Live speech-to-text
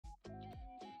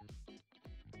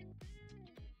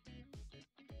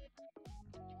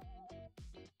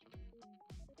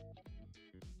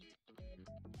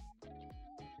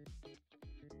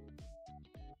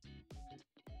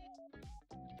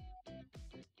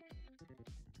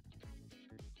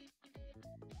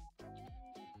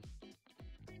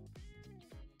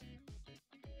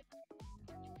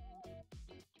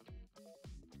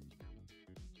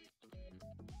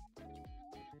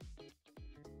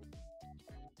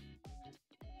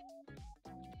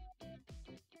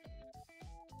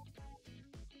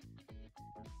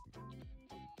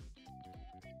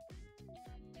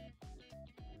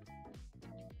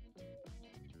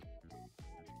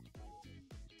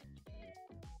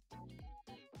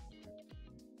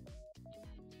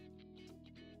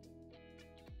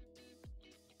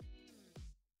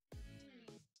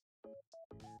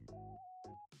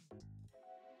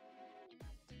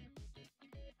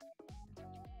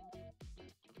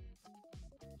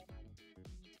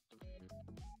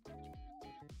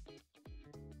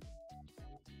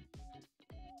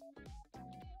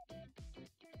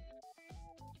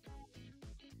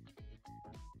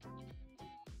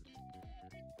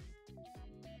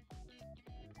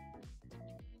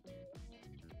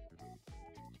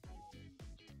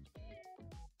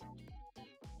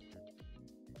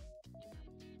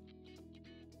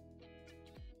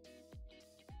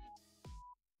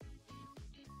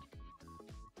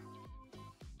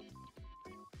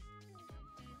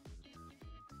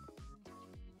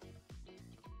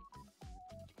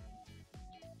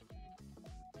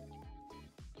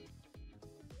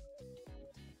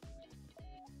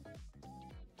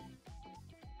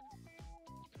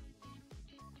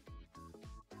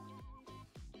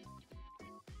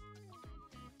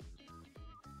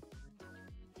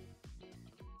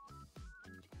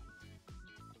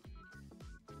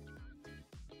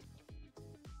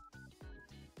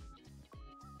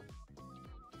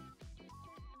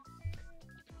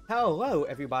Hello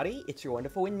everybody, it's your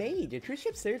Wonderful Wind Mage, your Cruz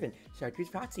Ship servant, Chartreuse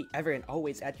Proxy, ever and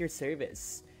always at your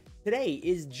service. Today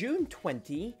is June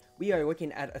 20, we are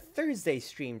looking at a Thursday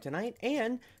stream tonight,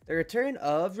 and the return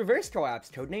of Reverse Collapse,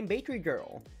 Codename Bakery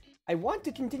Girl. I want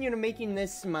to continue to making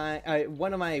this my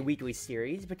one of my weekly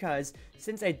series, because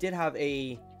since I did have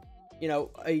a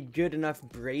good enough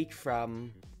break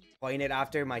from playing it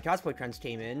after my cosplay crunch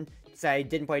came in, so I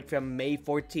didn't play it from May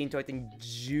 14th to I think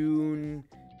June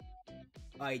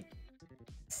like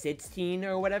 16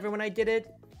 or whatever when I did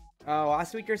it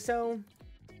last week or so.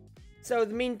 So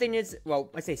the main thing is, well,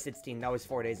 I say 16, that was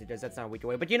 4 days ago, that's not a week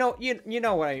away, but you know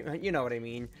what I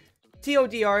mean.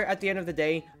 TLDR, at the end of the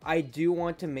day, I do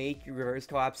want to make Reverse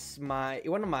Collapse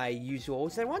one of my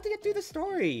usuals. I want to get through the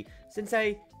story since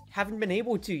I haven't been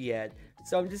able to yet,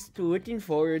 so I'm just looking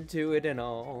forward to it and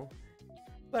all.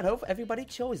 But hope everybody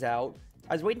chills out.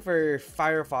 I was waiting for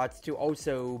Firefox to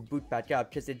also boot back up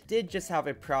because it did just have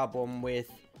a problem with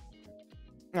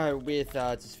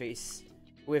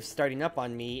starting up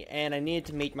on me, and I needed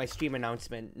to make my stream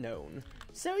announcement known.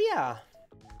 So yeah.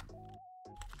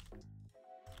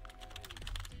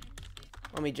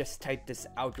 Let me just type this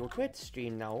out real quick.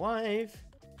 Stream now live.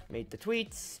 Make the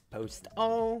tweets. Post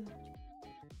all.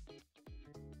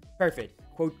 Perfect.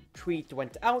 Quote tweet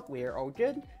went out. We're all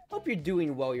good. Hope you're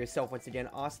doing well yourself once again,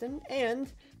 Austin. And,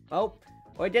 well,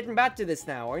 we're getting back to this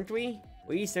now, aren't we?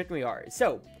 We certainly are.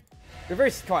 So,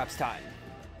 Reverse Collapse time.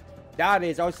 That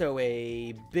is also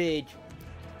a big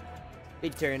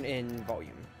turn in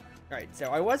volume. Alright, so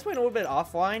I was playing a little bit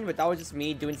offline, but that was just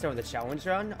me doing some of the challenge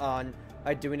run on,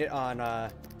 doing it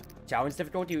on, challenge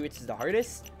difficulty, which is the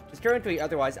hardest. Because currently,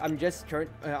 otherwise, I'm just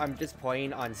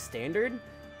playing on standard.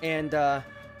 And,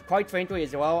 quite frankly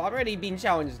as well, I'm already being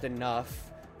challenged enough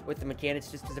with the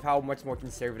mechanics just because of how much more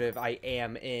conservative I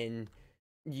am in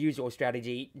usual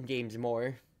strategy games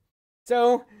more.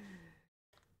 So,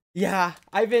 yeah,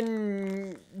 I've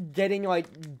been getting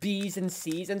like B's and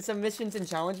C's in some missions in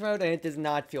challenge mode, and it does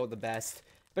not feel the best.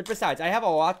 But besides, I have a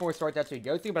lot more stories to actually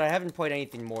go through, but I haven't played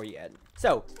anything more yet.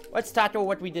 So, let's tackle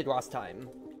what we did last time.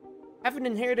 Having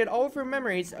inherited all of her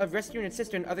memories of rescuing her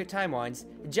sister in other timelines,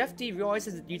 Jeff D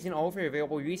realizes that using all of her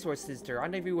available resources to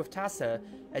rendezvous with Tassa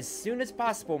as soon as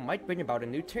possible might bring about a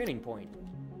new turning point.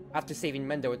 After saving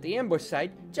Mendo at the ambush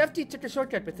site, Jeff D took a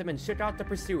shortcut with him and shook out the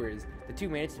pursuers. The two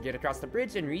managed to get across the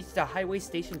bridge and reached the highway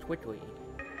station quickly.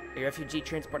 A refugee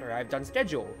transport arrived on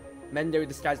schedule. Mendo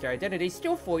disguised their identity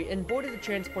skillfully and boarded the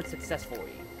transport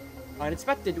successfully.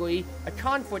 Unexpectedly, a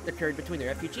conflict occurred between the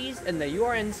refugees and the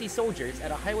URNC soldiers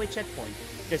at a highway checkpoint,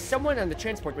 because someone on the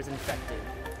transport was infected.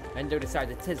 Mendo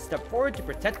decided to step forward to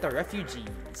protect the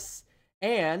refugees.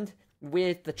 And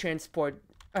with the transport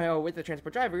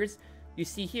drivers, you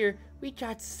see here we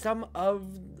got some of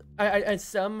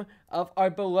our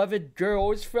beloved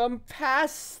girls from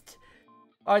past.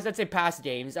 I was gonna say past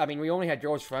games. I mean, we only had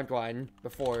Girls Frontline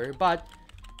before, but.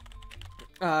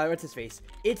 What's his face?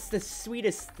 It's the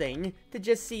sweetest thing to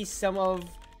just see some of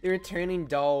the returning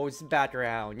dolls back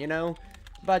around, you know?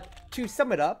 But to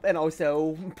sum it up, and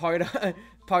also part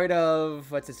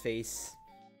of what's his face?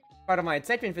 Part of my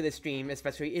excitement for this stream,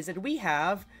 especially, is that we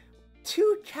have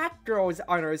two cat girls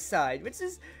on our side, which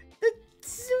is the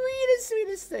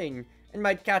sweetest thing. And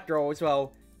my cat girls,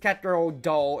 well, cat girl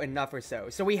doll enough or so.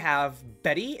 So we have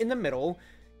Betty in the middle.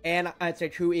 And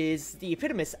who is the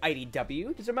epitomous IDW.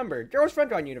 Because remember, Girls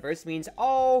Frontline Universe means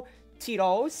all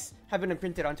T-dolls have been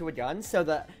imprinted onto a gun. So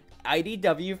the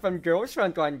IDW from Girls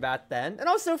Frontline back then, and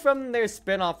also from their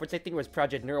spin-off, which I think was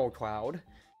Project Neural Cloud.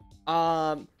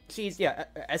 She's, yeah,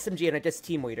 SMG and I guess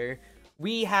team leader.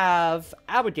 We have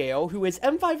Abigail, who is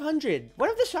M500,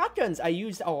 one of the shotguns I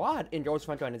used a lot in Girls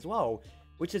Frontline as well,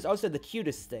 which is also the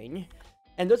cutest thing.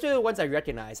 And those are the ones I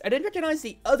recognize. I didn't recognize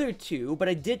the other two, but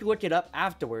I did look it up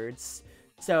afterwards.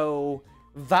 So,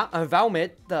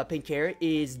 Valmet, the pink hair,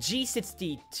 is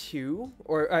G62,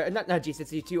 or not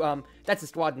G62, that's the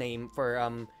squad name for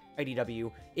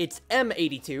IDW. It's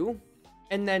M82.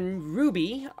 And then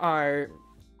Ruby, our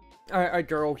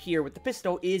girl here with the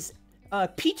pistol, is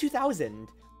P2000.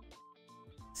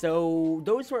 So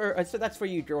those were, so that's for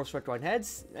you Girls Frontline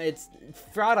heads. It's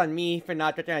fraud on me for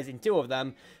not recognizing two of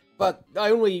them. But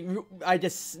I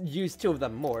just used two of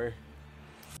them more.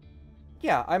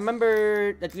 Yeah, I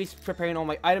remember at least preparing all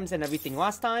my items and everything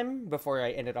last time before I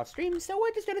ended off stream, so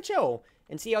we're just gonna chill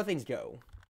and see how things go.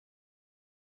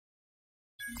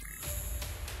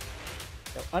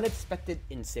 So, unexpected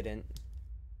incident.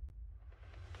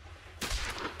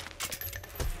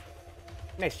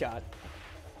 Nice shot.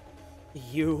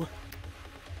 You.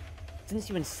 Since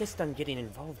you insist on getting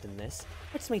involved in this,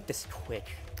 let's make this quick.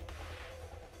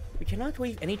 We cannot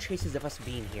leave any traces of us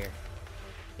being here.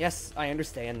 Yes, I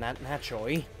understand that,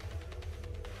 naturally.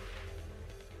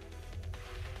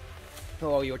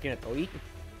 Oh, you're looking at the leak?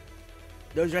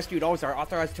 Those rescue dogs are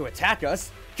authorized to attack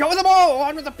us. Kill them all!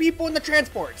 On with the people in the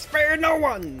transport! Spare no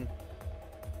one!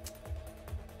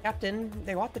 Captain,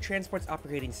 they locked the transport's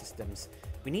operating systems.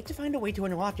 We need to find a way to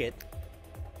unlock it.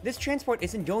 This transport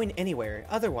isn't going anywhere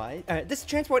otherwise.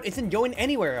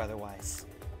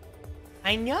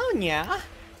 I know, yeah.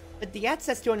 But the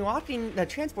access to unlocking the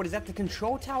transport is at the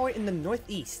control tower in the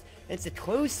northeast. It's a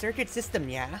closed circuit system,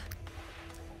 yeah.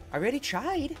 I already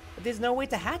tried, but there's no way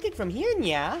to hack it from here,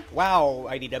 yeah. Wow,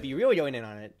 IDW really going in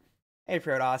on it. Hey,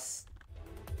 Protoss.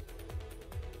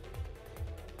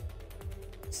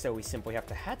 So we simply have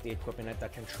to hack the equipment at the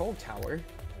control tower.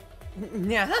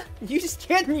 Yeah, you just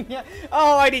can't. Yeah.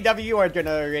 Oh, IDW, you are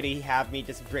gonna already have me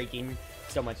just breaking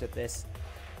so much at this.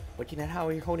 Looking at how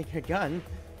you're holding your gun,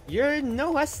 you're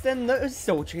no less than those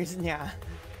soldiers, yeah.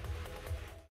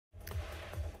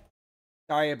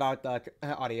 Sorry about the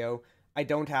audio. I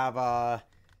don't have,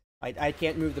 I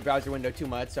can't move the browser window too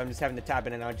much, so I'm just having to tab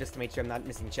in and out just to make sure I'm not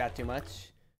missing chat too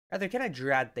much. Rather, can I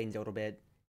drag things a little bit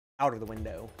out of the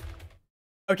window?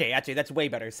 Okay, actually, that's way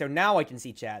better. So now I can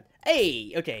see chat.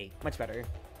 Hey! Okay, much better.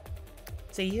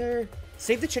 Say here,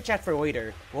 save the chit-chat for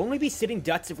later. We'll only be sitting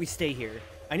ducks if we stay here.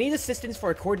 I need assistance for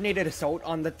a coordinated assault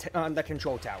on the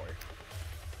control tower.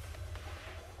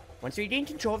 Once we gain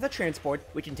control of the transport,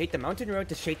 we can take the mountain road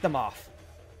to shake them off.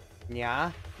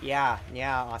 Yeah,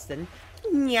 Austin.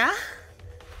 Yeah.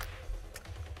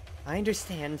 I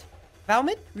understand.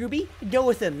 Valmet, Ruby, go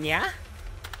with him, yeah?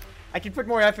 I can put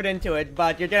more effort into it,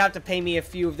 but you're gonna have to pay me a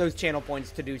few of those channel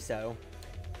points to do so.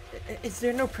 Is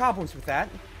there no problems with that?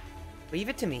 Leave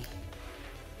it to me.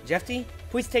 Jeffy,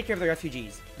 please take care of the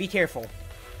refugees. Be careful.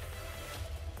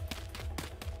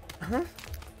 Huh?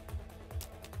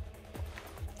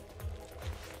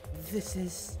 This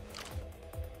is...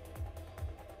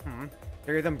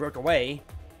 3 of them broke away.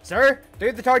 Sir, 3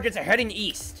 of the targets are heading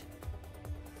east.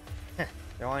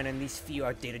 Relying on these few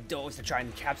outdated dogs to try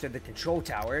and capture the control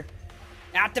tower.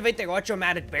 Activate the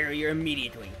electromagnetic barrier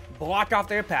immediately. Block off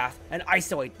their path and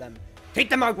isolate them. Take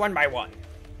them out one by one.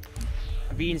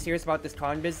 I'm being serious about this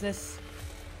con business.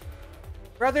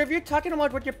 Brother, if you're talking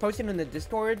about what you're posting in the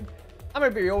Discord, I'm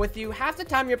gonna be real with you. Half the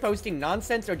time you're posting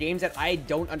nonsense or games that I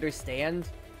don't understand.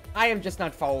 I am just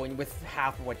not following with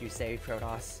half of what you say,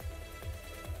 Protoss.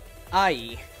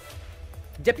 I.e.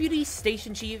 Deputy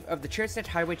Station Chief of the Churchnet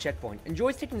Highway Checkpoint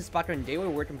enjoys taking the spot on daily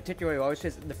work and particularly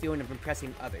relishes the feeling of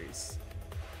impressing others.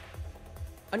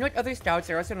 Unlike other scouts,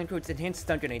 there also includes enhanced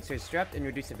stun grenades to disrupt and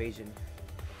reduce evasion.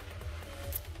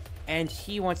 And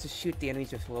he wants to shoot the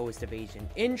enemies with lowest evasion.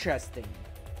 Interesting.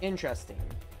 Interesting.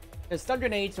 The stun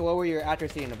grenades lower your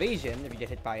accuracy and evasion if you get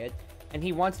hit by it, and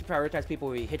he wants to prioritize people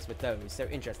who he hits with those, so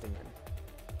interesting then.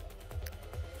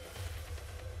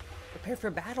 Prepare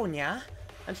for battle, nya?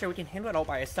 I'm sure we can handle it all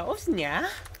by ourselves, nya?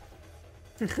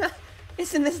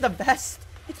 Isn't this the best?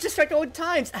 It's just like old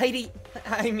times,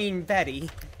 I mean Betty.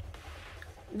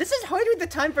 This is hardly the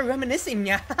time for reminiscing,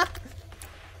 nya?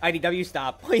 IDW,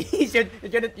 stop. Please, you're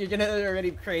gonna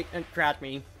already crack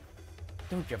me.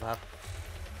 Don't give up.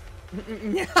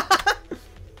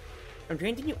 I'm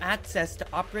granting you access to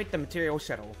operate the material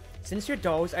shuttle. Since you're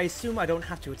dolls, I assume I don't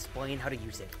have to explain how to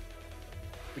use it.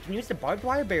 We can use the barbed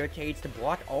wire barricades to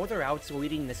block all the routes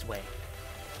leading this way.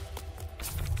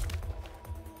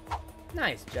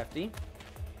 Nice, Jeffy.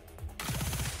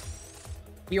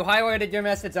 You highlighted your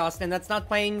message, Austin. That's not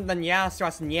playing the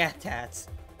tats.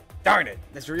 Darn it,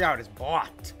 this route is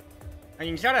blocked. I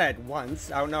mean, shot it once.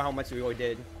 I don't know how much we really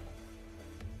did.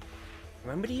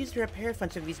 Remember to use the repair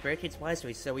function of these barricades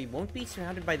wisely so we won't be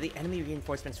surrounded by the enemy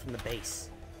reinforcements from the base.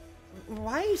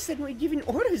 Why are you suddenly giving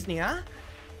orders, Nya?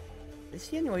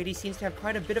 This young lady seems to have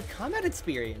quite a bit of combat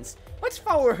experience. Let's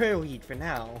follow her lead for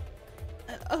now.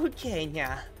 Okay,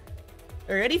 Nya.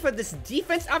 Ready for this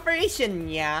defense operation,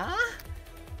 Nya?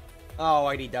 Oh,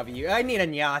 IDW. I need a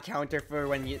Nya counter for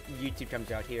when YouTube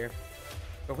comes out here.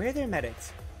 Beware their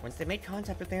medics. Once they make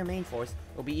contact with their main force,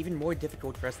 it will be even more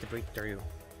difficult for us to break through.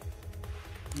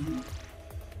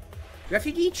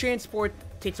 Refugee transport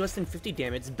takes less than 50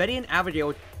 damage. Betty and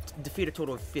Abigail defeat a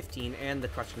total of 15, and the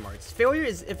question marks. Failure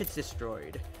is if it's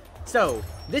destroyed. So,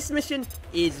 this mission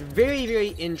is very, very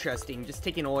interesting, just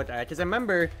taking a look at it, because I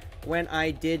remember when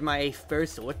I did my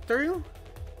first look through,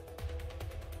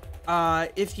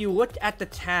 if you look at the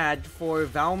tag for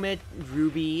Valmet,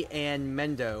 Ruby, and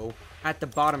Mendo at the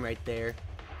bottom right there,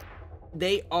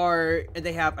 they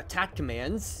have attack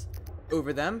commands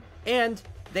over them, and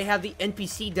they have the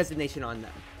NPC designation on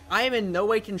them. I am in no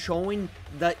way controlling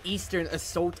the Eastern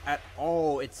Assault at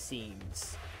all, it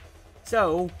seems.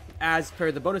 So, as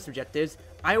per the bonus objectives,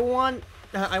 I want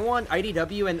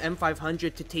IDW and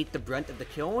M500 to take the brunt of the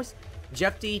kills.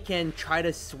 Jeff D can try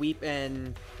to sweep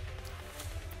and,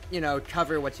 you know,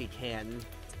 cover what he can.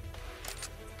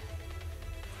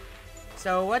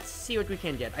 So let's see what we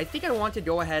can get. I think I want to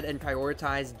go ahead and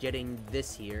prioritize getting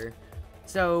this here.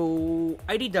 So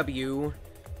IDW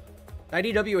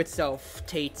itself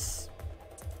takes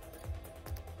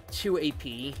 2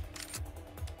 AP.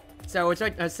 So it's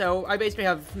like so I basically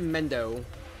have Mendo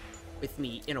with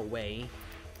me in a way.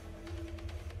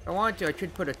 If I wanted to, I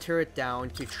could put a turret down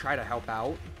to try to help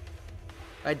out.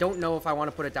 I don't know if I want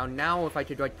to put it down now, or if I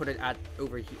could like put it at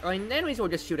over here. I mean, anyways, we'll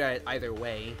just shoot at it either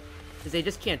way, because they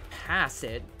just can't pass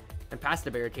it and pass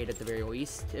the barricade at the very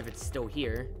least if it's still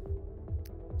here.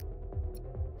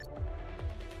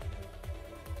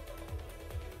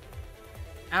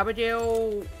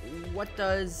 Abigail, what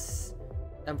does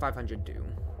M500 do?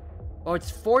 Oh,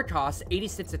 it's 4 costs,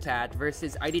 86 attack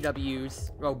versus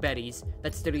IDW's, well, Betty's,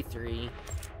 that's 33.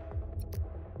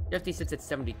 50 sits at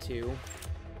 72. You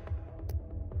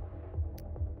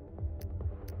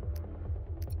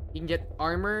can get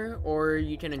armor, or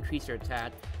you can increase your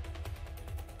attack.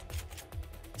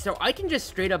 So I can just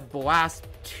straight up blast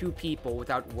 2 people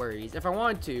without worries. If I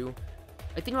wanted to,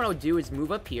 I think what I'll do is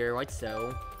move up here, like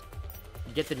so.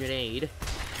 Get the grenade.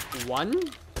 1.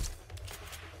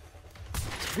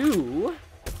 2.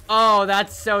 Oh,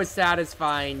 that's so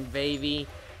satisfying, baby.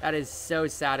 That is so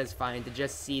satisfying to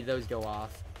just see those go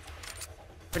off.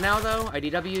 For now, though,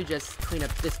 IDW, just clean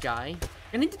up this guy.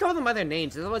 I need to call them by their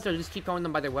names, otherwise I'll just keep calling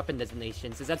them by their weapon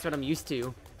designations, because that's what I'm used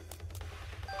to.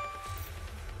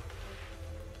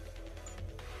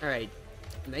 Alright.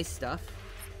 Nice stuff.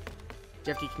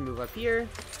 Jeff, you can move up here.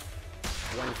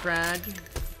 1 frag.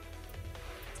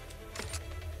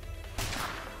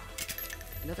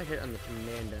 Another hit on the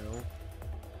commando.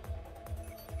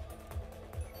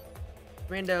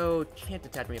 Commando can't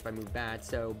attack me if I move back,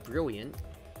 so brilliant.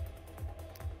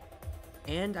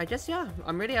 And I guess, yeah,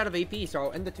 I'm already out of AP, so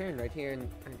I'll end the turn right here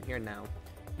and now.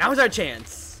 Now's our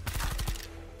chance!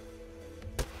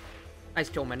 Nice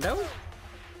kill, Mendo.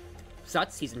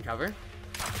 Suts, he's in cover.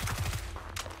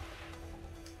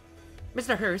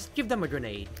 Mr. Hurst, give them a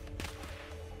grenade.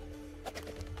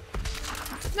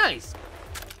 Nice!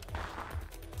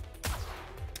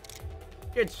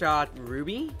 Good shot,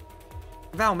 Ruby.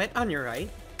 Valmet, on your right.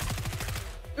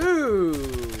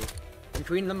 Ooh! I'm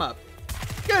cleaning them up.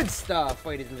 Good stuff,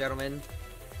 ladies and gentlemen.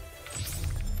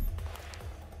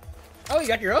 Oh, you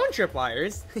got your own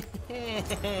tripwires.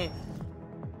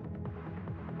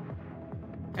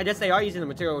 I guess they are using the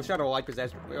material shuttle like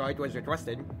was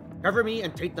requested. Cover me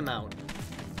and take them out.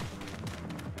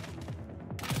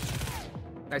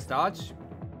 Nice dodge.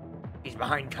 He's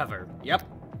behind cover. Yep.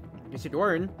 You should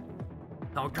warn.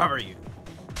 I'll cover you.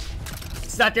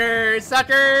 Suckers!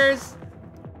 Suckers!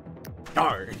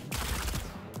 Darn.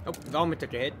 Oh, Velma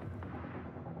took a hit.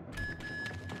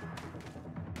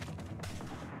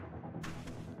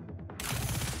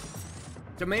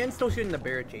 So man's still shooting the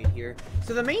barricade here.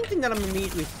 So the main thing that I'm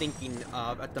immediately thinking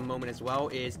of at the moment as well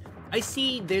is, I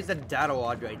see there's a data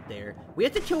log right there. We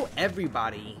have to kill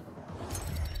everybody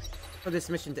for this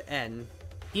mission to end.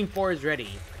 Team 4 is ready.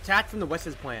 Attack from the west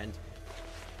is planned.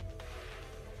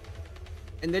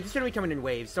 And they're just going to be coming in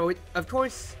waves. So, of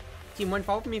course, Team 1,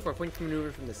 follow me for a flank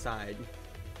maneuver from the side.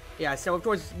 Yeah, so of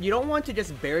course, you don't want to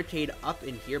just barricade up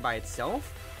in here by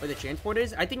itself, where the transport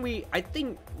is. I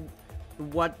think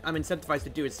what I'm incentivized to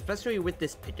do, especially with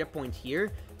this pickup point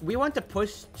here, we want to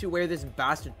push to where this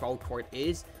bastard ball court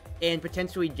is, and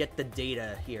potentially get the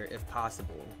data here, if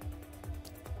possible.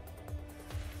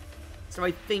 So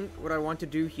I think what I want to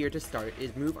do here to start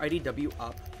is move IDW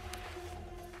up.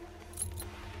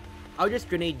 I'll just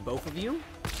grenade both of you,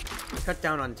 cut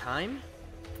down on time.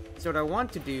 So what I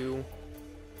want to do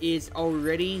is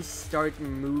already start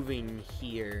moving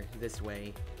here, this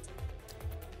way.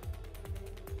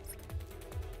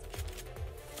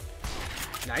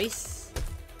 Nice.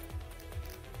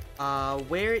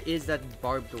 Where is that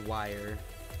barbed wire?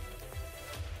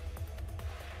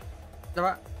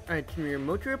 Alright, can we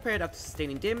remotely repair it after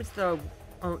sustaining damage? The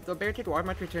barricade will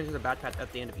automatically return to the bat path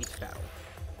at the end of each battle.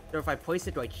 So if I place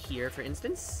it like here, for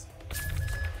instance,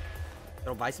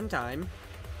 it'll buy some time.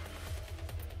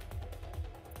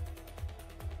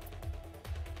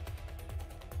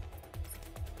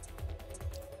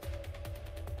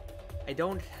 I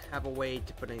don't have a way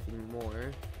to put anything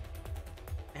more.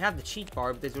 I have the cheat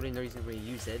bar, but there's really no reason for me to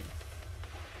use it.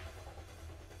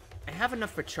 I have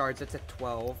enough for charge, that's at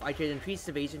 12. I could increase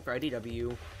evasion for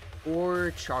IDW.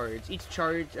 or charge. Each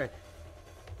charge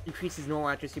increases normal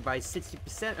accuracy by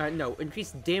 60%. No,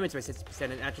 increased damage by 60%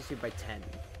 and accuracy by 10.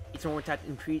 Each normal attack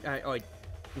increase. Oh, it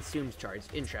consumes charge.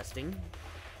 Interesting.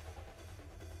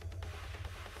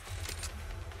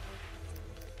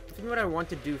 I think what I want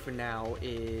to do for now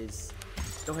is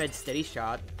go ahead, steady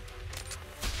shot.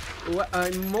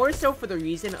 More so for the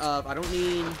reason of I don't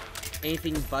need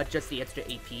anything but just the extra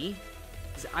AP.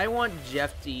 Because I want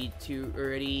Jeffy to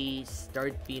already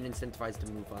start being incentivized to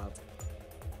move up.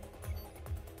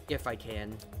 If I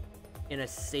can. In a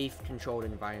safe, controlled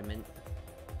environment.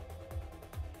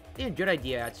 I think a good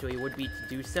idea, actually, would be to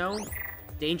do so.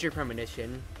 Danger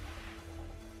premonition.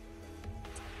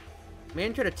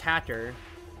 Man could attack her.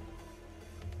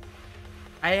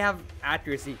 I have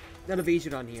accuracy, not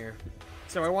evasion on here.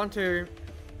 So I want her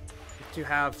to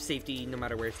have safety no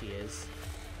matter where she is.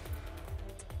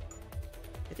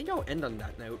 I think I'll end on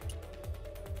that note.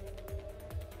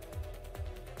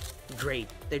 Great,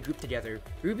 they grouped together.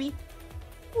 Ruby,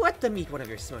 let them eat one of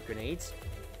your smoke grenades.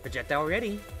 Projectile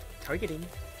ready. Targeting.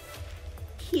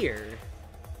 Here.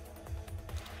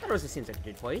 That also seems like a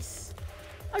good place.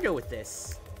 I'll go with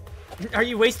this. Are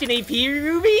you wasting AP,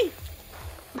 Ruby?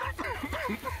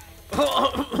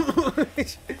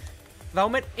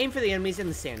 Velvet, aim for the enemies in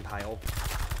the sand pile.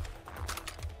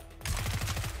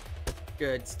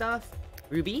 Good stuff.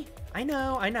 Ruby, I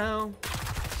know, I know.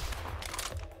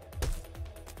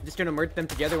 Just gonna merge them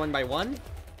together one by one.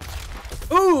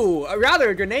 Ooh, rather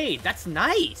a grenade. That's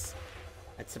nice.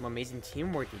 That's some amazing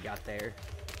teamwork you got there.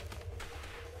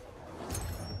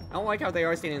 I don't like how they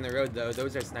are standing in the road, though.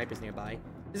 Those are snipers nearby.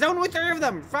 Zone with 3 of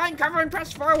them! Find cover and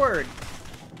press forward!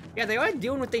 Yeah, they are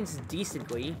dealing with things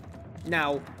decently.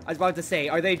 Now, I was about to say,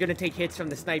 are they gonna take hits from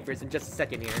the snipers in just a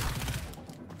second here?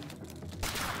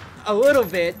 A little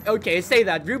bit. Okay, say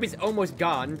that. Ruby's almost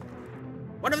gone.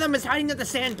 One of them is hiding in the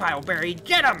sand pile, Barry.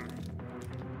 Get him!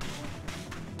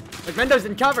 Like, Mendo's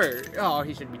in cover. Oh,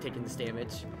 he shouldn't be taking this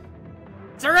damage.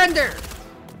 Surrender!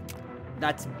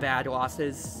 That's bad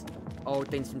losses. All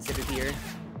things considered here.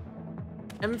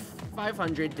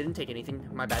 M500 didn't take anything.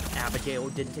 My bad. Abigail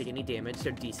didn't take any damage,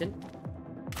 so decent.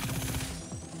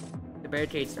 The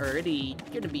barricade's already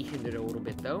gonna be hindered a little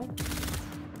bit, though.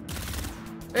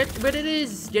 But it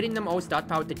is getting them all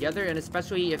stockpiled together, and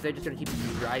especially if they're just gonna keep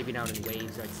driving out in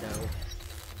waves like so.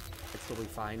 That's totally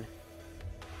fine.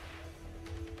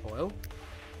 Hello?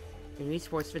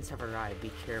 Reinforcements have arrived.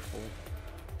 Be careful.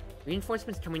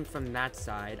 Reinforcements coming from that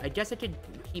side. I guess I could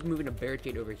keep moving a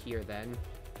barricade over here then.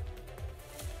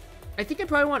 I think I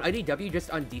probably want IDW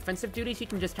just on defensive duty, so he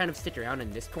can just kind of stick around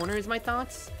in this corner is my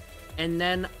thoughts. And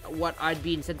then what I'd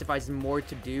be incentivized more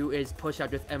to do is push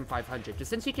out with M500. Just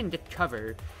since he can get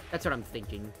cover, that's what I'm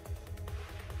thinking.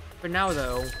 For now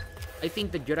though, I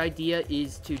think the good idea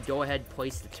is to go ahead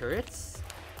place the turrets.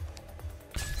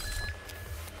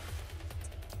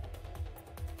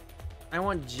 I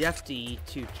want Jeffy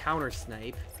to counter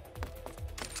snipe.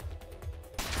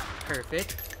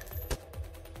 Perfect.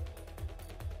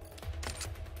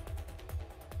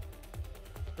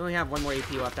 We only have one more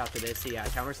AP left after this, so yeah,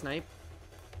 counter snipe.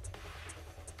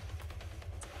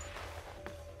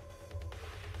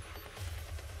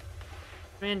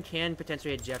 Man can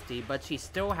potentially hit Jeffy, but she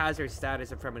still has her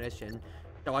status of premonition,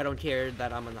 so I don't care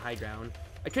that I'm on the high ground.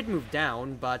 I could move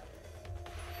down, but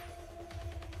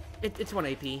it's 1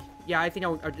 AP. Yeah, I think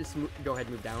I'll just go ahead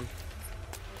and move down.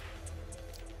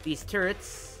 These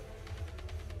turrets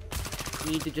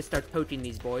need to just start poking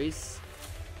these boys.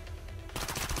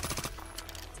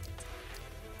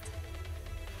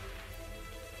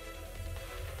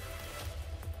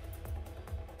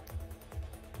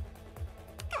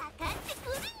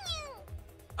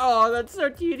 Oh, that's so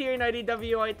cute hearing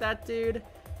IDW like that, dude.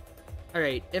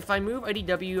 Alright, if I move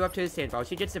IDW up to the sandfall,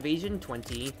 she gets evasion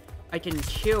 20. I can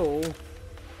kill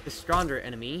the stronger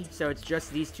enemy, so it's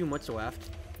just these 2 muts left.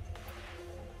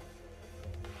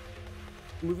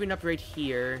 Moving up right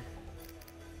here.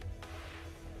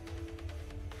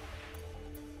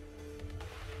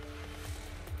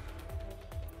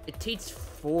 It takes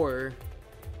 4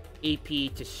 AP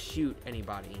to shoot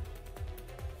anybody.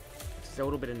 It's a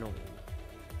little bit annoying.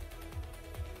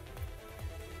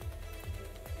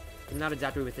 I'm not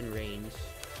exactly within range.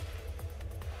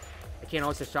 I can't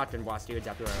also shotgun blast you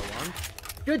exactly where I want.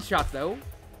 Good shot, though.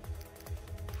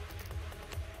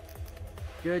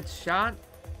 Good shot.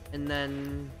 And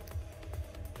then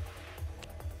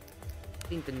I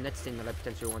think the next thing that I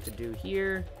potentially want to do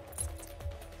here.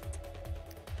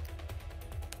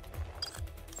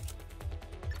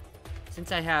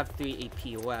 Since I have 3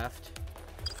 AP left,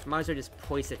 I might as well just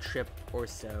place a trip or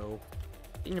so.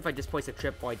 Even if I just place a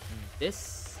trip like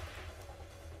this.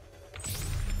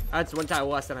 That's one tile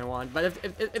less than I want. But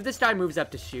if this guy moves up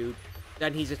to shoot,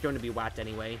 then he's just going to be whacked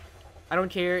anyway. I don't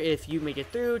care if you make it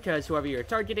through, because whoever you're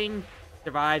targeting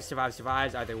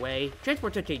survives either way.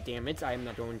 Transport took 8 damage, I am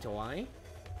not going to lie.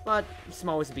 But,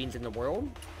 smallest beans in the world.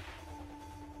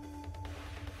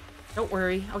 Don't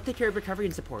worry, I'll take care of recovery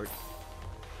and support.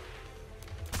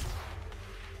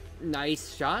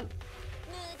 Nice shot.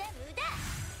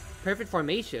 Perfect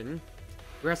formation.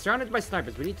 We are surrounded by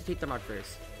snipers, we need to take them out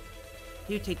first.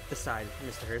 You take the side,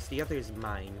 Mr. Hurst, the other is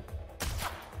mine.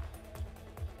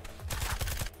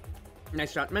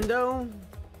 Nice shot, Mendo.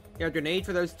 You got a grenade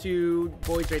for those 2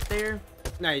 boys right there.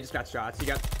 Now you just got shots. You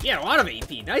got a lot of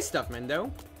AP. Nice stuff,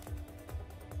 Mendo.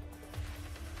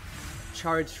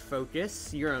 Charge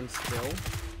focus, your own skill.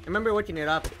 I remember looking it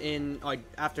up in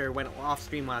after it went off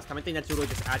stream last time. I think that's literally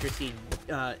just accuracy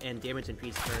and damage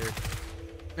increase for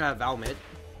Valmid.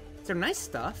 So nice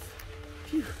stuff.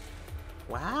 Phew.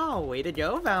 Wow, way to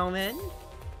go, Valmid.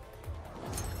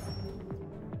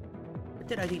 What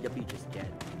did IDW just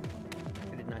get?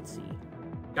 I did not see.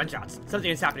 Gunshots. Something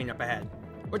is happening up ahead.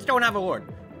 Which don't have a lord.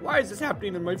 Why is this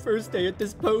happening on my first day at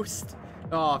this post?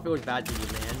 Oh, it feels bad for you,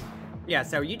 man. Yeah,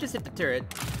 so you just hit the turret.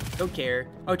 Don't care.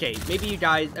 Okay, maybe you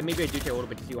guys, maybe I do care a little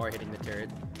bit because you are hitting the turret.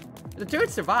 The turret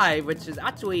survived, which is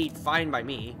actually fine by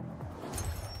me.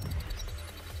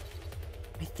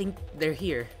 I think they're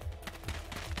here.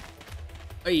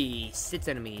 Hey, 6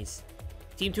 enemies.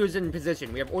 Team 2 is in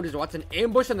position. We have orders to watch an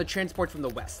ambush on the transport from the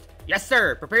west. Yes,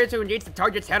 sir! Prepare to engage the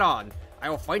targets head-on. I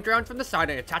will flank around from the side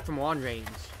and attack from long range.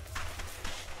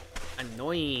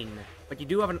 Annoying. But you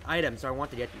do have an item, so I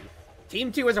want to get you.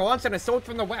 Team 2 has launched an assault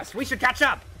from the west. We should catch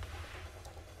up!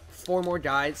 4 more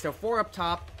guys. So 4 up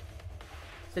top.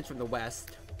 6 from the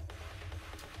west.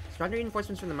 Strong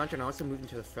reinforcements from the mountain are also moving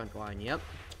to the front line. Yep.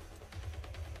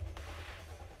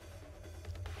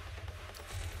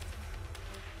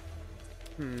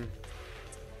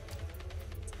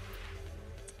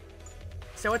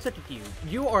 So let's look at you.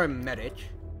 You are a medic.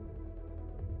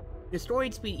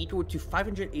 Destroyed speed equal to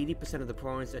 580% of the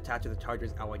opponents attached to the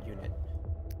target's allied unit.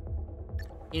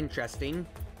 Interesting.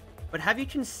 But have you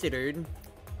considered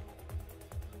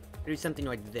do something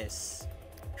like this?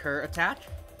 Her attack?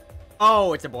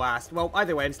 Oh, it's a blast. Well,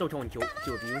 either way, I'm still killing 2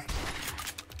 of you.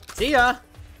 See ya!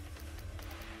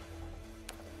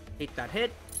 Take that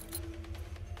hit.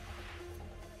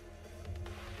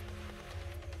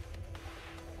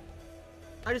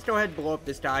 I'll just go ahead and blow up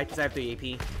this guy, because I have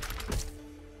 3 AP.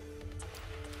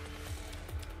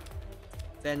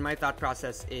 Then my thought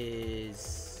process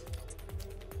is...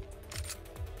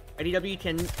 IDW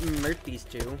can murk these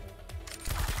 2.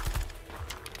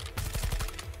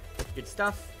 Good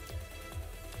stuff.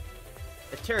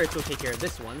 The turrets will take care of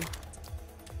this one.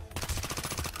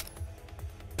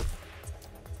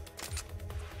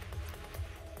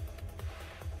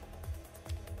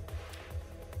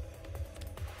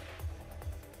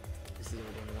 This is a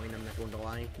little annoying, I'm not going to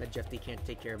lie. That Jeff D can't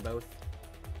take care of both.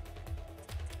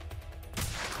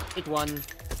 Take 1.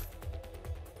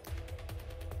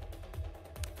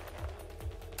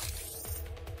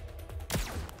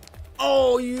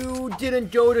 Oh, you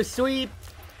didn't go to sleep.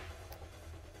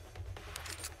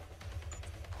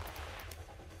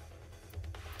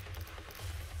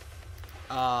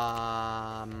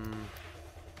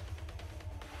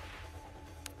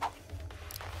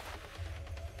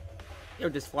 You'll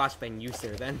just flashbang you,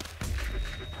 sir, then.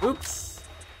 Oops.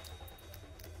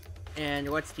 And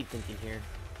let's keep thinking here.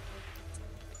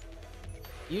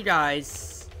 You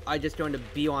guys are just going to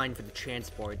beeline for the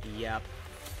transport. Yep.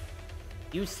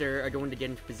 You, sir, are going to get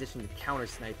into position to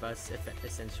counter-snipe us,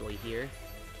 essentially, here.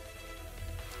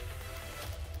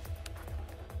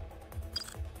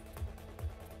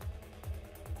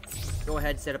 Go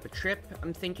ahead, set up a trip,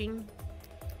 I'm thinking.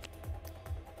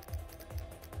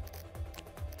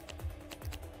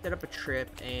 Set up a trip,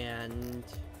 and...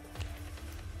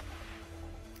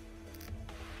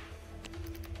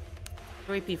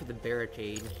 AP for the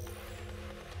barricade.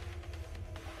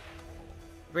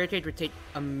 Barricade would take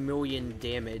 1,000,000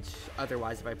 damage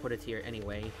otherwise if I put it here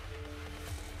anyway.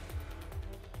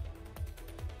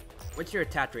 What's your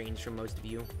attack range for most of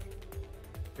you?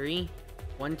 3?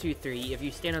 1, 2, 3. If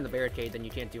you stand on the barricade, then you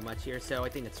can't do much here, so I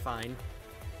think that's fine.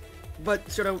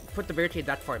 But should I put the barricade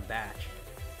that far back?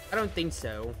 I don't think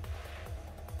so.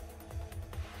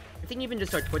 I think even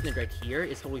just start putting it right here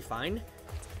is totally fine.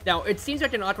 Now, it seems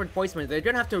like an awkward placement. They're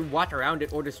gonna have to walk around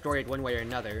it or destroy it one way or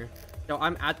another. So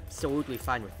I'm absolutely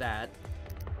fine with that.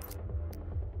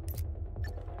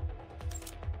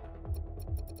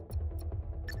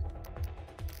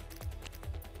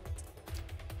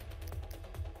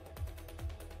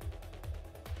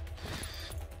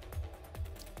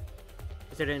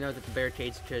 Because I didn't know that the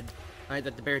barricades could...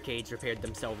 that the barricades repaired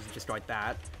themselves just like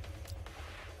that.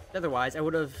 Otherwise, I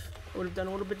would have done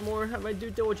a little bit more of my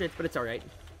due diligence, but it's alright.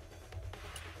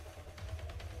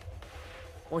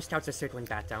 More scouts are circling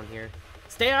back down here.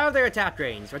 Stay out of their attack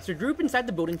range. Let's regroup inside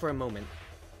the building for a moment.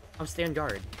 I'll stay on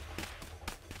guard.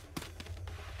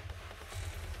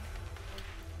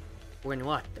 We're in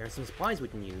luck. There are some supplies we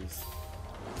can use.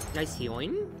 Nice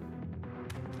healing.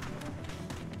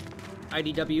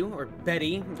 IDW, or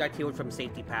Betty, got healed from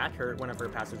safety pack. One of her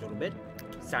passes a little bit.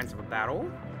 Signs of a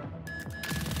battle.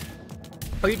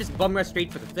 Oh, you just bum rush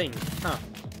straight for the thing. Huh.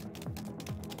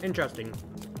 Interesting.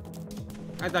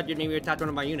 I thought you'd maybe attack one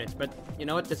of my units, but you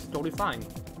know what? This is totally fine.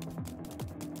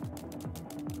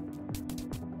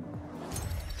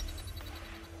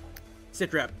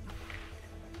 Sit rep.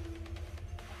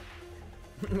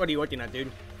 What are you looking at,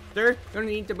 dude? Sir, don't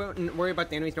need to worry about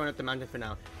the enemies going up the mountain for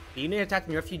now. The unit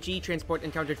attacking refugee transport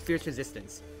encountered fierce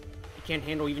resistance. You can't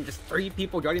handle even just 3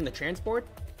 people guarding the transport?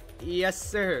 Yes,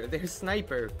 sir. They're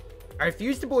sniper. I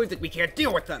refuse to believe that we can't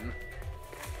deal with them.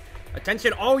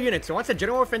 Attention all units, who wants a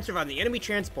general offensive on the enemy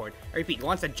transport? I repeat, who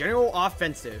wants a general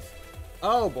offensive?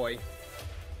 Oh boy.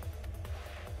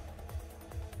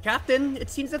 Captain, it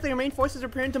seems that the main forces are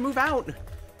preparing to move out.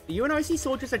 The UNRC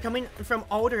soldiers are coming from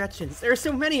all directions. There are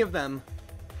so many of them.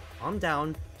 Calm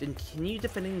down. Continue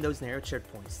defending those narrow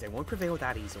choke points. They won't prevail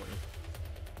that easily.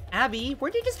 Abby,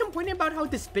 weren't you just complaining about how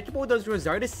despicable those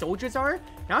Rosardus soldiers are?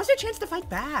 Now's your chance to fight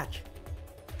back.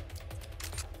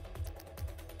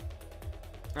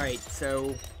 Alright,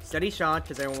 so steady shot,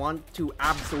 because I want to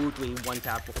absolutely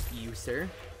one-tap you, sir.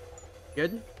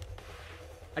 Good.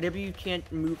 IDW can't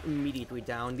move immediately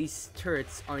down. These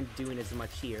turrets aren't doing as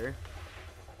much here.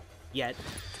 Yet.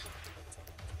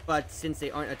 But since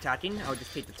they aren't attacking, I'll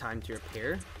just take the time to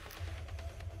repair.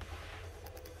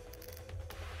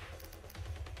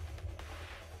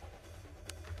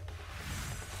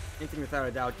 I think without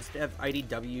a doubt, just to have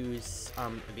IDW's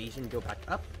evasion go back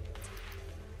up.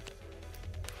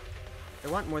 I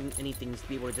want more than anything to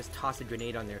be able to just toss a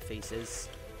grenade on their faces.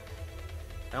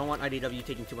 I don't want IDW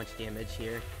taking too much damage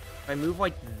here. If I move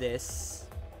like this,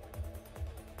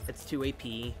 it's 2 AP.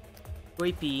 2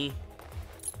 AP.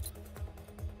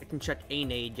 I can check a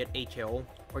nade, get a kill,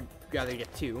 or rather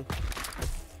get 2.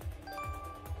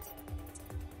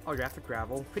 Oh, graphic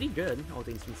gravel. Pretty good, all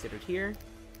things considered here.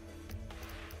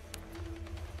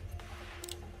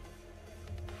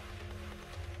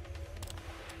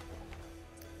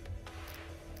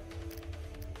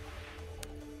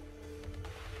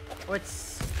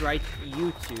 Let's strike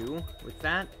you 2 with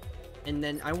that. And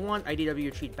then I want IDW to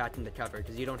retreat back into cover,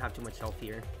 because you don't have too much health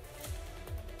here.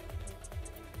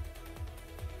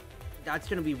 That's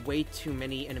going to be way too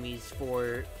many enemies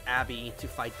for Abby to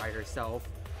fight by herself.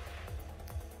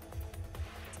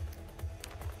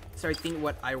 So I think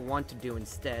what I want to do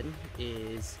instead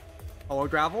is hollow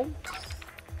gravel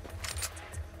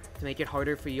to make it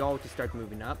harder for y'all to start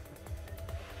moving up.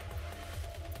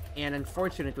 And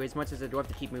unfortunately, as much as I do have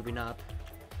to keep moving up,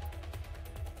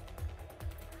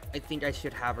 I think I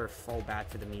should have her fall back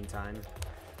for the meantime.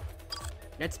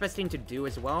 Next best thing to do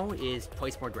as well is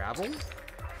place more gravel.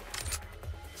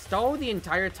 Stall the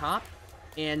entire top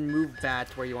and move back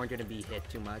to where you aren't going to be hit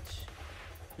too much.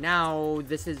 Now,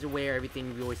 this is where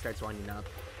everything really starts winding up.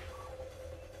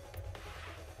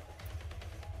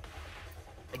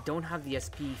 I don't have the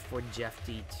SP for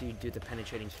Jeffy to do the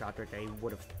penetrating shot like I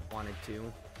would have wanted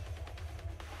to.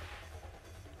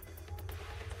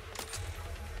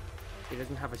 He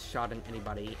doesn't have a shot on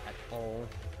anybody at all.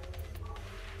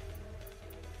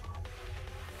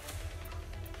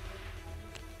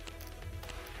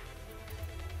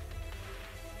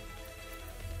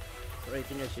 What I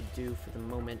think I should do for the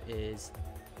moment is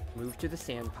move to the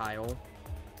sand pile,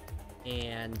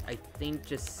 and I think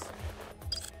just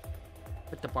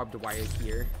put the barbed wire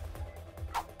here.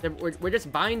 We're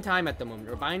just buying time at the moment.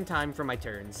 We're buying time for my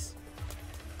turns.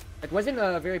 It wasn't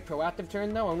a very proactive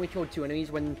turn though. I only killed 2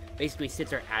 enemies when basically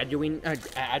sits are aggroing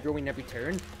every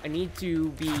turn. I need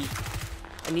to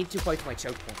place my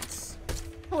choke points.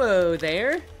 Hello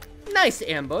there. Nice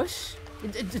ambush.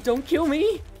 Don't kill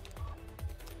me.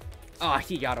 Ah, oh,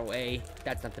 he got away.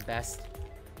 That's not the best.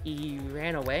 He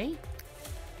ran away?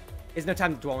 There's no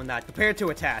time to dwell on that. Prepare to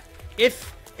attack.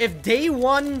 If day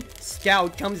 1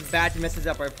 scout comes back and messes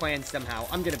up our plan somehow,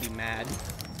 I'm gonna be mad.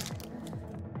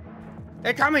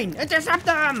 They're coming! Intercept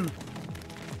them!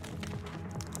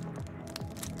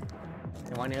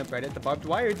 They're winding up right at the barbed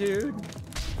wire, dude.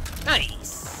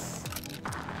 Nice!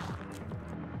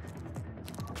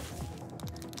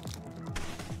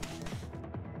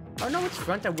 I don't know which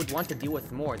front I would want to deal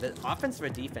with more, the offensive or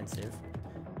defensive.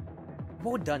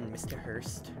 Well done, Mr.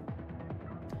 Hurst.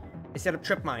 I set up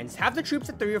trip mines. Have the troops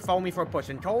at 3 follow me for a push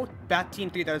and tell Bat Team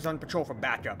 3 that is on patrol for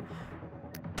backup.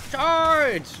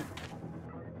 Charge!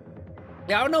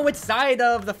 Yeah, I don't know which side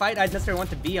of the fight I necessarily want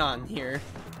to be on here.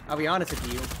 I'll be honest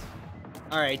with you.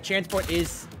 Alright, transport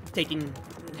is taking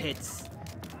hits,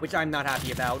 which I'm not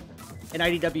happy about. And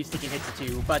IDW is taking hits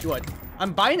too, but what?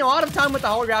 I'm buying a lot of time with the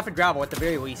holographic gravel at the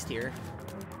very least here.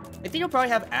 I think I'll probably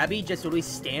have Abby just really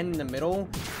stand in the middle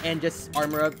and just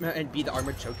armor up and be the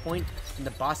armored choke point. And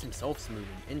the boss himself's moving.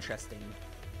 Interesting.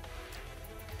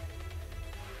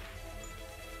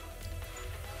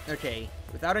 Okay,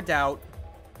 without a doubt,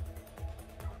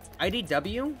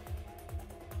 IDW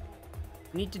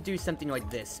need to do something like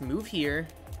this. Move here.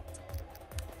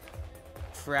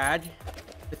 Frag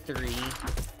the 3.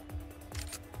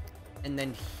 And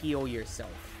then heal yourself.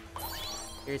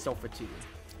 Heal yourself for 2.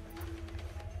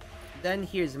 Then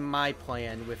here's my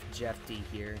plan with Jeff D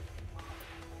here.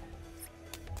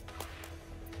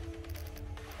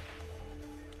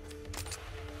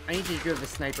 I need to get rid of the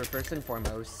sniper first and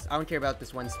foremost. I don't care about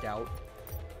this one scout.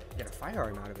 Get a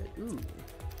firearm out of it. Ooh.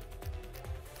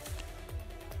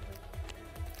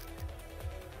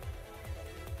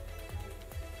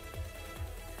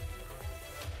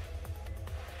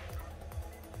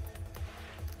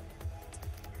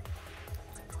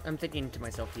 I'm thinking to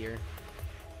myself here.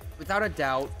 Without a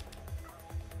doubt,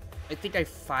 I think I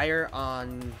fire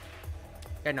on...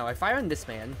 Yeah, no, I fire on this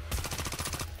man.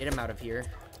 Get him out of here.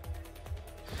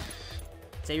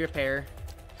 Say repair.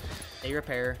 Say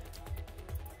repair.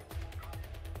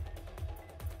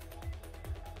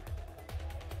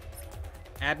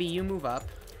 Abby, you move up.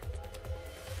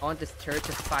 I want this turret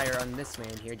to fire on this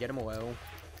man here. Get him low.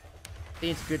 I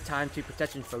think it's a good time to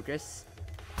protection focus.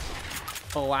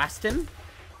 Blast him.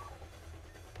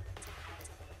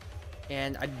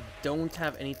 And I don't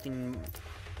have anything...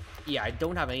 Yeah, I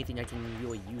don't have anything I can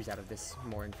really use out of this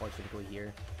more, unfortunately,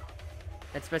 here.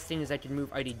 Next best thing is I can move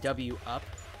IDW up.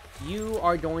 You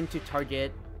are going to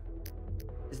target...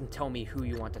 Doesn't tell me who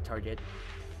you want to target.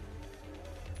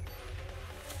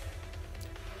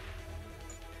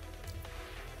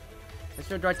 I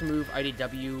still try to move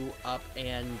IDW up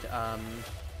and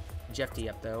Jeff D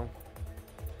up, though.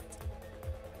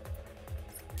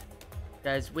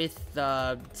 Guys, with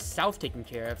the south taken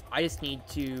care of, I just need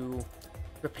to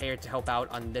prepare to help out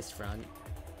on this front.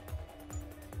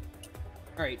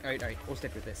 Alright. We'll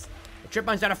stick with this. The trip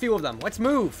mine's got a few of them. Let's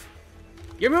move!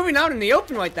 You're moving out in the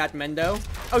open like that, Mendo.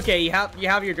 Okay, you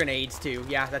have your grenades, too.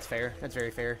 Yeah, that's fair. That's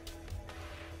very fair.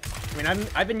 I mean,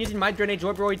 I've been using my grenade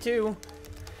Joybroy, too.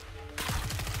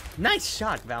 Nice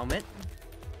shot, Valmet.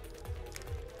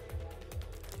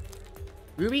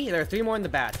 Ruby, there are 3 more in the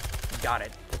bat. Got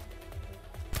it.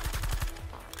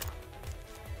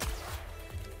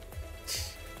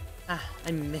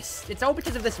 I missed. It's all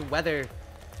because of this weather.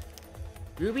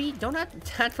 Ruby, don't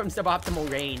attack from suboptimal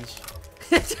range.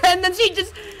 And then she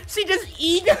just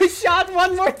ego shot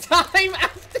one more time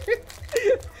after.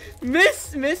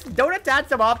 Miss, don't attack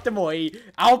suboptimally.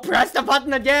 I'll press the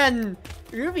button again.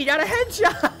 Ruby got a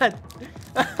headshot.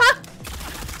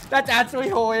 That's absolutely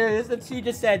hilarious that she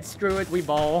just said, screw it, we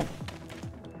ball.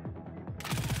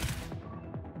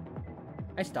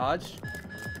 Nice dodge.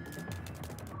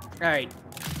 Alright.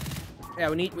 Yeah,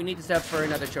 we need to set up for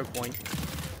another choke point.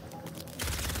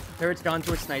 Turret's gone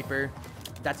to a sniper.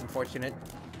 That's unfortunate.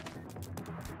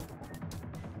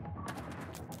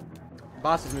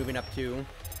 Boss is moving up too.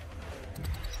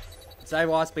 So I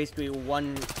lost basically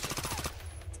one...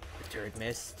 The turret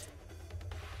missed.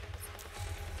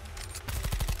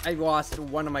 I lost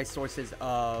one of my sources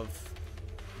of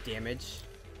damage.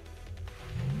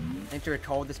 I need to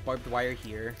recall this barbed wire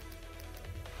here.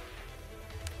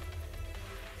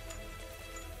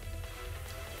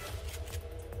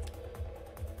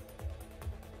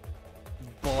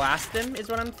 Blast him is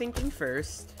what I'm thinking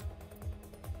first.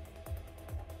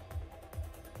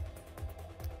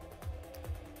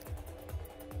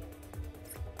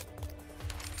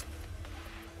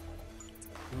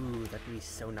 Ooh, that'd be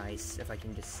so nice if I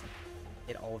can just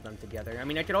hit all of them together. I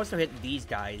mean, I could also hit these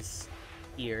guys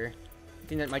here. I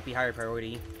think that might be higher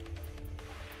priority.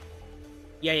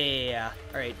 Yeah.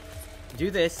 Alright. Do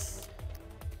this.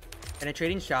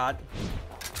 Penetrating shot.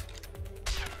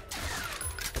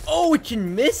 Oh, it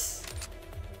can miss?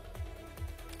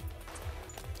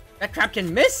 That trap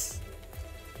can miss?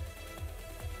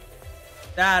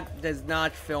 That does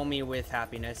not fill me with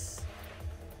happiness.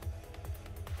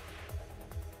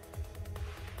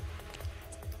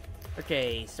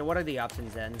 Okay, so what are the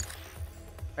options then?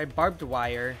 If I barbed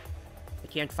wire, I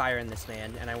can't fire in this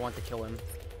man, and I want to kill him.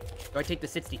 Do I take the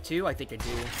 62? I think I do.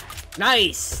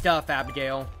 Nice stuff,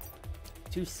 Abigail.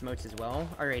 2 smokes as well.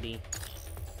 Alrighty.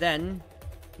 Then,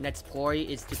 next ploy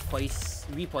is to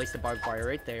replace the barbed wire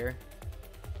right there.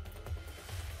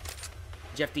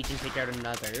 Jeff D can take out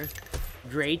another.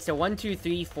 Great, so 1, 2,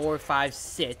 3, 4, 5,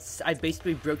 6. I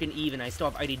basically broken even. I still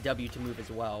have IDW to move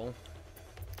as well.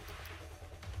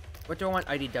 What do I want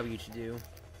IDW to do?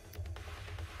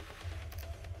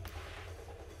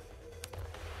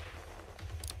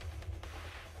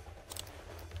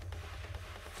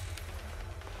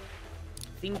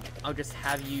 I think I'll just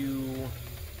have you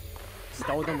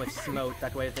stall them with smoke.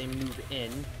 That way if they move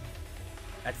in,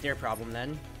 that's their problem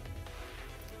then.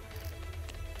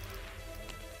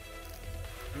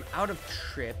 I'm out of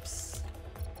trips,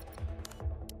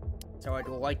 so I'd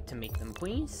like to make them,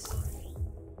 please.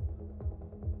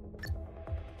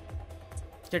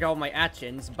 Take all my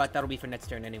actions, but that'll be for next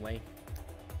turn anyway.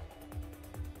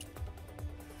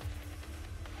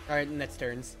 Alright, next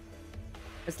turns.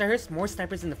 There's more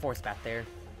snipers in the force back there.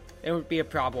 It would be a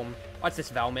problem. Watch this,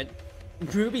 Valmont.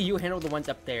 Ruby, you handle the ones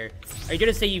up there. Are you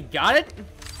gonna say you got it?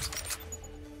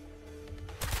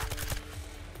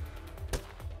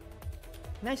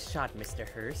 Nice shot, Mr.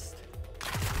 Hurst.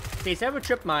 Okay, so I have a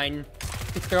trip mine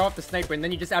to throw off the sniper, and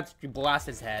then you just absolutely blast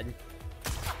his head.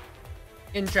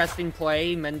 Interesting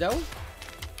play, Mendo.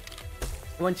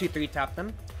 1, 2, 3, tap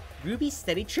them. Ruby,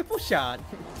 steady triple shot.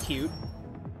 Cute.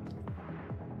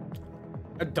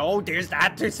 A doll dares to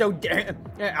act so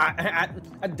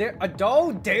a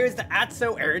doll dares to act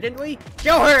so arrogantly?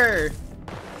 Kill her!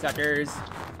 Suckers.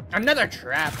 Another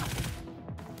trap.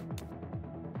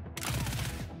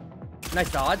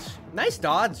 Nice dodge. Nice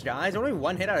dodge, guys. Only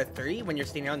 1 hit out of 3 when you're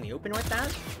standing out in the open like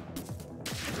that.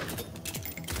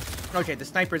 Okay, the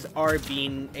snipers are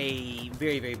being a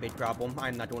very, very big problem.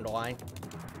 I'm not going to lie.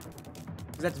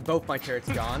 That's both my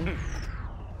turrets gone.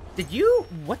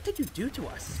 What did you do to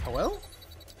us? Hello?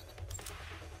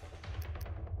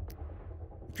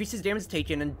 Increases damage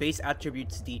taken and base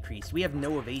attributes decrease. We have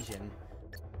no evasion.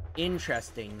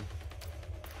 Interesting.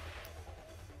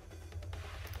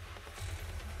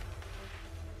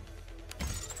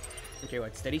 Okay,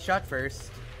 what? Steady shot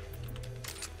first.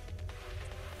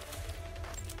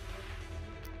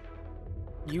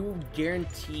 You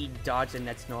guarantee dodge the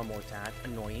next normal attack.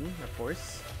 Annoying, of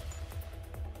course.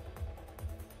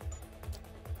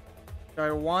 So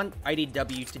I want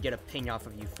IDW to get a ping off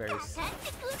of you first.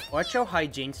 Electro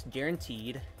hijinks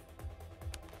guaranteed.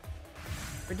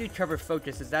 If I do cover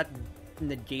focus, does that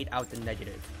negate out the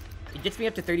negative? It gets me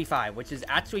up to 35, which is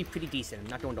actually pretty decent. I'm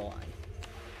not going to lie.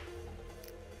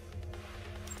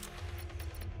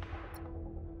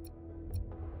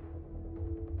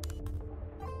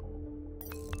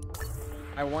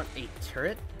 I want a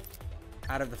turret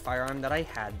out of the firearm that I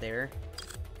had there.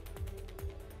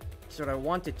 So what I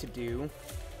wanted to do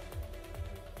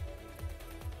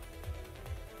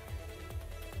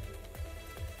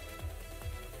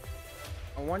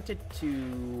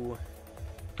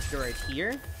go right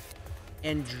here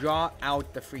and draw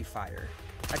out the free fire.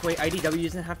 That way IDW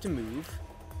doesn't have to move.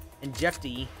 And Jeff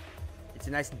D, it's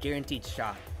a nice guaranteed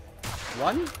shot.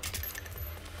 1,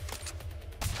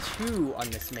 2 on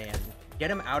this man.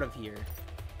 Get him out of here.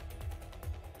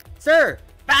 Sir!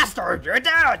 Bastard! You're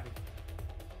down!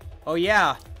 Oh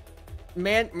yeah.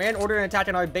 Man ordered an attack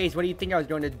on our base. What do you think I was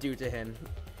going to do to him?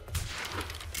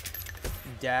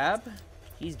 Dab.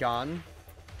 He's gone.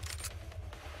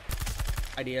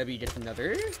 IDW gets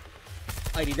another.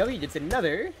 IDW gets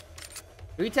another.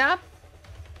 Retap.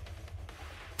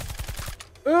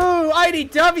 Ooh,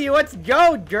 IDW, let's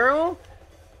go, girl!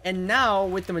 And now,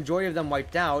 with the majority of them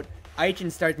wiped out, I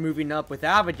can start moving up with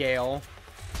Abigail.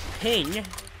 Ping.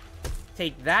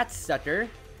 Take that, sucker.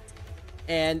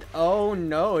 And, oh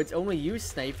no, it's only you,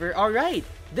 Sniper. Alright,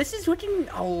 this is looking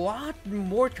a lot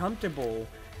more comfortable.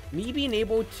 Me being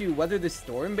able to weather the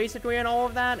storm, basically, and all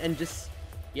of that, and just,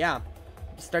 yeah,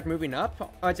 start moving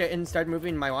up, and start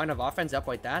moving my line of offense up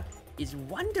like that, is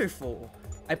wonderful.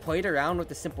 I played around with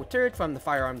the simple turret from the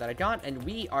firearm that I got, and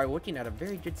we are looking at a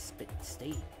very good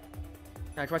state.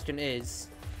 Now, the question is,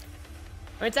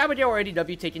 I mean, it's Abigail or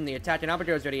IDW taking the attack, and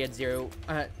Abigail's already at 0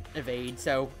 evade,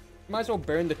 so might as well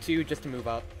burn the 2 just to move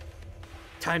up.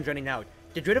 Time's running out.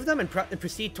 Get rid of them and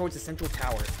proceed towards the central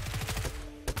tower.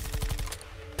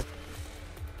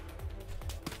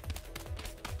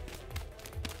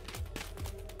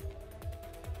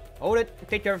 Hold it.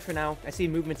 Take care of it for now. I see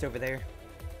movements over there.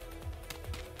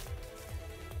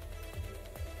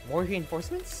 More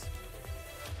reinforcements?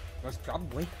 Most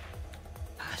probably.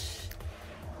 Gosh.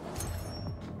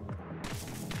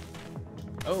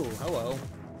 Oh, hello.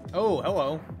 Oh,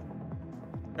 hello.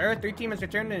 Our 3 team has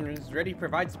returned and is ready to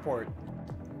provide support.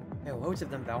 There are loads of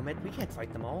them, Valmid. We can't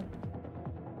fight them all.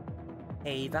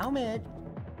 Hey, Valmid!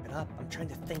 Get up, I'm trying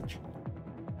to think.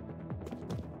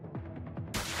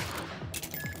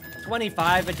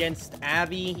 25 against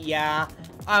Abby? Yeah,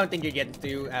 I don't think you're getting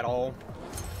through at all.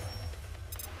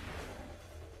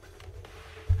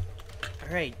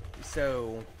 Alright,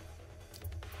 so...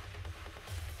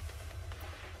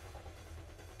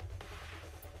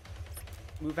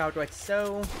 move out like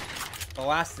so.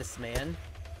 Blast this man.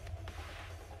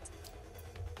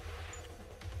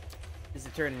 Is the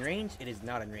turret in range? It is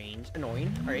not in range.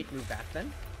 Annoying. Alright, move back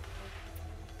then.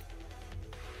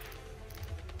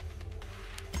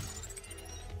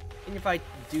 And if I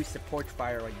do support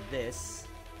fire like this,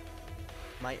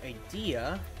 my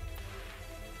idea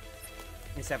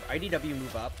is to have IDW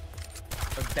move up,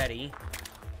 or Betty.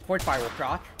 Support fire will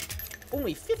proc.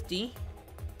 Only 50?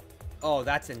 Oh,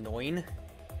 that's annoying.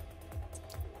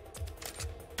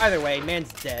 Either way,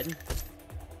 man's dead.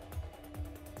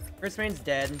 First man's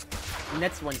dead.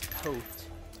 Next one's poked.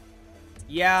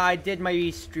 Yeah, I did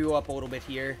maybe screw up a little bit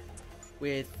here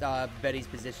with Betty's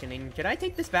positioning. Can I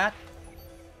take this back?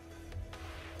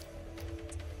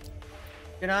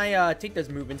 Can I take those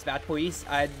movements back, please?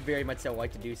 I'd very much so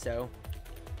like to do so.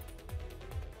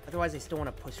 Otherwise, I still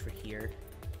want to push for here.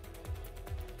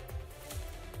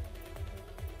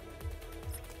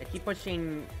 I keep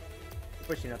pushing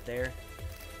up there.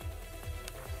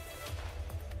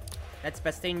 Next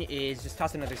best thing is just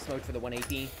toss another smoke for the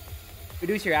 180.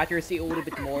 Reduce your accuracy a little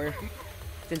bit more,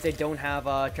 since I don't have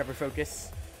cover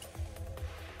focus.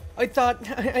 I thought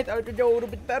it would go a little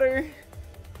bit better.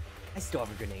 I still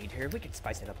have a grenade here. We could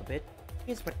spice it up a bit.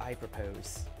 Here's what I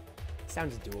propose.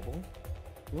 Sounds doable.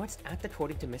 What's act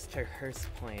according to Mr. Hurst's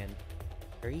plan?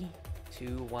 3,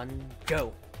 2, 1,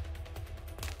 go!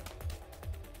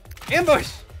 Ambush!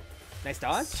 Nice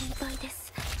dodge.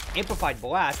 Amplified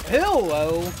blast.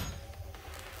 Hello!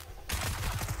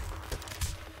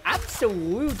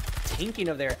 Absolute tanking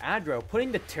of their aggro.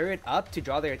 Putting the turret up to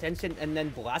draw their attention and then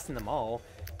blasting them all.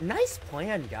 Nice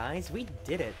plan, guys. We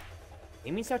did it.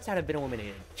 Aiming starts have been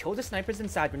eliminated. Kill the snipers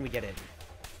inside when we get in.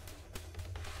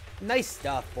 Nice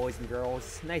stuff, boys and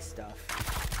girls. Nice stuff.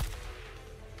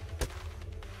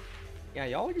 Yeah,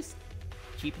 y'all are just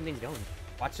keeping things going.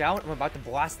 Watch out, I'm about to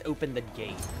blast open the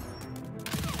gate.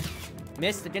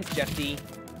 Missed against Jeff D.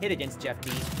 Hit against Jeff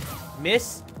D.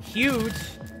 Miss. Huge.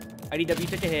 IDW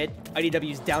took a hit.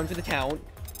 IDW's down for the count.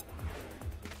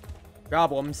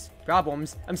 Problems.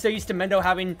 I'm so used to Mendo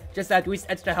having just at least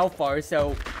extra health bars,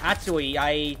 so actually,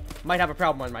 I might have a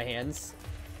problem on my hands.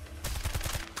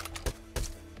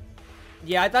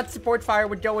 Yeah, I thought support fire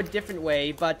would go a different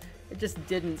way, but it just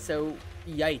didn't, so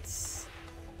yikes.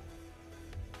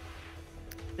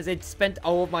 Because it spent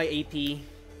all of my AP,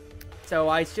 so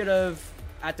I should have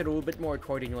acted a little bit more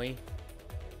accordingly.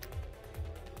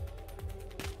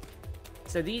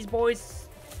 So these boys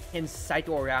can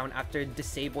cycle around after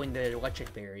disabling the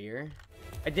electric barrier.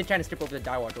 I did try to skip over the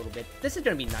dialogue a little bit. This is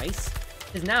going to be nice,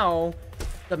 because now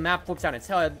the map flips on its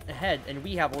head, and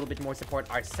we have a little bit more support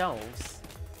ourselves.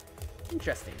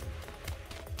 Interesting.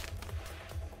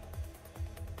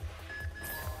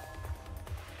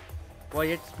 Well,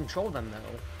 you have to control them,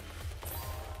 though.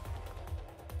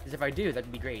 Because if I do, that'd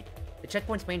be great. The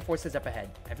checkpoint's main force is up ahead.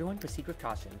 Everyone proceed with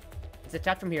caution. It's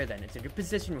attack from here, then. It's a good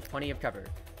position with plenty of cover.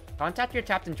 Contact your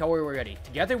captain until we're ready.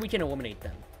 Together, we can eliminate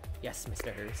them. Yes,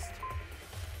 Mr. Hurst.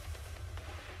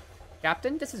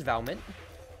 Captain, this is Valmid.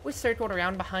 We circled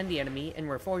around behind the enemy, and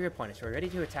we're fully replenished. We're ready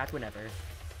to attack whenever.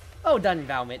 Oh, done,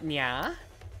 Valmid. Yeah.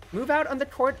 Move out on the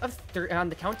count of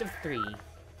 3.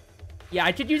 Yeah,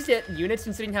 I could use the units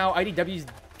considering how IDW's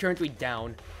currently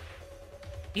down.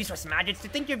 Useless maggots to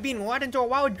think you're being led into a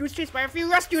wild goose chase by a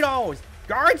few rescue dolls!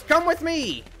 Guards, come with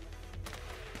me!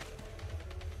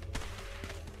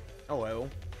 Hello.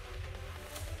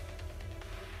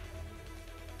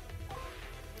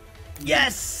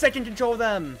 Yes! I can control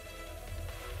them!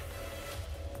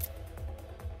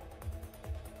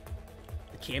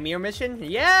 The cameo mission?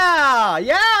 Yeah!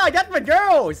 Yeah! I got my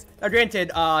girls! Now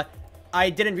granted, I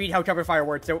didn't read how cover fire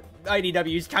works, so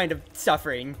IDW's kind of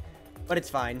suffering. But it's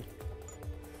fine.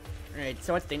 Alright,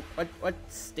 so let's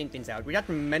think things out. We got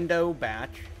Mendo back.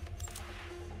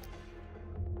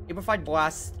 Amplified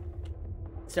blast.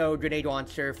 So grenade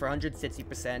launcher for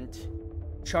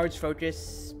 160%. Charge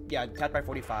focus. Yeah, cut by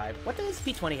 45. What does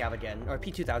P20 have again? Or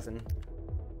P2000?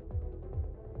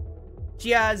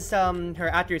 She has her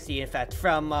accuracy effect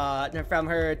from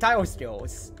her tile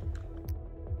skills.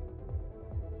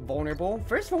 Vulnerable.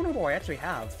 First vulnerable I actually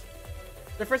have.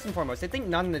 So first and foremost, I think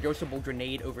non-negotiable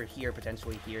grenade over here,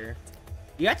 potentially here.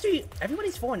 You actually,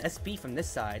 everybody's full on SP from this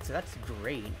side, so that's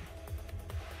great.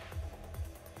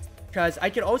 Because I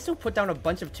could also put down a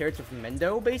bunch of turrets with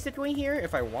Mendo, basically, here,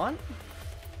 if I want.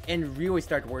 And really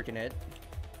start working it.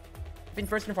 I think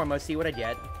first and foremost, see what I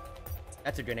get.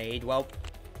 That's a grenade. Well,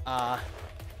 oh,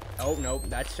 no,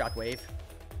 that's Shockwave.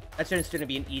 That's just going to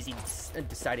be an easy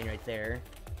deciding right there.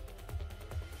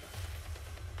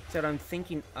 So I'm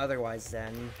thinking otherwise,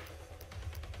 then.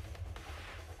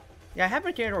 Yeah, I have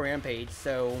my Mechanical Rampage,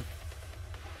 so...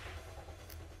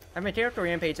 I have my Mechanical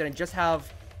Rampage, and I just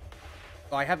have...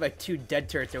 Well, I have like 2 dead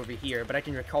turrets over here, but I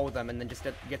can recall them and then just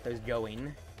get those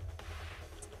going.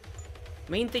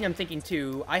 Main thing I'm thinking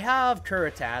too, I have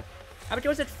Kuritat.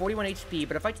 Abajo's at 41 HP,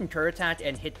 but if I can Kuritat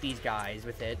and hit these guys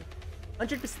with it,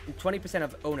 120%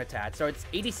 of own attack, so it's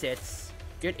 86.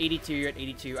 You're at 82, you're at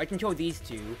 82. I can kill these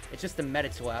 2. It's just the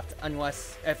medics left,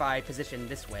 unless if I position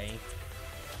this way.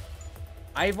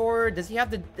 Ivor, does he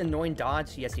have the annoying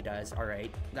dodge? Yes, he does.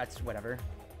 Alright, that's whatever.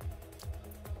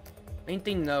 Main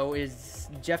thing though is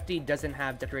Jeffy doesn't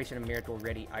have Declaration of Miracle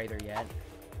ready either yet.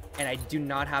 And I do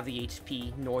not have the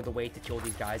HP nor the way to kill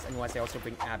these guys unless I also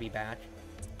bring Abby back.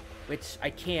 Which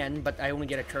I can, but I only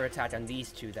get a turret attack on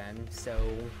these 2 then, so...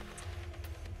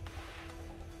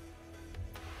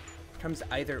 Comes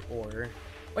either or.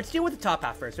 Let's deal with the top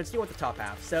half first. Let's deal with the top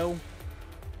half. So...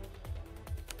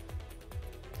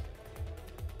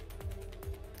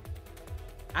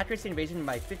 Accuracy invasion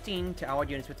by 15 to allied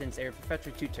units within its area for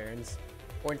 2 turns,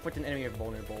 or inflict an enemy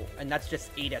vulnerable, and that's just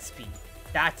 8 SP.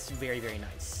 That's very, very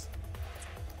nice.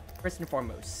 First and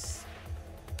foremost,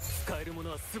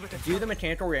 do the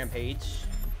Mechanical Rampage.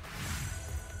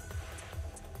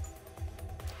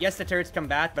 Yes, the turrets come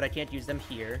back, but I can't use them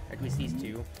here, at least these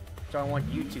 2. So I want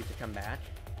you 2 to come back.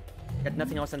 Got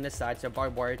nothing else on this side, so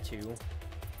Barbed Wire 2.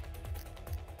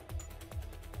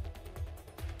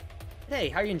 Hey,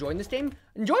 how are you enjoying this game?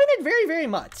 Enjoying it very, very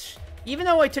much. Even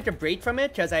though I took a break from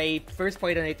it, because I first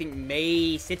played on, I think,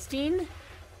 May 16.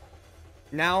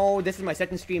 Now, this is my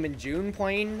second stream in June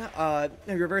playing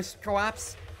Reverse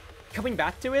Collapse. Coming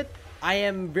back to it, I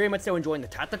am very much so enjoying the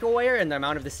tactical layer and the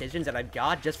amount of decisions that I've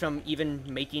got just from even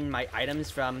making my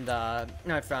items from the,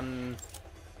 from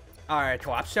our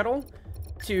Collapse Shuttle.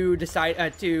 To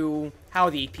decide, to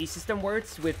how the AP system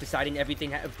works with deciding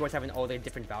everything, of course, having all their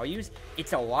different values.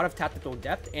 It's a lot of tactical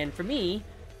depth, and for me,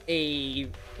 a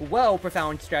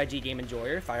profound strategy game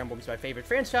enjoyer, Fire Emblem's my favorite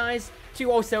franchise, to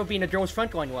also being a Girls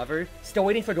Frontline lover, still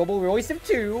waiting for global release of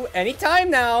 2, anytime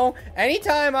now,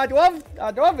 anytime, I'd love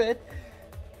it,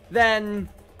 then,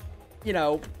 you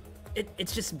know,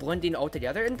 it's just blending all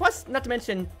together, and plus, not to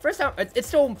mention, it's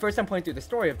still first time playing through the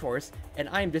story, of course, and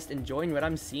I'm just enjoying what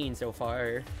I'm seeing so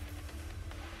far.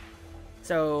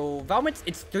 So, Valmets,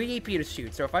 it's 3 AP to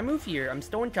shoot, so if I move here, I'm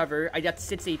still in cover, I got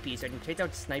 6 AP, so I can take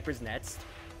out Sniper's next.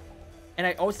 And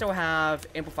I also have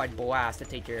Amplified Blast to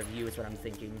take care of you, is what I'm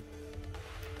thinking.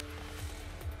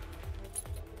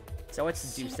 So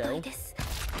let's do so.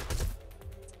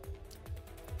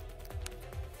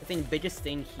 I think the biggest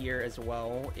thing here as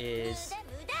well is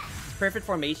perfect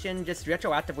formation, just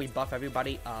retroactively buff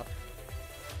everybody up.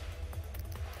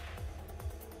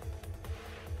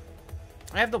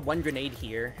 I have the 1 grenade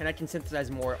here, and I can synthesize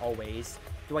more always.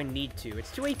 Do I need to?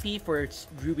 It's 2 AP for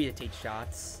Ruby to take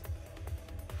shots.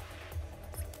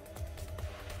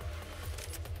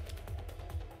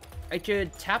 I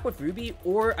could tap with Ruby,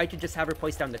 or I could just have her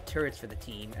place down the turrets for the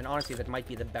team, and honestly that might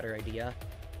be the better idea.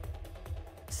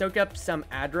 Soak up some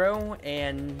aggro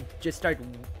and just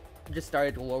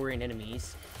start lowering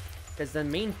enemies, because the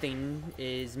main thing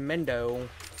is Mendo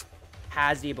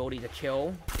has the ability to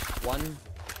kill. 1,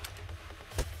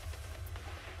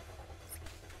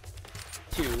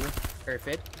 2,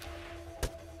 perfect.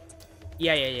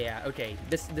 Yeah. Okay,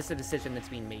 this is a decision that's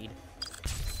being made.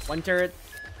 1 turret.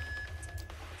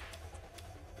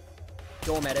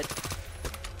 Kill him at it.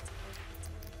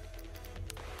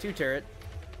 2 turret.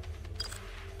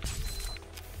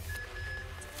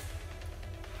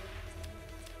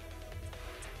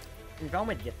 And Val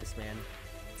might get this, man.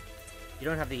 You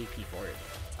don't have the AP for it.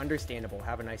 Understandable.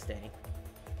 Have a nice day.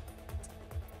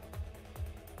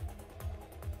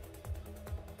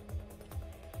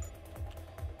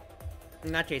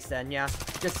 In that case, then, yeah.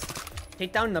 Just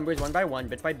take down numbers 1 by 1,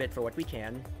 bit by bit for what we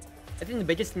can. I think the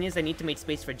biggest thing is I need to make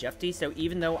space for Jeffy, so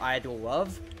even though I'd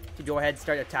love to go ahead and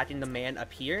start attacking the man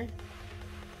up here,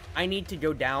 I need to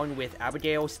go down with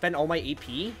Abigail, spend all my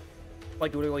AP,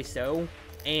 like literally so,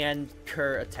 and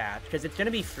Cur attack, because it's going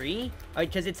to be free,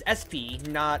 because it's SP,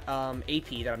 not AP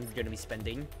that I'm going to be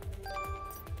spending.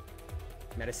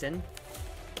 Medicine.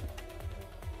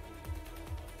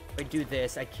 If I do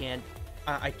this, I can't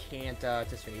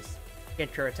just face. I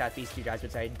can't Cur attack these 2 guys,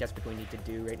 which I desperately need to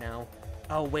do right now.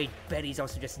 Oh wait, Betty's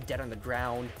also just dead on the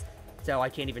ground. so I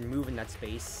can't even move in that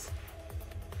space.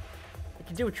 I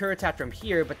could do a turret attack from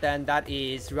here, but then that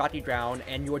is Rocky Drown,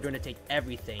 and you're going to take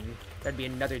everything. That'd be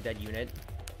another dead unit.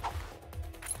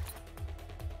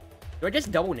 Do I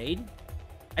just double nade?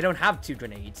 I don't have 2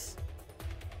 grenades.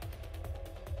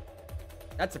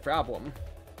 That's a problem.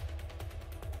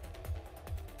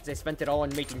 Because I spent it all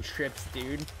on making trips,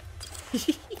 dude.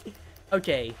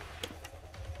 Okay.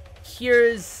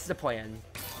 Here's the plan.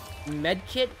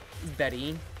 Medkit,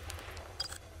 Betty.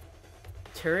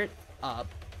 Turret up.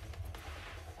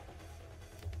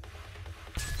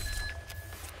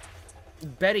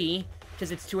 Betty,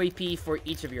 because it's 2 AP for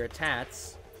each of your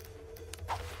attacks.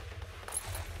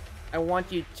 I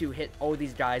want you to hit all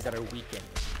these guys that are weakened.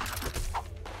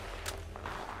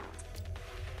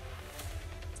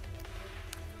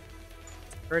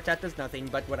 Her attack does nothing,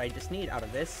 but what I just need out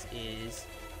of this is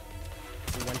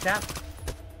 1 tap.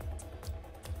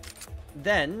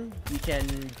 Then, we can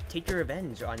take your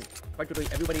revenge on practically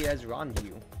everybody that has wronged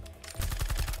you.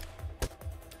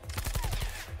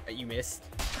 You missed.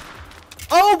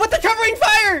 Oh, but the covering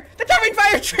fire! The covering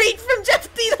fire trait from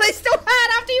Jeff D that I still had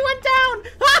after you went down!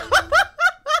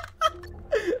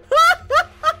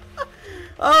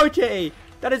 Okay,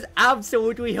 that is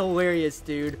absolutely hilarious,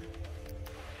 dude.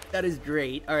 That is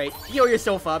great. Alright, heal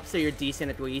yourself up so you're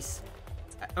decent at least.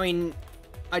 I mean,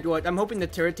 I'm hoping the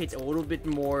turret takes a little bit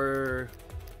more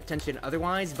attention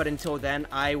otherwise, but until then,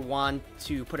 I want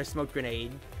to put a smoke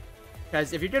grenade.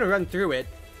 Because if you're gonna run through it,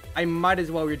 I might as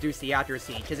well reduce the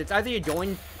accuracy, because it's either you're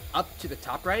going up to the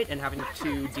top right and having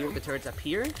to deal with the turrets up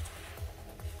here,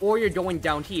 or you're going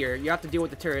down here, you have to deal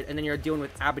with the turret, and then you're dealing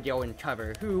with Abigail in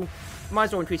cover, who might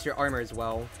as well increase your armor as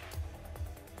well,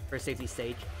 for safety's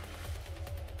sake.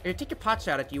 I take a pot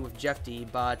shot at you with Jeff D,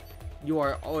 but you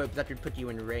are, oh, that could put you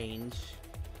in range.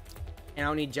 And I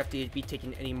don't need Jeff D to be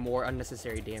taking any more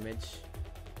unnecessary damage.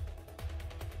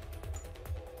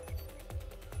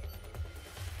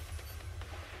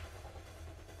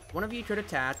 One of you could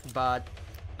attack, but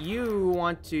you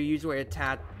want to usually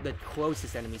attack the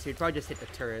closest enemy, so you'd probably just hit the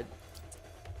turret.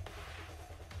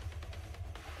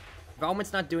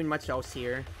 Valmet's not doing much else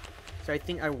here, so I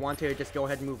think I want to just go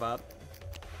ahead and move up.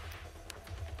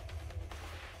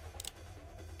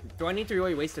 Do I need to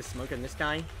really waste a smoke on this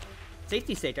guy?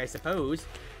 Safety's sake, I suppose.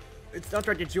 It's not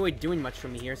like it's really doing much for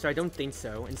me here, so I don't think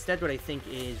so. Instead, what I think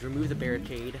is remove the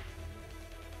barricade.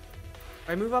 If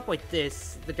I move up like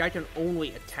this, the guy can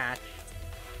only attack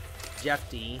Jeff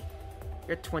D.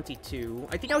 You're at 22.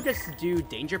 I think I'll just do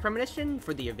Danger Premonition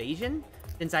for the evasion,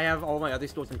 since I have all my other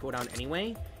skills in cooldown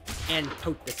anyway. And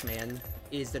Poke this man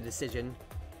is the decision.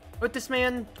 Poke this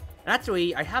man,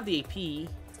 actually, I have the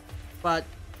AP, but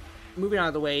moving out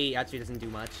of the way actually doesn't do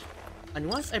much.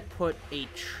 Unless I put a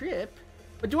trip.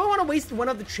 But do I want to waste one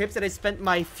of the trips that I spent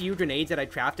my few grenades that I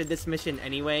crafted this mission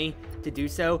anyway to do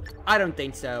so? I don't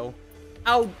think so.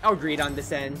 I'll greed on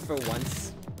this end for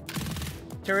once.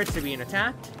 Turrets are being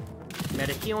attacked.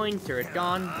 Meta healing, turret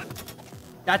gone.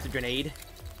 That's a grenade.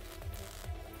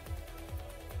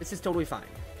 This is totally fine.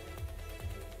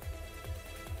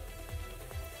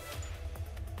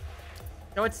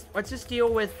 So let's just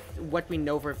deal with what we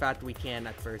know for a fact we can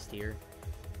at first here.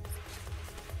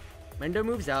 Mendo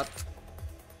moves up.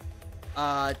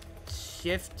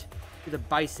 Shift to the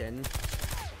Bison.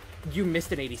 You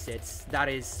missed an 86. That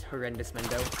is horrendous,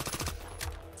 Mendo.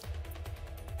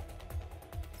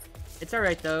 It's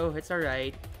alright, though. It's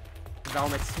alright.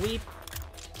 Valmet sweep.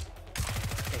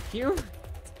 Thank you.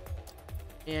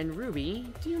 And Ruby,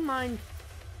 do you mind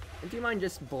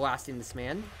just blasting this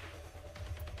man?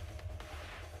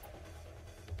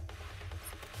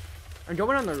 I'm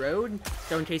going on the road,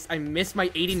 so in case I miss my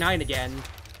 89 again,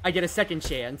 I get a second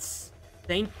chance.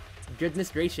 Thank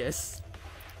goodness gracious.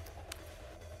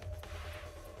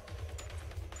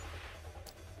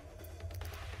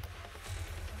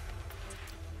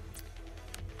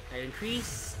 I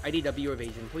increase IDW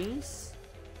evasion, please.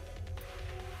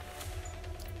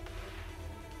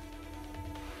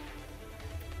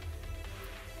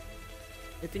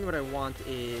 I think what I want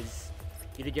is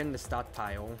you to get in the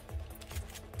stockpile.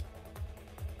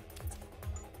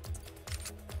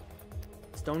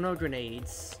 Don't know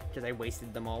grenades, because I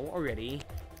wasted them all already,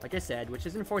 like I said, which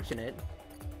is unfortunate.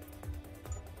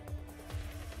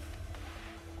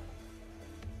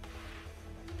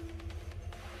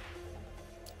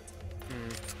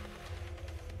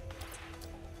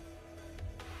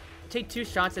 Take 2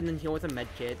 shots and then heal with a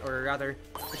medkit, or rather,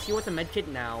 let's heal with a medkit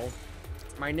now.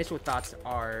 My initial thoughts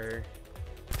are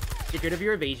get rid of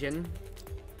your evasion.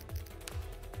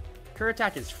 Her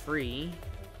attack is free.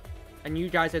 And you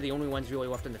guys are the only ones really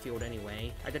left in the field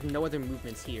anyway. I did no other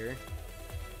movements here.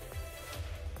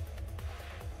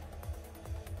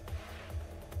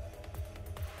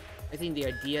 I think the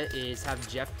idea is have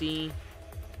Jeffy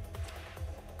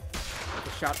take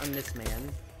a shot on this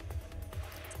man.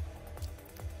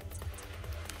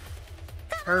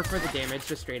 Her for the damage,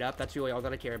 just straight up. That's really all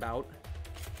that I care about.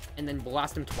 And then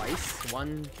blast him twice.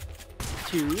 1,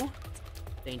 2.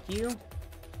 Thank you.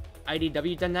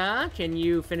 IDW Dana, can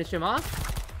you finish him off?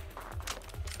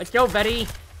 Let's go, Betty.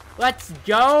 Let's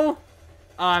go.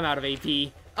 Oh, I'm out of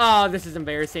AP. Oh, this is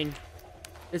embarrassing.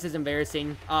 This is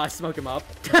embarrassing. Smoke him up.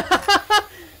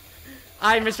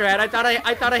 I misread. I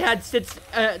thought I had 6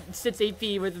 AP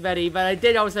with Betty, but I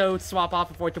did also swap off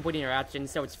before completing your action,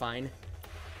 so it's fine.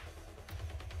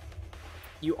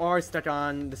 You are stuck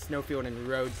on the snowfield and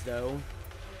roads, though.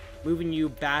 Moving you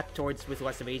back towards with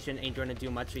less evasion ain't going to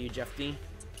do much for you, Jeffy.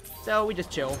 So we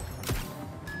just chill.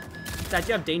 That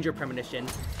you have danger premonition,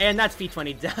 and that's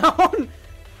P20 down.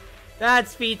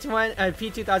 That's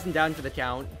P2000 down for the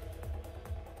count.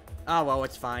 Oh well,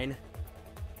 it's fine.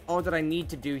 All that I need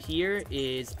to do here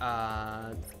is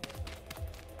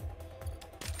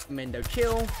Mendo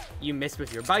kill. You missed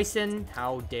with your bison.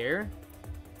 How dare?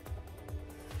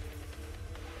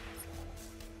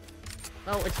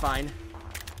 Oh, it's fine.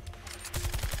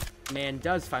 Man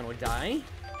does finally die.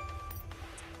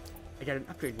 I get an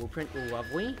upgrade blueprint.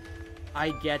 Lovely. I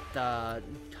get the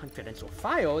confidential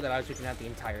file that I was looking at the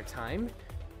entire time.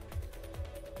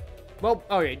 Well,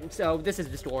 alright, so this is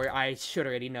the story I should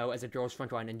already know as a Girls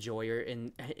Frontline enjoyer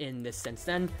in this sense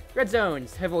then. Red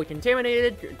zones, heavily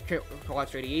contaminated,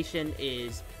 collapse radiation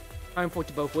is harmful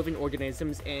to both living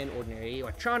organisms and ordinary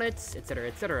electronics, etc.,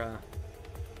 etc.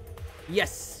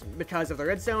 Yes, because of the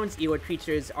red zones, Ewood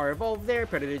creatures are evolved there,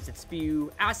 predators that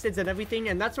spew acids and everything,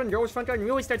 and that's when Girls Frontline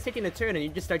really starts taking a turn and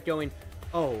you just start going,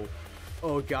 oh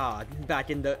god, back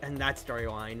in that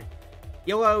storyline.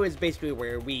 Yellow is basically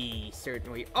where we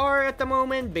certainly are at the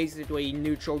moment, basically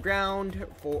neutral ground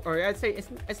for, or I say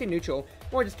neutral,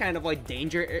 more just kind of like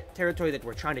danger territory that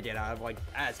we're trying to get out of, like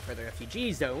as per the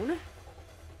refugee zone.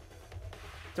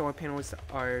 So our panels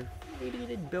are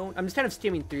radiated bone. I'm just kind of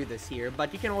skimming through this here,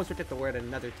 but you can always look at the word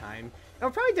another time.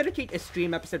 I'll probably dedicate a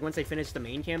stream episode once I finish the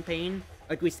main campaign,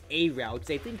 or at least a route,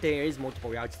 because I think there is multiple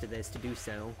routes to this to do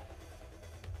so.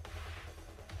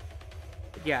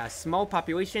 Yeah, small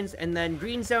populations, and then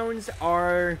green zones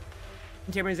are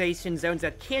contamination zones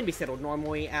that can be settled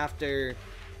normally after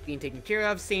being taken care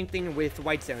of. Same thing with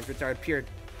white zones, which are pure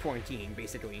quarantine,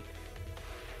 basically.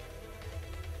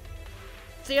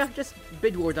 So yeah, just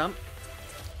big war dump.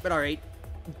 But alright,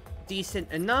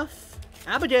 decent enough.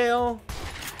 Abigail,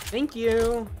 thank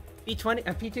you.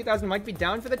 P2000 might be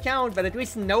down for the count, but at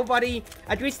least not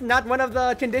one of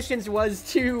the conditions was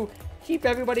to keep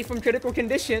everybody from critical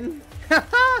condition.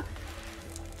 I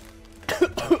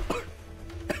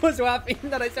was laughing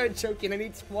that I started choking. I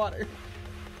need some water.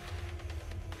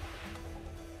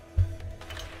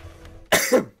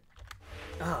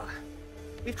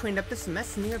 We've cleaned up this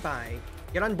mess nearby.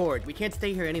 Get on board. We can't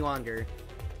stay here any longer.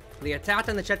 The attack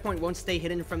on the checkpoint won't stay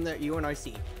hidden from the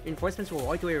UNRC. Reinforcements will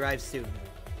likely arrive soon.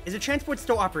 Is the transport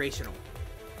still operational?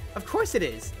 Of course it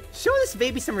is. Show this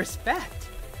baby some respect.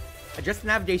 Adjust the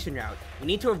navigation route. We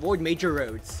need to avoid major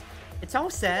roads. It's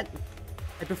all set.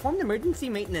 I performed emergency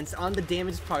maintenance on the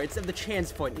damaged parts of the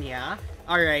transport, yeah?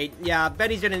 Alright, yeah,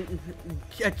 Betty's gonna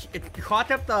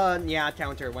clock up the,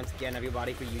 counter once again,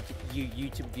 everybody, for you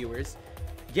YouTube viewers.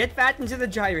 Get back into the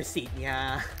gyro seat,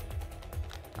 yeah.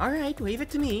 Alright, leave it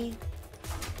to me.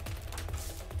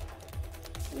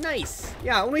 Nice.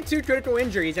 Yeah, only 2 critical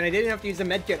injuries, and I didn't have to use a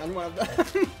medkit on one of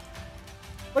them.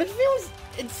 But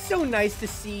it's so nice to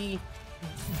see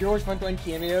Girls Frontline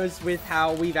cameos with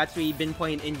how we've actually been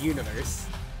playing in universe.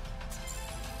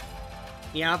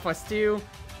 Yeah, +2.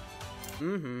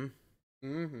 So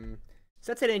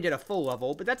that's I didn't get a full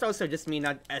level, but that's also just me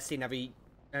not S-ing every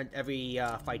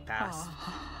fight pass.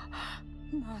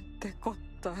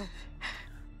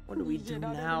 What do we do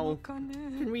now?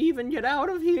 Can we even get out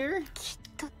of here?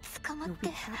 We'll be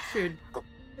captured,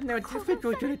 and they're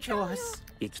definitely gonna kill us.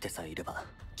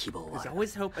 There's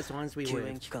always hope as long as we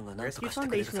live. The Rescue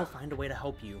Foundation will find a way to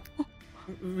help you.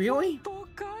 Really?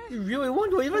 You really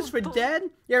won't leave us for dead?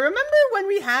 Yeah, remember when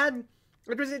we had,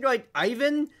 what was it, like,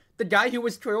 Ivan? The guy who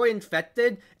was truly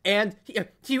infected? And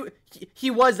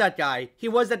he was that guy. He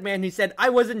was that man who said, I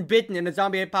wasn't bitten in a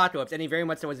zombie apocalypse, and he very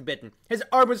much so was bitten. His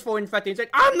arm was fully infected. He's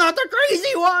like, I'm not the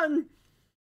crazy one!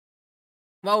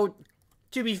 Well,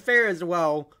 to be fair as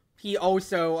well, he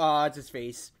also, it's his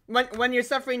face. When you're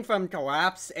suffering from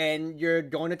collapse and you're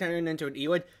going to turn into an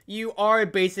Ewood, you are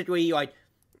basically, like,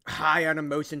 high on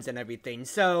emotions and everything.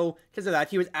 So, because of that,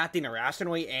 he was acting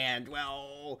irrationally, and,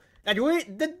 well, that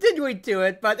did lead to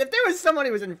it. But if there was someone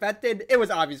who was infected, it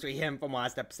was obviously him from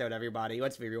last episode, everybody.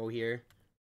 Let's be real here.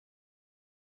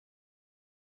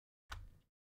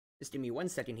 Just give me 1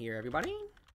 second here, everybody.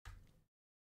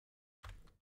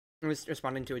 I'm just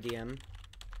responding to a DM.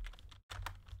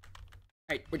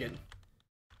 Alright, we're good.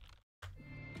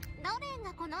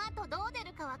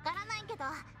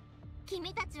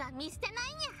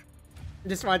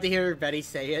 Just wanted to hear Betty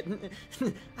say it.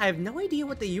 I have no idea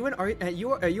what the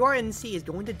URNC is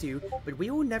going to do, but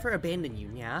we will never abandon you,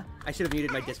 yeah? I should have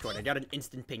muted my Discord. I got an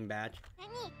instant ping badge.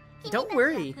 Don't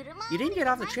worry. You didn't get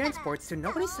off the transport, so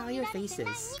nobody saw your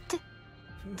faces.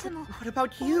 What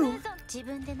about you?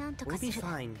 We'll be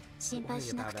fine. Don't worry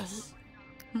about us.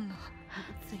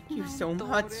 Thank you so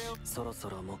much.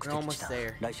 We're almost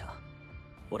there. Lisa,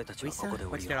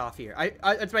 let's get off here.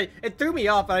 That's right. It threw me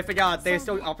off, but I forgot they're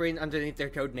still operating underneath their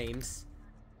code names.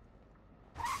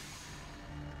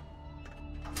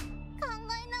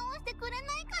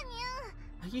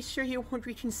 Are you sure you won't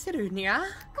reconsider, Nya?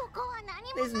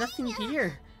 There's nothing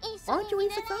here. Why don't you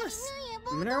leave with us?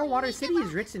 Mineral Water City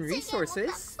is rich in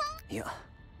resources.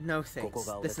 No thanks.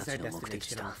 This is our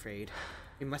destination, I'm afraid.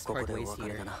 We must part ways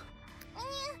here.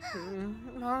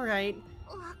 Alright.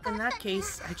 In that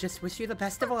case, I just wish you the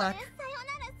best of luck.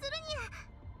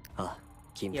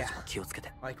 Yeah,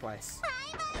 likewise.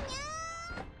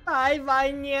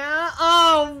 Bye-bye, Nya.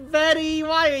 Oh, Betty,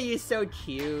 why are you so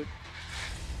cute?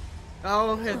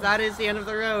 Oh, if that is the end of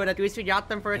the road, at least we got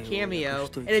them for a cameo.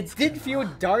 And it did feel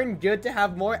darn good to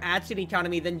have more action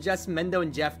economy than just Mendo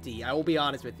and Jeff D. I will be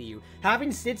honest with you.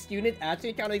 Having 6 unit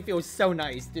action economy feels so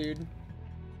nice, dude.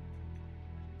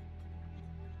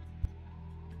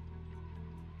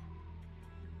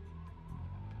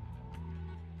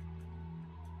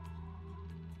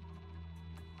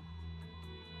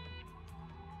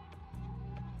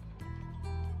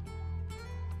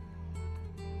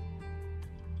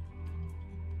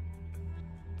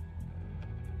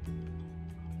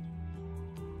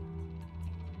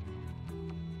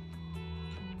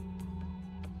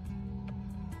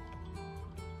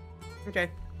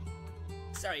 Okay.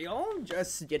 Sorry, y'all.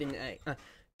 Just getting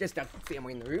just got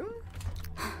family in the room.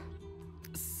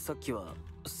 I'll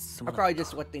probably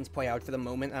just let things play out for the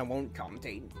moment. I won't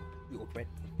commentate real quick.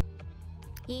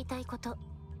 言いたいこと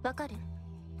わかる？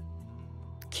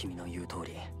君の言う通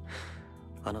り、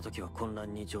あの時は混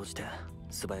乱に乗じて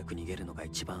素早く逃げるのが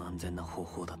一番安全な方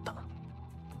法だった。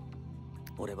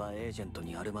俺はエージェント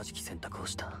にあるまじき選択を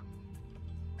した。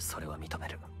それは認め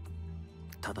る。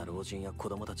ただ老人や子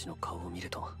供たちの顔を見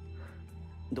ると、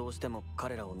どうしても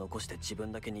彼らを残して自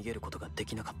分だけ逃げることがで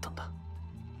きなかったんだ。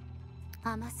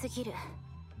甘すぎる。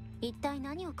一体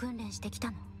何を訓練してきた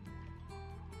の？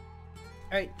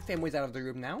 Alright, family's out of the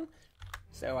room now,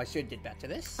 so I should get back to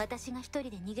this. Weren't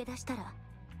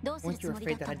you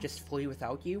afraid that I'd just flee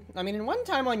without you? I mean, in one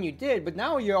timeline you did, but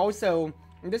now you're also,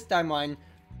 in this timeline,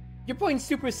 you're playing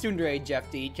super tsundere,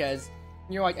 Jeff D, because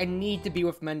you're like, I need to be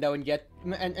with Mendo and get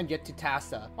to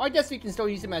Tassa. Well, I guess you can still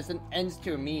use him as an ends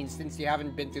to a means since you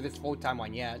haven't been through this full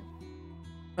timeline yet.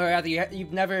 Or rather,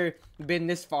 you've never been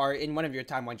this far in one of your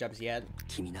timeline jumps yet.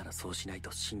 I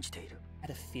had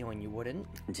a feeling you wouldn't.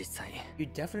 You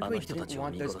definitely didn't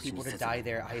want those people to die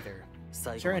there either.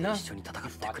 Sure enough, you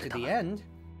fought to the end.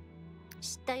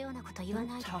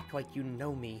 Don't talk like you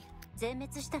know me.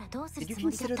 Did you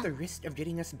consider the risk of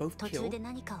getting us both killed?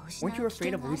 Weren't you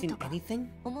afraid of losing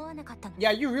anything?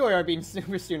 Yeah, you really are being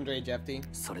super tsundere, Jeff D.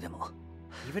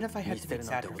 Even if I had to make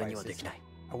sacrifices,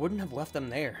 I wouldn't have left them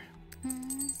there.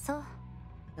 Oh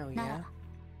yeah?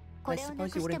 I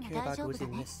suppose you wouldn't care about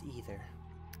losing this either.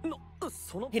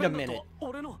 Wait a minute.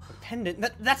 The pendant?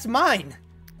 That's mine!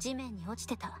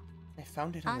 I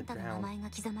found it on the ground,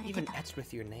 even etched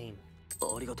with your name.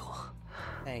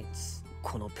 Thanks.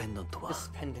 This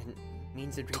pendant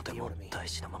means a great deal to me.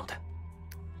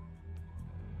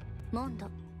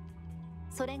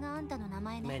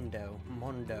 Mendo,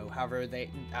 Mondo, however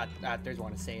actors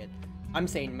want to say it. I'm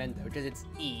saying Mendo because it's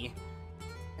E.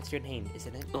 That's your name,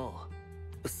 isn't it?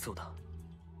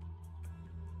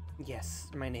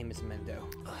 Yes, my name is Mendo.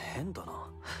 I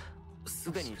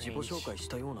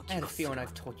had a feeling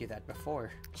I've told you that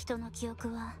before.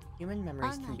 Human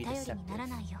memories can be deceptive.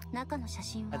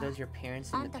 Are those your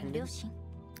parents in the pendant?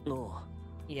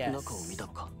 Yes.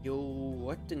 You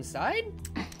looked inside?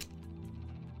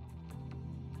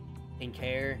 Pink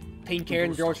hair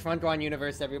in George Frontline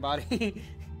universe, everybody.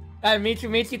 That makes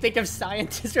you think of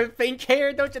scientists with pink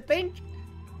hair, don't you think?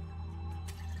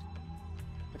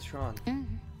 What's wrong?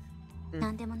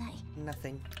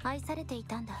 Nothing. I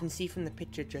can see from the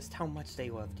picture just how much they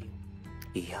loved you.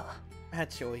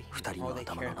 Actually, all they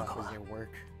cared about was their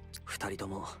work. They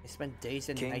spent days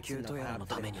and nights in the lab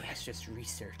for their precious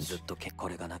research. Would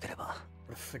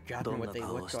have forgotten what they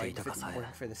looked like if it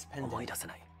weren't for this pendant.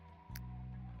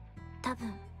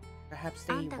 Perhaps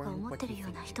they weren't what you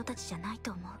think. It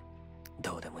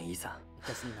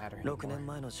doesn't matter anymore.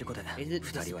 They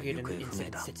disappeared in an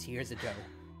incident 6 years ago.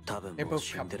 They're both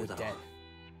probably dead.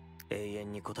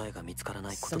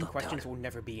 Some questions will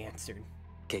never be answered.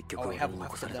 All we have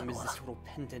left of them is this little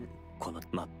pendant. And what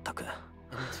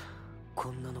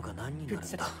could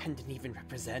such a pendant even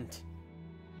represent?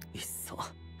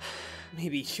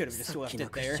 Maybe you should have just left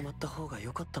it there.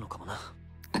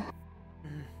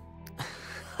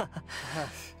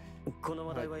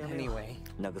 But anyway,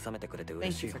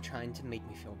 thank you for trying to make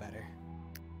me feel better.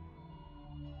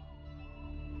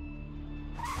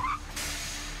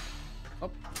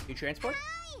 Oh, you transport?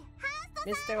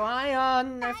 Mr.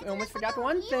 Lion, I almost forgot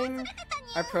one thing.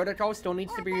 Our protocol still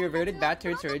needs to be reverted back to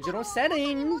its original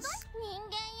settings.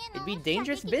 It'd be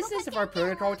dangerous business if our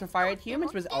protocol to fire at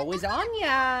humans was always on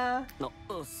ya.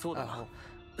 Oh,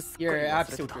 you're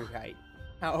absolutely right.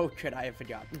 How could I have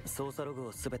forgotten?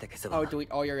 Oh, delete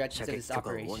all your records of this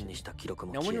operation.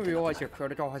 No one will realize your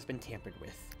protocol has been tampered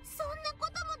with.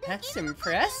 That's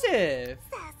impressive!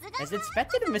 As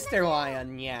expected of Mr.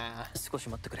 Lion, yeah. Just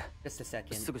a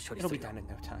second. It'll be done in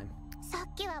no time.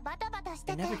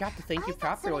 I never got to thank you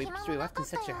properly because we left in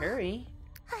such a hurry.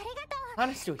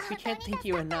 Honestly, we can't thank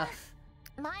you enough.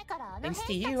 Thanks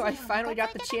to you, I finally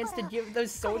got the chance to give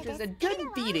those soldiers a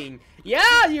good beating.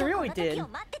 Yeah, you really did.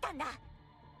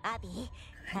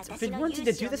 I've been wanting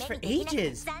to do this for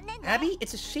ages. Abby,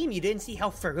 it's a shame you didn't see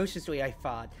how ferociously I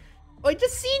fought. Like,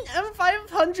 just seeing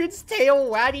M500's tail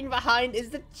wagging behind is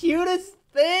the cutest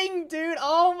thing, dude.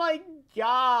 Oh my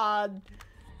god.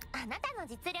 I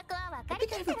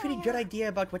think I have a pretty good idea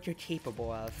about what you're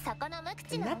capable of.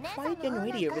 And that quiet young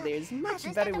lady over there is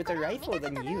much better with a rifle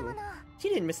than you. She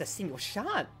didn't miss a single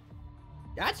shot.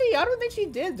 Actually, I don't think she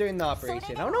did during the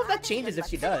operation. I don't know if that changes if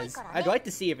she does. I'd like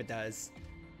to see if it does.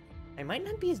 I might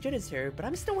not be as good as her, but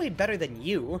I'm still way better than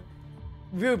you.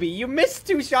 Ruby, you missed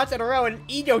 2 shots in a row and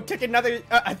Ego took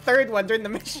a third one during the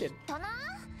mission.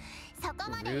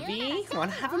 Ruby,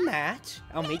 wanna have a match?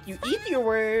 I'll make you eat your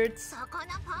words.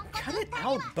 Cut it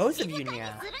out, both of you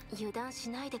now.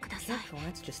 Can't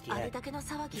relax just yet.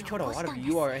 We've killed a lot of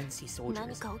URNC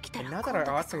soldiers, and now that our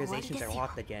authorizations are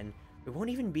locked again, we won't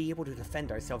even be able to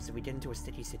defend ourselves if we get into a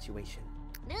sticky situation.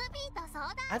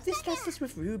 I've discussed this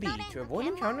with Ruby. To avoid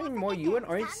encountering more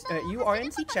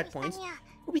URNC checkpoints,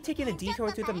 we'll be taking a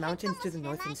detour through the mountains to the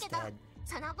north instead.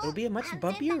 It'll be a much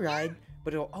bumpier ride,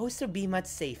 but it'll also be much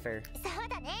safer.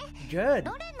 Good.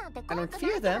 I don't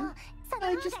fear them.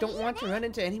 I just don't want to run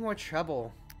into any more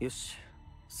trouble.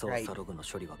 Right.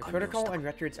 The protocol and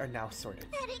records are now sorted.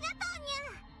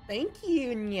 Thank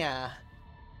you, Nya.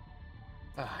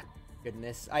 Ah,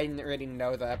 goodness. I already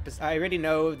know the episode. I already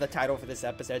know the title for this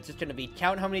episode. It's just gonna be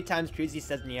Count How Many Times Cruzy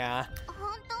Says Nya.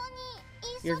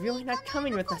 You're really not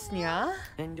coming with us, Nya?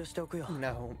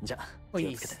 No.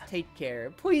 Please, take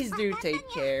care. Please do take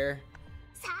care.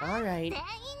 Alright.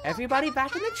 Everybody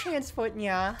back in the transport,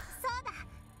 Nya.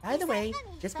 By the way,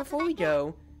 just before we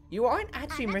go, you aren't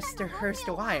actually Mr. Hurst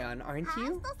Lion, aren't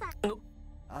you?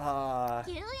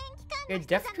 You're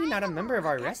definitely not a member of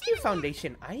our rescue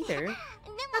foundation either.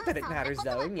 Not that it matters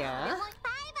though, Nya.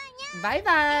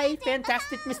 Bye-bye,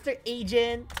 fantastic Mr.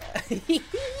 Agent.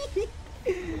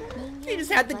 You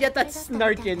just had to get that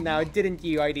snark in now, didn't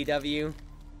you, IDW?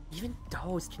 Even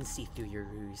dolls can see through your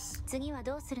ruse.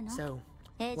 So,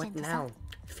 what now,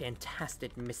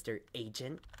 fantastic Mr.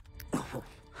 Agent?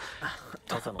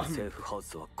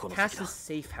 Cass's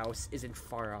safe house isn't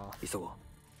far off.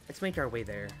 Let's make our way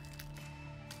there.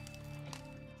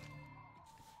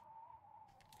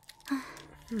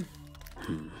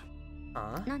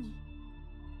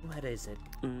 What is it?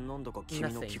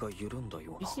 Nothing.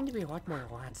 You seem to be a lot more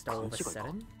relaxed all of a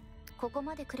sudden.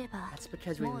 That's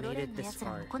because we made it this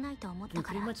far. You can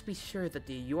pretty much be sure that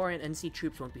the URNC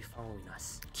troops won't be following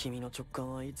us. Your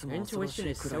intuition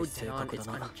is so dead on, it's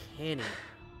uncanny.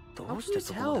 How can you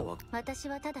tell? I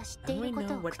only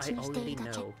know what I already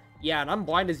know. Yeah, and I'm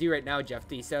blind as you right now,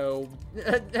 Jeffy, so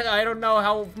I don't know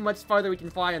how much farther we can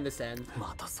fly on this end.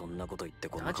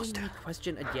 Dodging my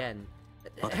question again.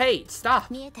 Hey,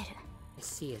 stop! I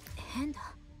see it.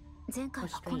 How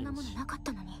strange.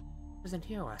 Wasn't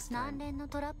here last time.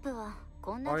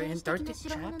 Are Antarctic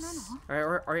traps?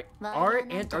 Are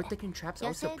Antarctic traps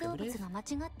also primitive?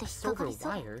 A silver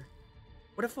wire?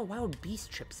 What if a wild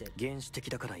beast trips it?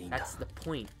 That's the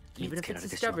point. Even if it's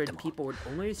discovered, people would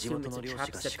only assume it's a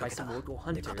trap set by some local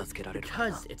hunter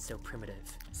because it's so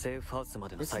primitive. This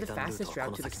is the fastest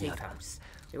route to the safe house.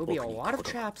 There will be a lot of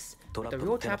traps, but the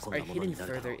real traps are hidden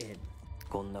further in.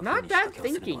 Not bad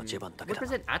thinking. What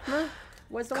was it? Atma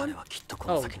was the one?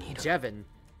 Oh, Jevin.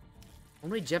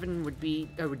 Only Jevin would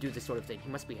do this sort of thing. He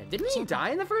must be him. Didn't he die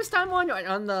in the first time on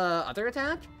the other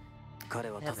attack?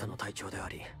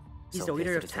 He's the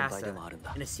leader of Tassa,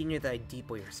 and a senior that I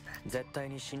deeply respect.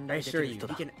 I assure you,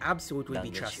 he can absolutely be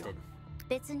trusted.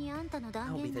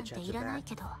 I'll be the judge of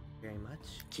that. Very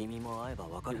much.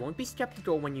 You won't be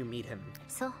skeptical when you meet him.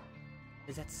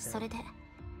 Is that so?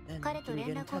 Then, can you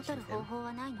get in touch with him?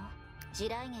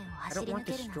 I don't want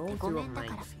to stroll through a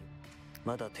minefield.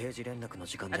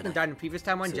 Atna died in the previous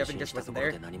time one, Jevin just wasn't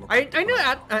there. I knew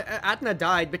Atna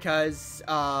died because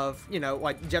of, you know,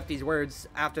 like Jeffy's words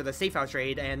after the safe house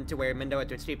raid and to where Mendo had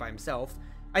to escape by himself.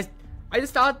 I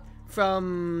just thought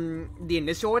from the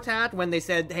initial attack when they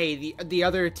said, hey, the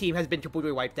other team has been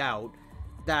completely wiped out,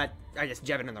 that I guess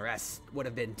Jevin and the rest would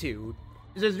have been too.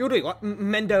 There's really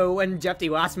Mendo and Jeffy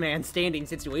last man standing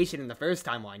situation in the first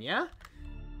time one, yeah?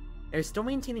 They're still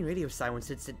maintaining radio silence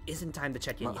since it isn't time to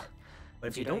check in yet. But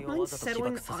if you don't mind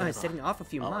setting off a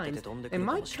few mines, they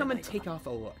might come and take off a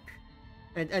look.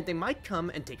 And they might come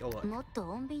and take a look.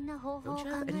 Don't you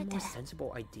have any more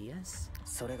sensible ideas?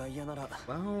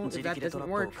 Well, if that doesn't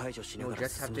work, we'll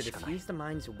just have to defuse the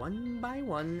mines one by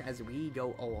one as we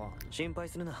go along.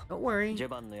 Don't worry,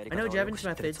 I know Jevin's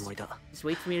methods. Just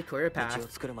wait for me to clear a path.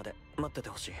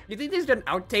 You think there's an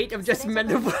outtake of just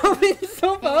Mendo blowing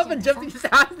himself up and Jeffy just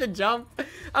has to jump?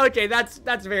 Okay, that's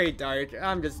very dark.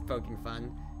 I'm just poking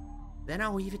fun. Then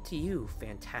I'll leave it to you,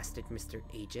 fantastic Mr.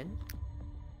 Agent.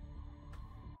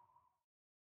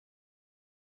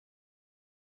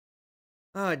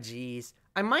 Oh jeez.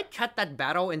 I might cut that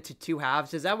battle into 2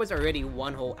 halves, because that was already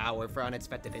 1 whole hour for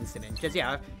unexpected incident. Because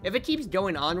yeah, if it keeps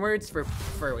going onwards for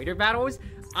later battles,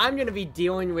 I'm gonna be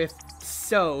dealing with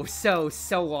so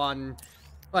long.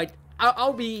 Like,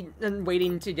 I'll be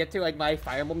waiting to get to like my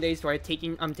Fire Emblem days where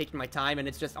I'm taking my time, and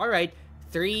it's just alright,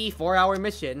 3-4 hour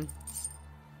mission.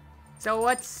 So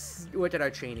let's look at our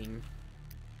training.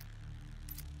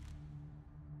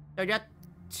 I got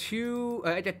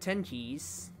 10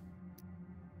 keys.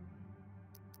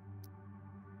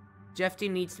 Jeffy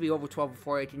needs to be over 12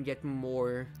 before I can get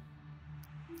more.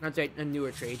 Not a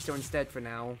newer trade, so instead for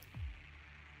now.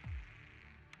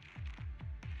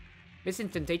 Mission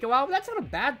can take a while, but that's not a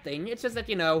bad thing. It's just that,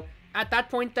 you know, at that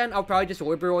point then, I'll probably just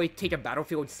liberally take a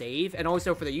battlefield save. And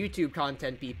also for the YouTube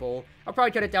content people, I'll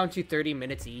probably cut it down to 30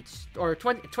 minutes each. Or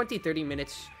 20-30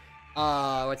 minutes,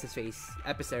 what's his face?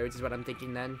 Episodes is what I'm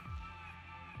thinking then.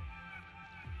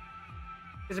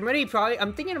 Because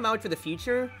I'm thinking about for the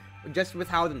future, just with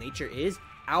how the nature is,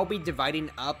 I'll be dividing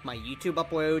up my YouTube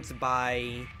uploads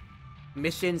by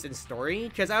missions and story,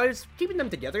 because I was keeping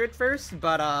them together at first,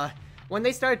 but when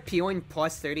they started peeling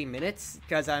plus 30 minutes,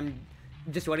 because I'm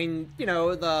just letting, you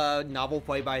know, the novel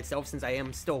play by itself, since I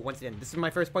am still, once again, this is my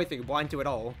first playthrough, blind to it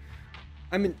all.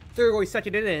 I'm thoroughly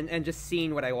sucking it in and just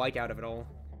seeing what I like out of it all.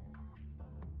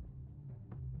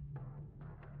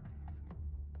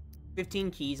 15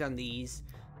 keys on these.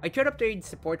 I could upgrade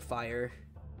support fire.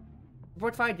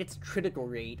 Support fire gets critical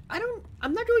rate. I'm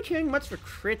not really caring much for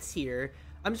crits here.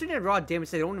 I'm just gonna raw damage,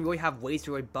 so I don't really have ways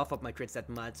to really buff up my crits that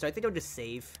much, so I think I'll just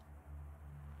save.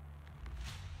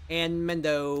 And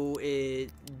Mendo, it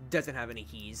doesn't have any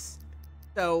keys,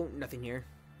 so nothing here.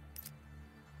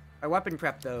 Our weapon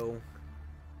prep though.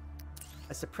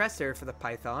 A suppressor for the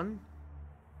Python.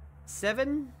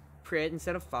 7 crit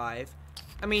instead of 5.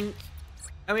 I mean,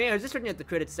 I was just looking at the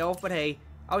crit itself, but hey,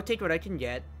 I'll take what I can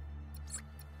get.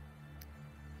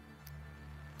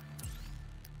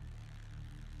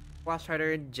 Flash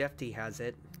Rider, Jeffy has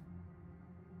it.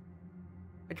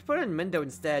 I could put it in Mendo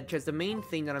instead, because the main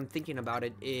thing that I'm thinking about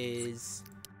it is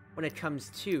when it comes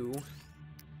to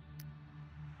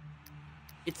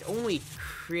it's only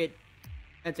crit.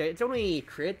 It's only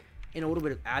crit and a little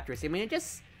bit of accuracy. I mean,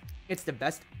 it's the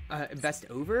best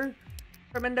over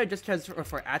for Mendo, just because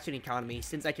for action economy,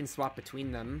 since I can swap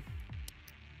between them.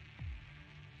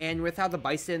 And with how the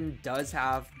Bison does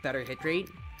have better hit rate,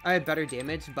 better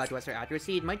damage, but lesser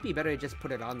accuracy, it might be better to just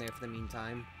put it on there for the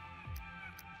meantime.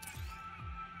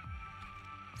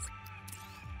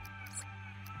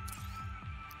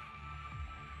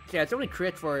 Yeah, it's only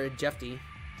crit for Jeffy.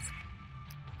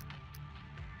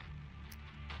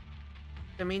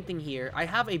 The main thing here, I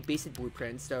have a basic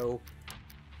blueprint, so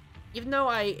even though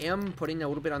I am putting a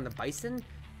little bit on the Bison,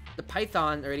 the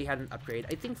Python already had an upgrade.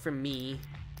 I think for me,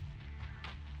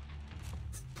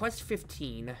 plus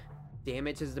 15.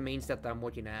 Damage is the main stuff that I'm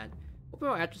looking at. Hope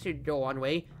it'll actually go a long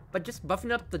way, but just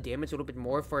buffing up the damage a little bit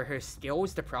more for her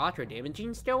skills to proc her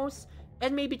damaging skills,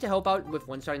 and maybe to help out with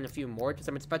one-shotting a few more, because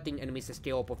I'm expecting enemies to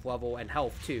scale up with level and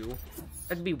health too.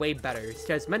 That'd be way better,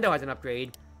 because Mendo has an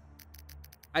upgrade.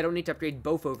 I don't need to upgrade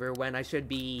both over when I should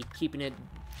be keeping it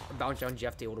bounced on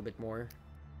Jeffy a little bit more.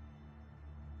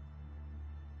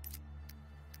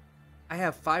 I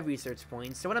have 5 research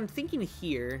points, so what I'm thinking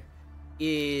here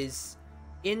is,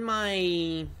 in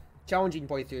my challenging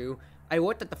playthrough, I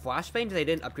looked at the flashbang because I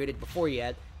didn't upgrade it before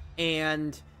yet,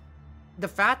 and the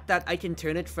fact that I can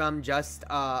turn it from just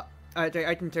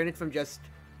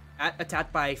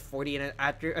attacked by 40 and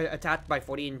attacked by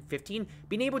 40 and 15,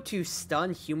 being able to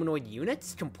stun humanoid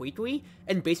units completely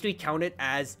and basically count it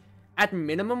as, at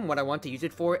minimum, what I want to use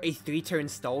it for, a 3-turn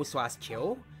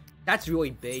stall/kill. That's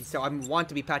really big, so I want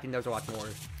to be packing those a lot more,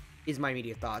 is my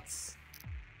immediate thoughts.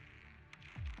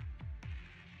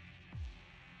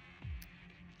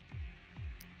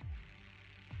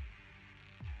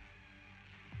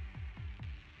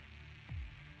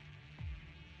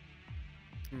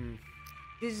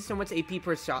 This is so much AP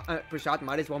per shot,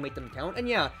 might as well make them count. And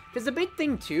yeah, because the big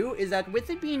thing too is that with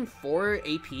it being 4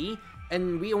 AP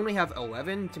and we only have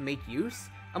 11 to make use,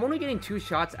 I'm only getting 2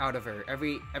 shots out of her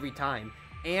every time.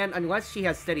 And unless she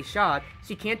has steady shot,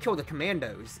 she can't kill the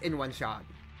commandos in 1 shot.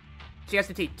 She has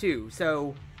to take 2.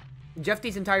 So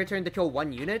Jeffy's entire turn to kill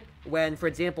 1 unit, when, for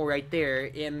example, right there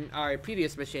in our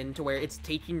previous mission, to where it's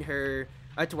taking her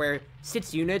to where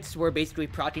 6 units were basically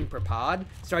proccing per pod,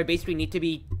 so I basically need to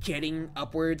be getting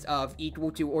upwards of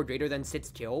equal to or greater than 6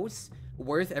 kills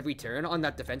worth every turn on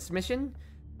that defense mission,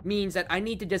 means that I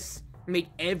need to just make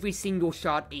every single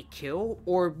shot a kill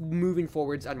or moving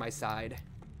forwards on my side.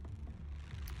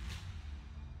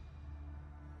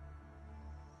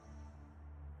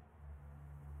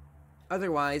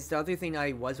 Otherwise, the other thing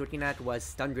I was looking at was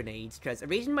stun grenades, because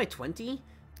evasion by 20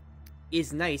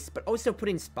 is nice, but also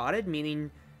putting spotted, meaning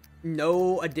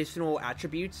no additional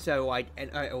attributes, so like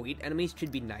elite enemies,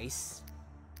 should be nice.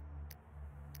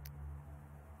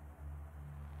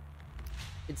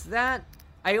 It's that.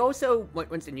 I also,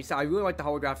 once again, you saw, I really like the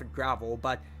holographic gravel,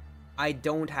 but I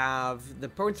don't have the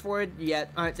points for it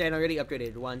yet, and I already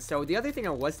upgraded one. So the other thing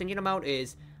I was thinking about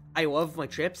is, I love my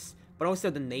trips, but also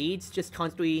the nades, just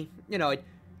constantly, you know,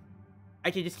 I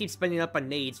can just keep spending up on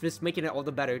nades, just making it all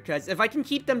the better, because if I can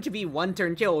keep them to be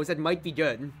 1-turn kills, that might be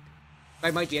good.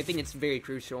 I think it's very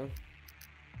crucial.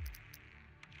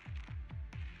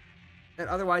 And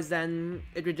otherwise then,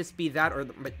 it would just be that or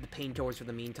the painkillers for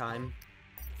the meantime.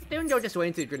 Then go just wait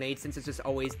into the grenades, since it's just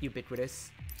always ubiquitous.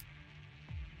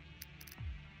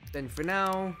 Then for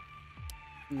now,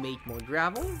 make more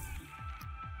gravel.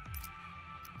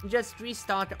 Just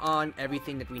restock on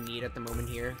everything that we need at the moment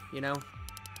here, you know?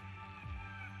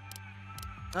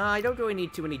 I don't really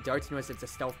need too many darts unless it's a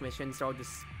stealth mission, so I'll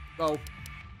just... Well,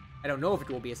 I don't know if it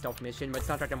will be a stealth mission, but it's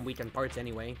not like I'm weak on parts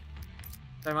anyway.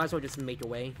 So I might as well just make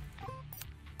away.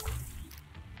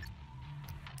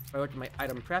 I look at my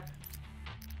item prep.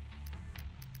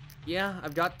 Yeah,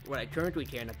 I've got what I currently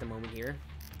can at the moment here.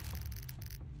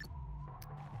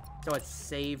 So let's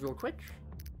save real quick.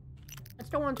 Let's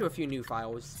go on to a few new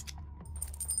files.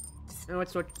 And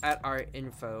let's look at our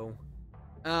info.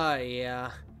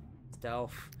 Yeah.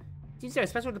 Stealth. Seems there are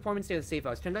special deployments near the safe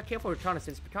house. Conduct careful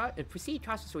reconnaissance and proceed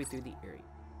cautiously through the area.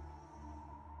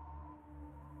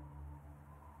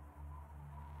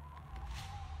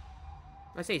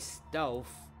 When I say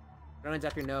stealth, I don't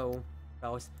exactly know what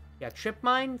else. Yeah, trip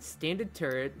mine, standard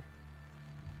turret.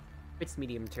 It's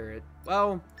medium turret.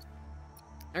 Well,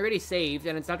 I already saved,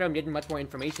 and it's not that I'm getting much more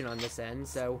information on this end,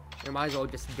 so we might as well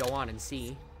just go on and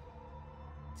see.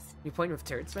 You playing with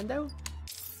turrets, Mendo?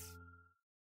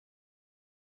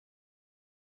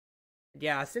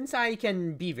 Yeah, since I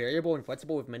can be variable and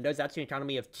flexible with Mendo's, that's an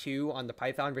economy of 2 on the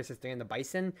Python versus 3 on the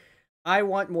Bison. I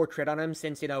want more crit on him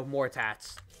since, you know, more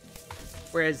attacks.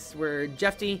 Whereas, where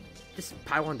Jeffy, just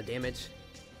pile on the damage.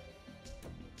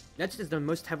 That's just the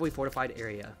most heavily fortified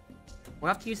area. We'll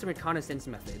have to use some reconnaissance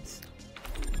methods.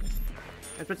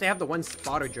 That's what they have, the 1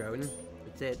 spotter drone.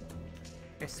 That's it.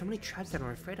 There's so many traps that I'm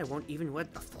afraid I won't even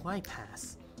let the fly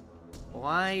pass. Well,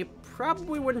 I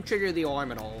probably wouldn't trigger the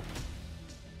alarm at all.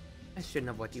 I shouldn't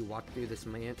have let you walk through this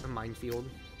minefield.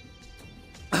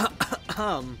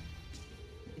 It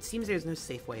seems there's no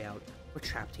safe way out. We're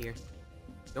trapped here.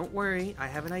 Don't worry, I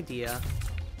have an idea.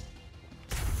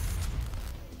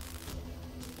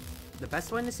 The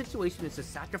best way in this situation is to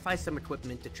sacrifice some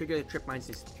equipment to trigger the trip mines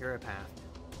to secure a path.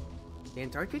 The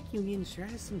Antarctic Union sure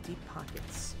has some deep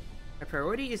pockets. My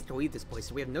priority is to leave this place,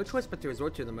 so we have no choice but to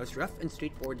resort to the most rough and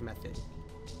straightforward method.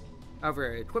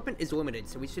 However, equipment is limited,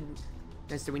 so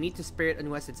we need to spare it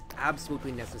unless it's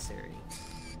absolutely necessary.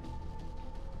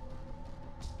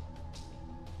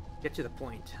 Get to the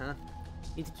point, huh?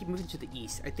 Need to keep moving to the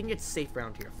east. I think it's safe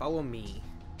around here. Follow me.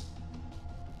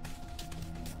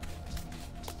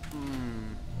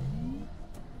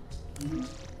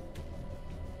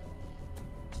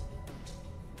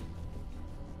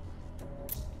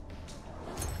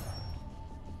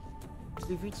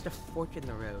 We've reached a fork in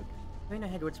the road. Going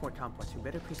ahead what's more complex, we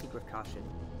better proceed with caution.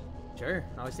 Sure,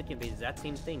 I was thinking of the exact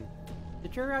same thing. The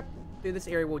true route through this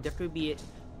area will definitely be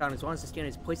found as long as the scanner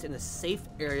is placed in a safe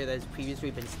area that has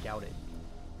previously been scouted.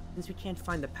 Since we can't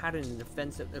find the pattern in the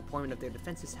deployment of their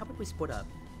defenses, how about we split up?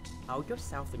 I'll go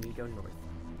south and you go north.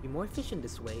 Be more efficient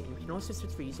this way, and we can also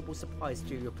search for usable supplies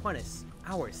to replenish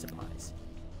our supplies.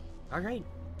 Alright,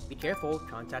 be careful,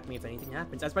 contact me if anything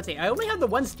happens. I was about to say, I only have the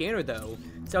one scanner though,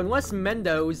 so unless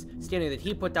Mendo's scanner that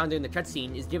he put down during the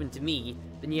cutscene is given to me,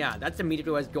 then yeah, that's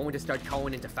immediately what I was going to start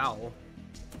calling into foul.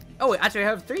 Oh, actually I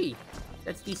have 3!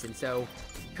 That's decent, so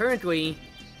currently,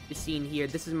 the scene here,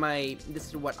 this is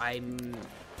what I'm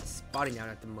spotting out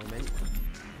at the moment.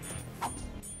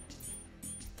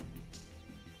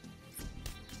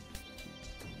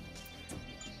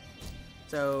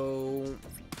 So,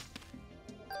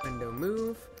 window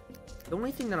move. The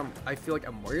only thing that I feel like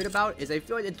I'm worried about is I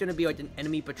feel like it's gonna be like an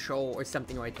enemy patrol or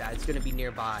something like that. It's gonna be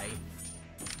nearby.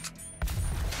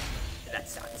 That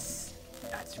sucks.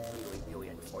 That's really, really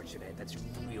unfortunate. That's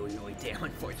really, really damn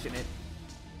unfortunate.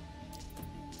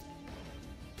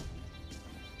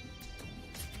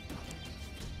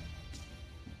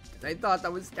 I thought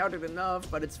that was scouted enough,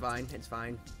 but it's fine. It's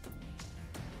fine.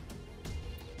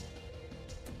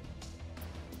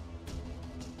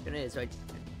 It is, like,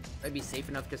 I'd be safe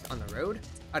enough just on the road?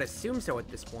 I'd assume so at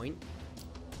this point.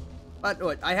 But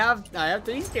what, I have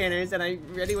 3 scanners and I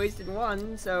already wasted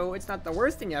 1, so it's not the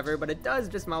worst thing ever, but it does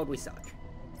just mildly suck.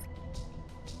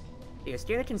 Yeah,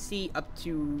 scanner can see up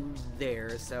to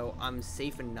there, so I'm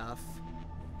safe enough.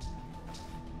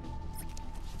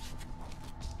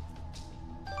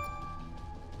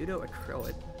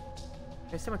 Pseudo-acrylic.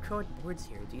 There's some acrylic boards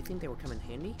here. Do you think they will come in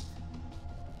handy?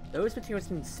 Those materials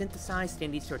can synthesize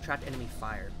standees to attract enemy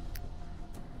fire.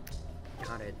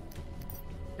 Got it.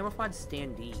 Camouflage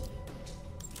standee.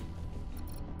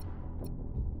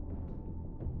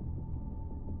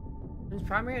 It's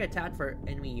primary attack for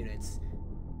enemy units.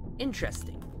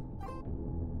 Interesting.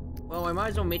 Well, I might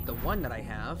as well make the one that I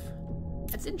have.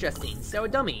 That's interesting. So a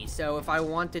dummy. So if I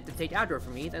wanted to take aggro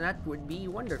from me, then that would be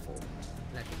wonderful.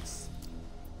 In that case.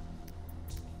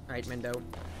 Alright, Mendo.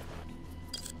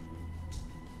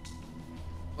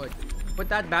 Put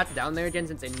that bat down there again,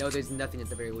 since I know there's nothing at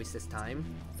the very least this time.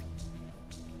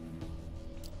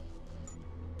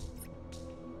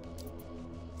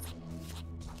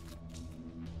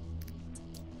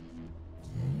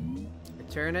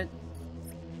 Return it.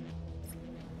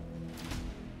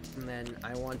 And then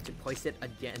I want to place it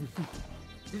again.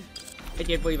 I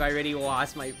can't believe I already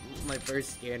lost my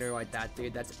first scanner like that,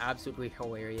 dude. That's absolutely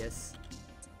hilarious.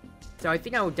 So I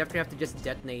think I would definitely have to just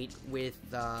detonate with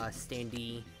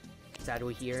standee saddle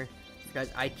here, because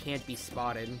I can't be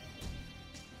spotted.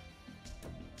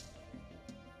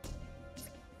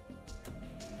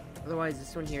 Otherwise,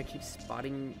 this one here keeps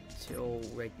spotting till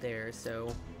right there,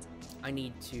 so I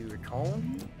need to recall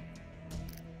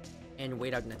and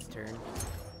wait out next turn.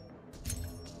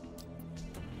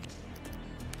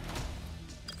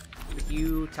 With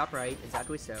you, top right,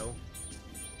 exactly so.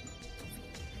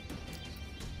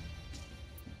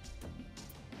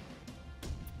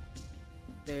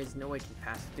 There's no way to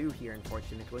pass through here,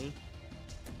 unfortunately.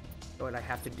 So what I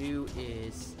have to do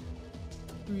is...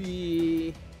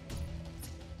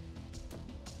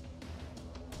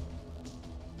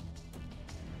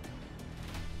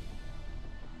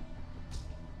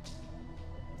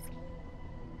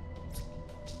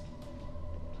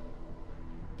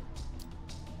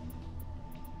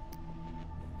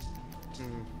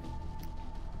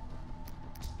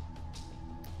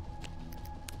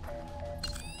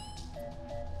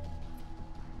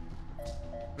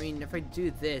 I mean, if I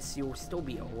do this, you'll still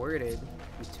be alerted,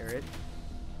 you turret.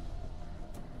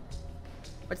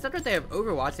 But it's not that they have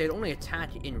Overwatch, they'd only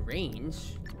attack in range.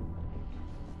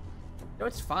 So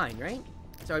it's fine, right?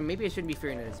 So maybe I shouldn't be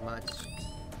fearing it as much.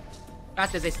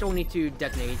 Fact is, I still need to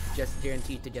detonate, just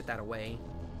guaranteed to get that away.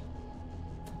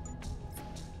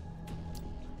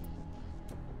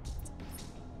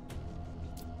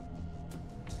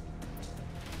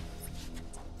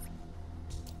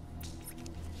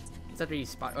 After you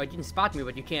spot, you can spot me,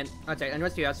 but you can't.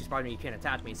 Unless you actually spot me, you can't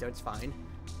attack me, so it's fine.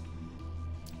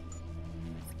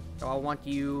 So I'll want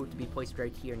you to be placed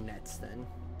right here next then.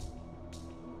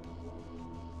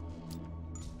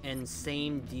 And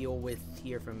same deal with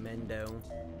here from Mendo.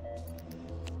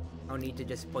 I'll need to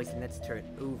just place the next turret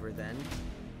over then.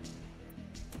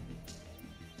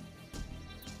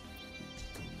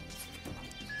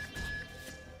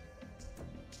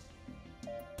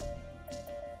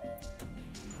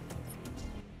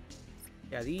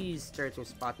 Yeah, these turrets will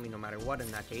spot me no matter what in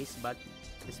that case, but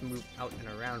just move out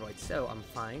and around like so, I'm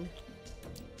fine.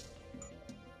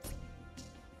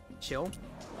 Chill.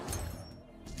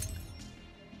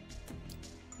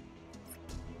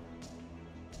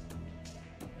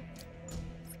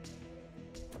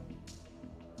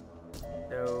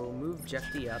 So, move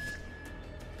Jeffy up.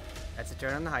 That's a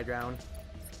turn on the high ground.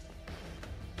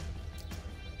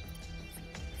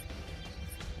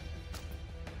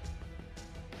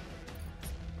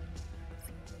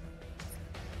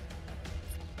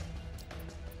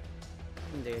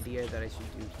 And the idea that I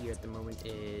should do here at the moment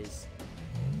is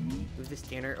move the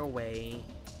scanner away.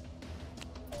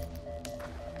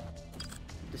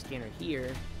 Put the scanner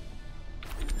here.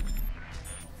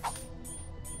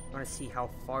 I want to see how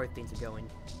far things are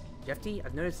going. Jeffy,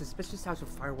 I've noticed a suspicious house of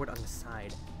firewood on the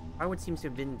side. Firewood seems to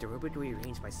have been deliberately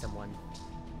arranged by someone.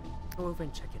 Go over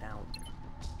and check it out.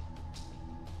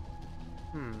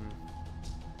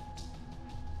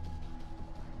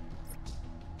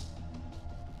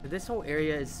 So this whole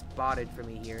area is spotted for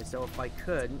me here, so if I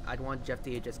could, I'd want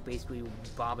Jeffy to just basically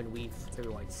bob and weave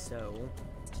through like so.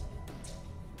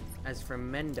 As for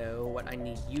Mendo, what I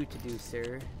need you to do,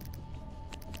 sir,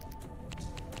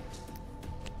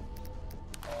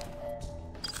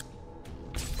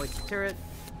 place the turret.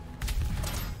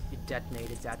 You detonate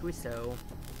exactly so.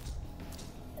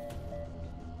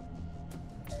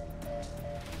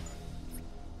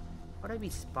 How would I be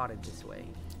spotted this way?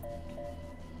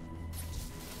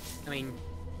 I mean,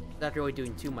 not really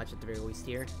doing too much at the very least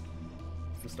here.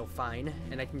 I'm still fine,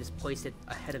 and I can just place it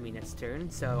ahead of me next turn,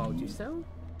 so I'll do so.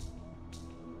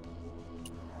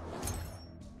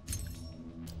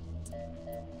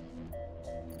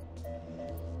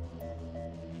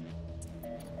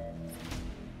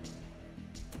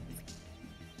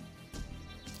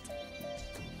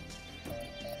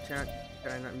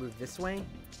 Can I not move this way?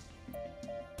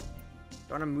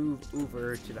 I want to move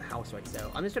over to the house like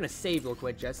so. I'm just gonna save real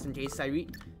quick just in case I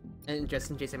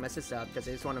mess this up, because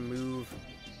I just want to move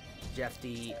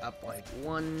Jeffy up like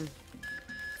 1,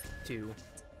 2.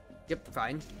 Yep,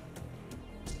 fine.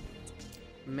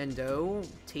 Mendo,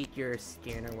 take your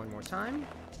scanner one more time.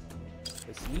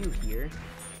 Place you here.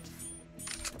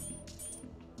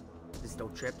 This is still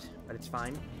tripped, but it's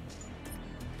fine.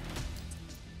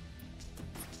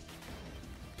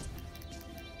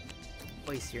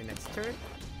 Place your next turret.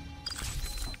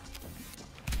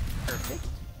 Perfect.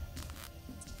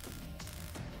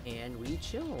 And we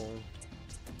chill.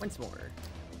 Once more.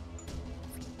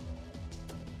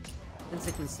 Since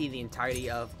I can see the entirety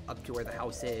of up to where the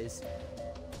house is,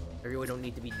 I really don't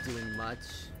need to be doing much.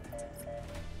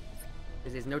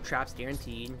 Because there's no traps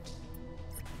guaranteed.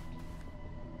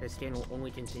 The scan will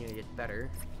only continue to get better.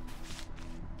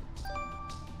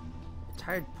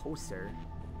 Retired poster.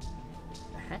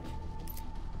 The heck?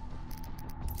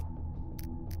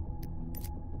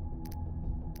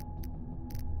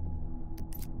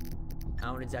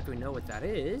 I don't exactly know what that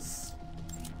is.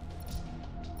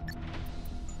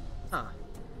 Huh.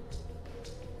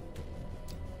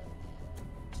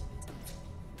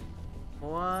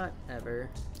 Whatever.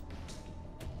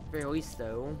 At the very least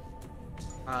though,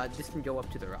 this can go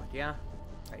up to the rock, yeah?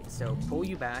 Right, so pull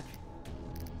you back.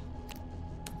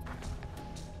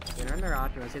 Get on the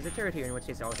rock, unless there's a turret here, in which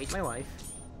case I'll hate my life.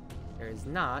 There is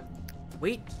not.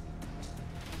 Wait!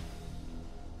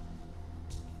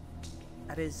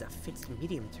 That is a fixed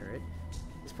medium turret.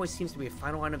 This point seems to be a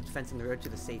final line of defense in the road to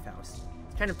the safe house.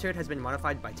 This kind of turret has been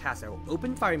modified by TASA. Will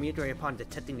open fire immediately upon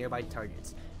detecting nearby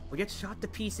targets. We'll get shot to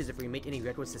pieces if we make any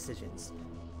reckless decisions.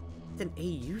 It's an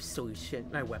AU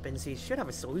solution. My weapons, they should have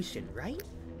a solution, right?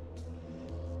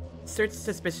 Search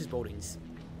suspicious buildings.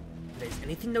 If there's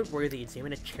anything noteworthy,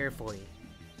 examine it carefully.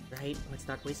 Right, let's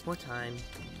not waste more time.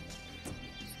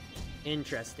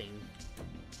 Interesting.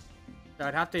 So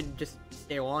I'd have to just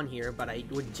stay on here, but I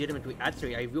legitimately,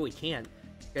 actually, I really can't,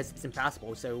 because it's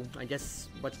impassable, so I guess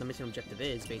what the mission objective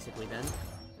is, basically, then.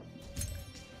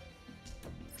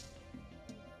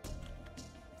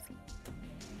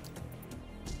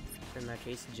 In that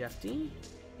case, Jeffy.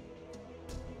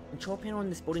 Control panel on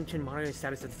this building can monitor the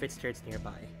status of the fixed turrets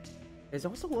nearby. There's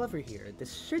also a lever here.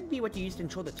 This should be what you use to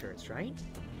control the turrets, right?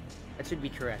 That should be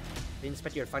correct. The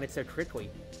inspector will find it so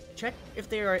quickly. Check if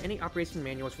there are any operation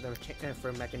manuals for the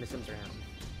mechanisms around.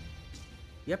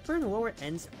 The upper and lower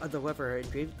ends of the lever are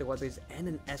engraved with the letters N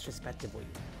and S respectively.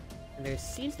 And there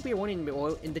seems to be a warning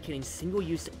below indicating single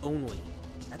use only.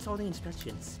 That's all the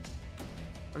instructions.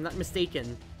 If I'm not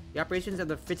mistaken, the operations of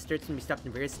the fixed turrets can be stopped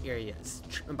in various areas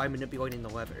by manipulating the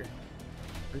lever.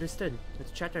 Understood.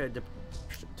 Let's check our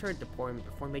turret deployment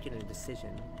before making a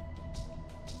decision.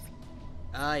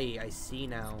 I see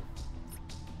now.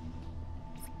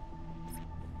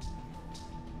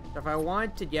 So if I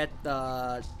want to get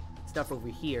the stuff over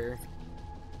here,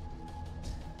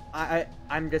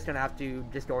 I'm just gonna have to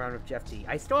just go around with Jeff D.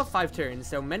 I still have 5 turns,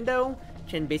 so Mendo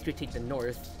can basically take the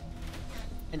north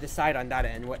and decide on that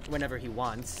end whenever he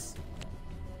wants.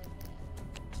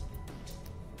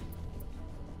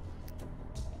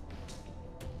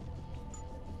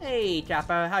 Hey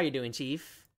Kappa, how you doing,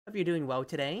 Chief? Hope you're doing well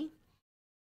today.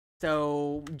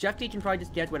 So Jeff D can probably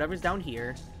just get whatever's down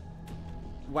here,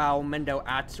 while Mendo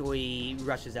actually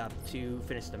rushes up to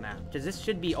finish the map. Because this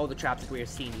should be all the traps that we are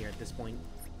seeing here at this point.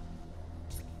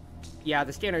 Yeah,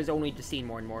 the scanner is only just seeing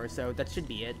more and more, so that should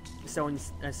be it. So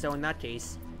in that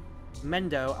case,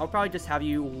 Mendo, I'll probably just have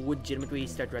you legitimately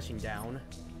start rushing down.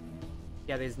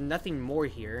 Yeah, there's nothing more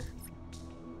here.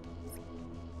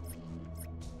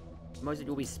 Most of it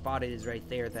will be spotted is right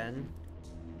there then.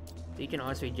 So you can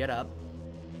honestly get up.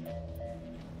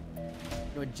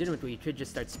 Legitimately, you could just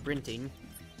start sprinting.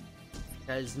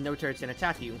 Because no turret's gonna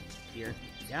attack you here.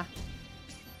 Yeah?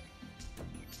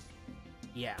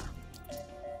 Yeah.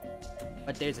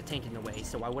 But there's a tank in the way,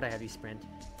 so why would I have you sprint?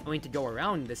 I'm going to go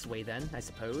around this way then, I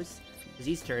suppose. Because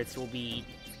these turrets will be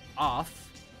off.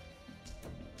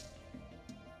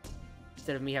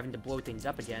 Instead of me having to blow things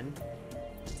up again.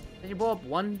 Then you blow up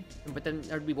one, but then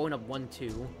I'd be blowing up 1,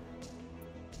 2.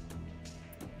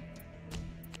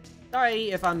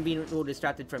 Sorry if I'm being a little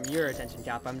distracted from your attention,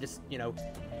 Cap. I'm just, you know,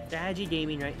 strategy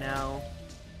gaming right now.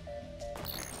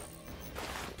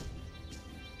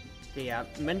 Okay, yeah,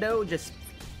 Mendo, just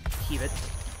keep it.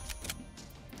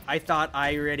 I thought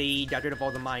I already got rid of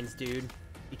all the mines, dude.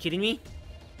 You kidding me?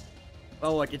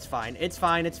 Oh, look, it's fine. It's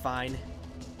fine, it's fine.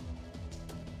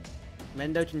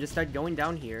 Mendo can just start going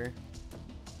down here.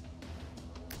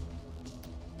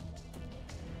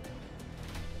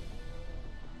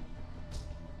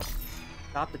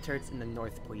 Stop the turrets in the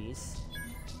north, please.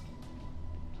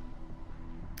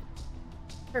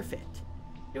 Perfect.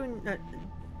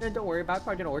 Don't worry about it.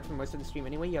 Probably gonna work for most of the stream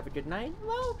anyway. You have a good night?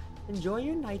 Well, enjoy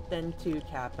your night then too,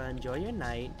 Kappa. Enjoy your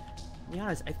night. To be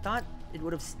honest, I thought it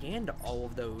would have scanned all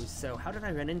of those, so how did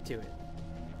I run into it?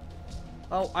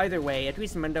 Well, either way, at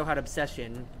least Mendo had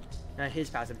Obsession, his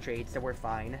passive trait, so we're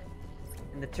fine.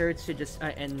 And the turrets should just,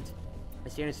 and the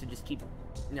scanners should just keep,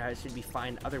 it should be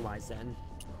fine otherwise then.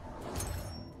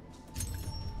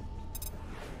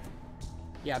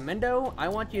 Yeah, Mendo, I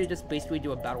want you to just basically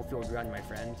do a battlefield run, my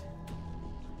friend.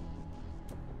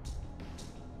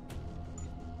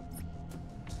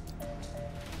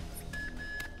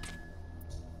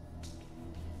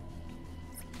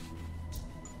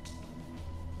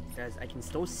 Because I can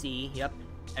still see, yep,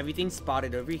 everything's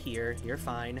spotted over here. You're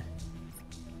fine.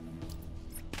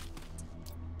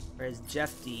 Whereas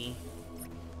Jeff D,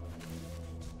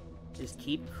 just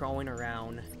keep crawling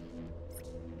around.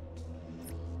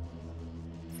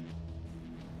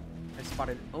 I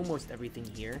spotted almost everything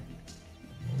here.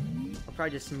 I'll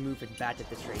probably just move it back at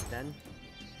this rate then.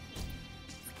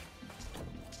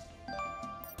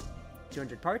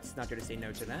 200 parts, not gonna say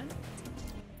no to that.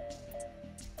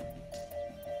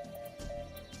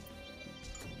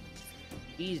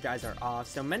 These guys are off,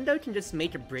 so Mendo can just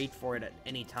make a break for it at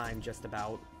any time, just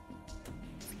about.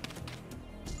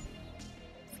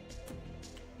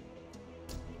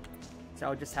 So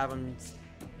I'll just have him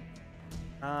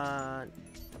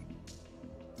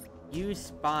use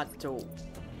spot to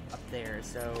up there,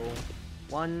 so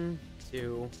 1,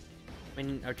 2, I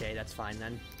mean, okay, that's fine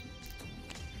then.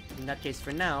 In that case,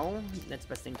 for now, next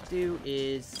best thing to do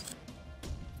is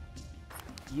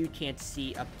you can't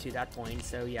see up to that point,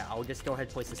 so yeah, I'll just go ahead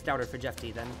and place the Stouter for Jeff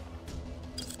D then.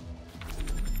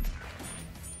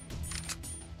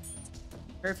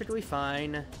 Perfectly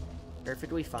fine.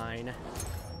 Perfectly fine.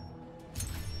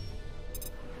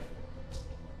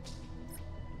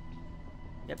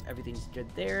 Yep, everything's good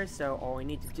there, so all I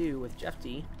need to do with Jeff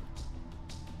D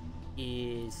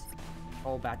is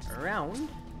pull back around.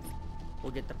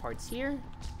 We'll get the parts here,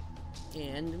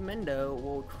 and Mendo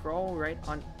will crawl right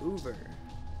on over.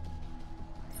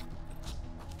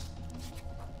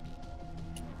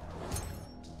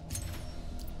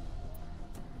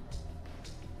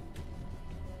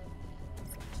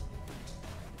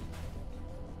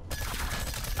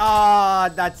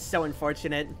 Ah, that's so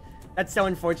unfortunate. That's so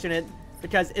unfortunate.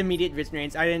 because immediate vision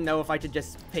range. I didn't know if I should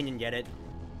just ping and get it.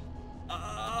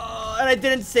 And I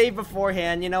didn't save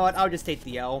beforehand. You know what? I'll just take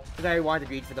the L because I wanted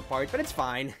to read for the part, but it's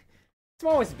fine.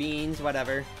 Smallest beans,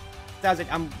 whatever. Sounds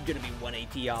like I'm gonna be 1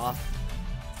 AP off.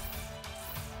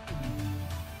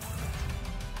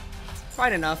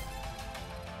 Fine enough.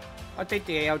 I'll take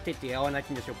the A, I'll take the L, and I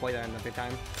can just replay that another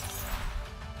time.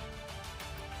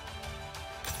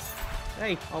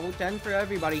 Hey, level 10 for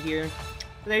everybody here.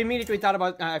 But I immediately thought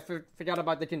about, I forgot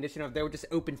about the condition of they would just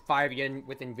open fire again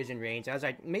within vision range. I was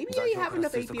like, maybe I have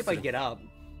enough AP if I get up.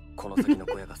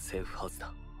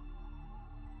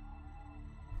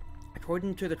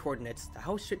 According to the coordinates, the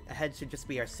house ahead should just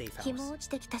be our safe house. It's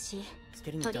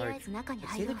getting dark.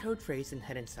 Let's say the code phrase and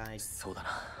head inside.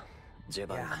 Yeah,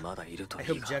 I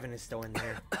hope Jevin is still in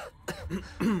there.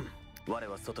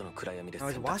 I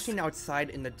was watching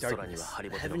outside in the darkness,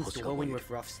 the heavens glowing with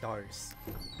rough stars.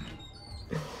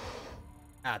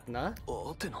 Atna?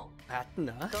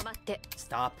 Atna?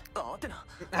 Stop.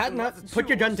 Atna, put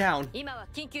your gun down.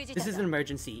 This is an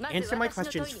emergency. Answer my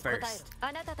questions first.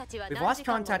 We've lost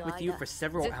contact with you for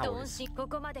several hours.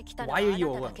 Why are you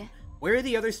alone? Where are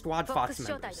the other Squad Fox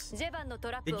members?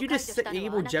 Did you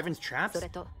disable Jevin's traps?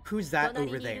 Who's that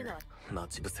over there? We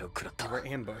were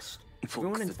ambushed.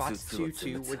 Everyone in Fox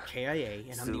 2-2 were KIA,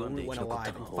 and I'm the only one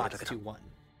alive in Fox 2-1.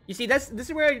 You see, this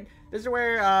is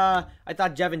where I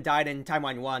thought Jevin died in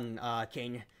Timeline 1,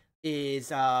 King,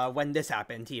 is when this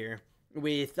happened here.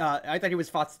 With I thought he was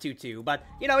Fox 2-2, but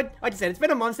you know, like I said, it's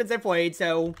been a month since I played,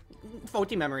 so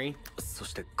faulty memory.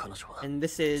 And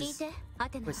this is,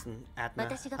 listen, Atna,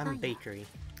 I'm Bakery.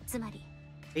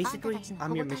 Basically,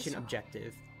 I'm your mission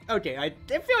objective. Okay, I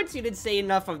feel like she didn't say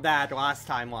enough of that last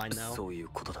timeline though.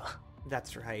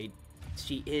 That's right,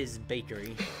 she is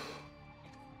Bakery.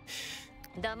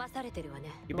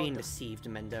 You're being deceived,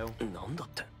 Mendo.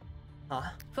 Huh?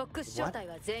 What?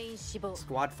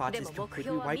 Squad Fox is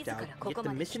completely wiped out, yet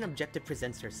the mission objective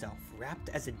presents herself, wrapped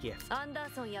as a gift. Don't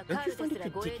you find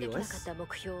it ridiculous?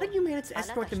 How did you manage to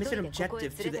escort the mission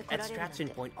objective to the extraction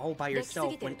point all by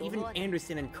yourself when even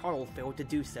Anderson and Carl failed to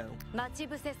do so?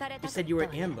 You said you were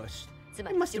ambushed.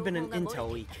 It must have been an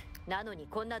intel leak.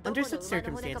 Under such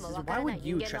circumstances, why would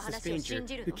you trust a stranger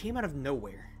who came out of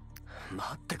nowhere?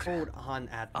 Hold on,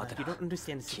 Atma. You don't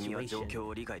understand the situation.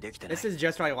 This is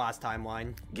just my last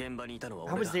timeline.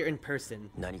 I was there in person.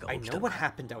 I know what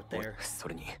happened out there.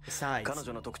 Besides,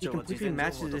 you completely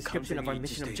matched the description of our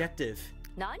mission objective.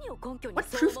 What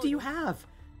proof do you have?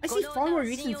 I see far more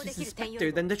reasons to suspect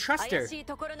her than to trust her. It's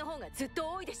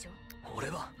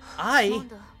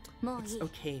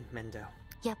okay, Mendo.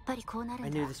 I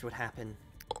knew this would happen.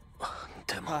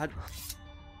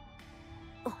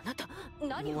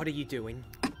 What are you doing?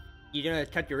 You gonna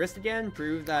cut your wrist again?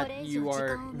 Prove that you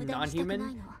are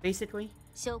non-human, basically?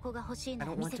 I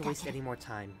don't want to waste any more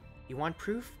time. You want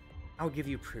proof? I'll give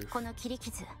you proof.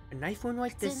 A knife wound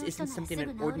like this isn't something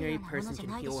an ordinary person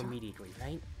can heal immediately,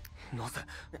 right?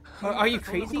 Are you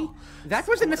crazy? That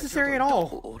wasn't necessary at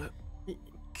all.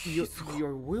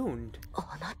 Your wound.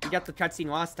 You got the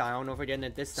cutscene last time. I don't know if we're getting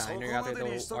it this time or after the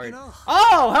whole art.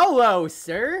 Oh, hello,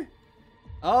 sir!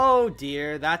 Oh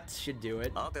dear, that should do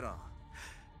it.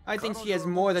 I think she has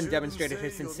more than demonstrated her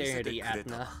sincerity,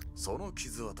 Atna.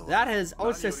 That has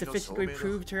also sufficiently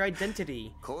proved her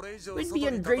identity. We'd be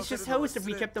an gracious host if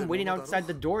we kept them waiting outside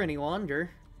the door any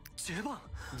longer.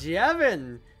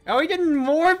 Jevin! Are we getting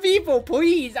more people,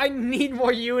 please? I need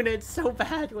more units so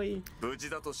badly.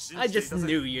 I just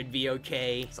knew you'd be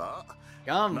okay.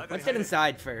 Come, let's get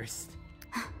inside first.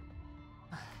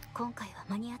 Looks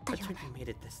like we made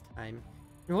it this time.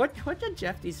 What did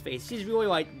Jeffy's face? She's really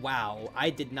like, wow, I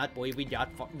did not believe we got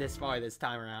this far this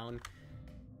time around.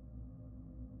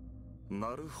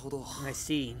 I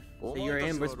see. So you're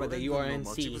ambushed by the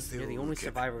URNC. You're the only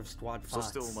survivor of Squad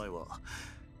Fox.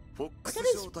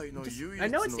 I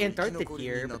know it's Antarctic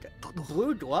here, but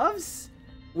blue gloves?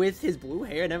 With his blue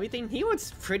hair and everything? He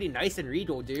looks pretty nice and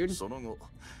regal, dude.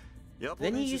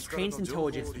 Then he used Crane's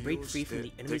intelligence to break free from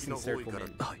the enemy's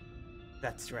encirclement.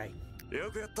 That's right.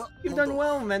 You've done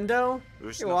well, Mendo.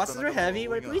 Your losses are heavy,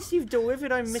 but at least you've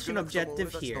delivered our mission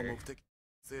objective here.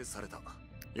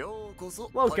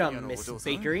 Welcome, Miss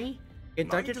Bakery.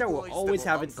 Antarctica will always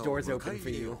have its doors open for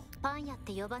you.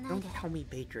 Don't call me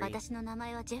Bakery.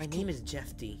 My name is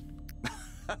Jeffy.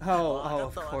 Oh,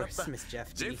 of course, Miss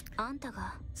Jeffy.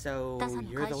 So,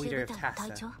 you're the leader of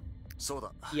TASA?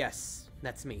 Yes,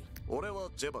 that's me.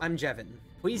 I'm Jevin.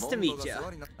 Pleased to meet you.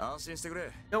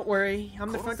 Don't worry,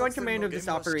 I'm the front-line commander of this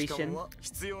operation.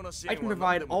 I can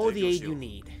provide all the aid you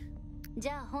need.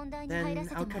 Then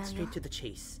I'll cut straight to the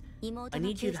chase. I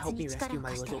need you to help me rescue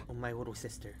my little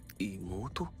sister.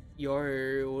 妹?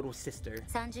 Your little sister.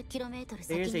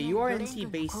 There's a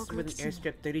URNC base with an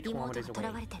airstrip 30 kilometers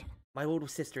away. My little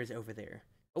sister is over there.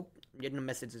 Oh, I'm getting a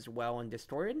message as well on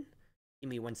Discord. Give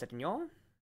me 1 second, y'all.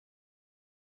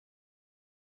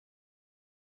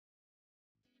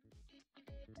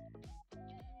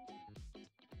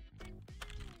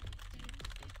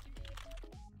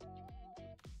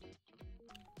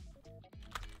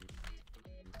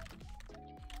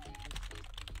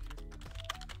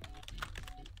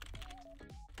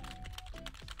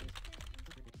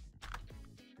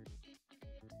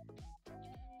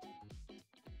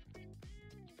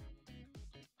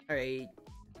 Alright.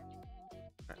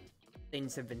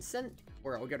 Things have been sent.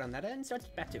 We're all good on that end, so let's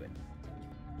back to it.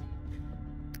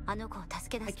 I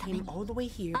came all the way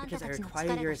here because I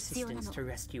require your assistance to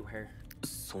rescue her.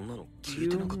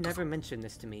 You never mentioned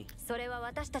this to me.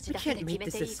 We can't make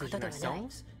this decision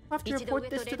ourselves. We'll have to report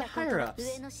this to the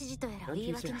higher-ups. Don't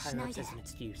use your higher-ups as an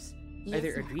excuse.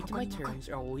 Either agree to my terms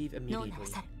or I'll leave immediately.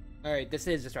 Alright, this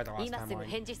is just right the last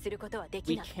timeline.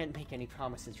 We can't make any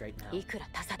promises right now.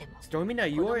 Storming a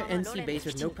URNC base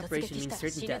with no preparation means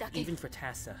certain death, even for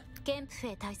Tassa. I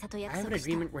have an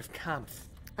agreement with Kampf.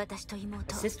 My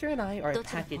sister and I are a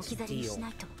package deal.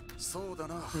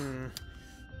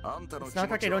 It's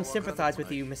not like I don't sympathize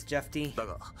with you, Miss Jefty,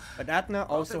 but Atna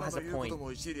also has a point.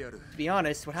 To be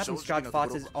honest, what happened to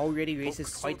Chartreuse already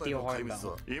raises quite the alarm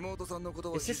bell.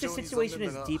 Your sister's situation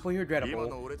is deeply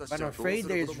regrettable, but I'm afraid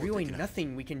there is really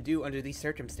nothing we can do under these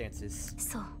circumstances.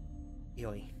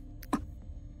 Really.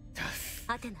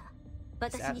 Atna,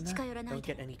 don't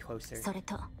get any closer.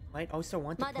 Might also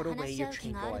want to put away your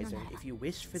tranquilizer if you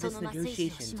wish for this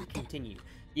negotiation to continue.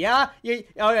 Yeah,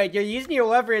 alright, you're using your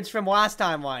leverage from last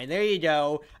timeline. There you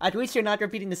go. At least you're not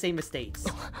repeating the same mistakes.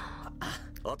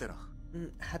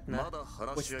 Atna,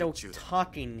 we're still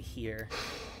talking here.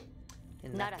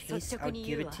 In that case, I'll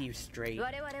give it to you straight.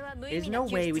 There's no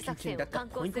way we can conduct a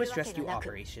pointless rescue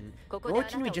operation, nor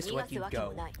can we just let you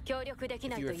go.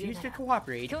 If you refuse to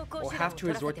cooperate, we'll have to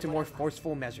resort to more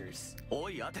forceful measures.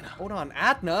 Hold on,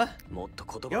 Atna! You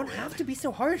don't have to be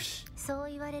so harsh!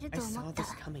 I saw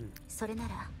this coming.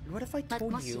 What if I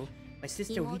told you my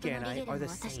sister Lida and I are the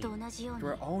same?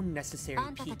 We're all necessary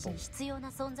people.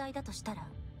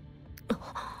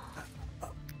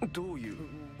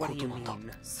 What do you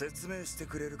mean?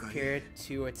 Care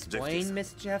to explain,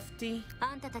 Miss Jefty?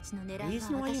 The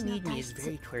reason why you need me is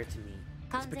very clear to me.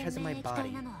 It's because of my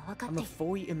body. I'm a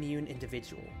fully immune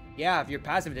individual. Yeah, if you're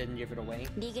passive, didn't give it away.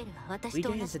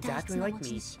 Liga is exactly like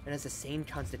me and has the same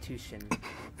constitution.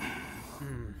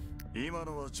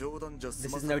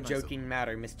 This is no joking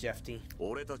matter, Miss Jefty.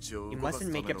 You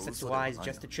mustn't make up such lies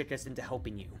just to trick us into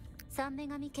helping you. How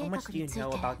much do you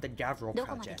know about the Gavril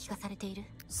project?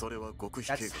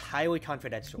 That's highly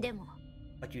confidential.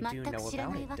 But you do know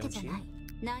about it, don't you?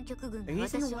 The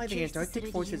reason why the Antarctic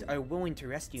forces are willing to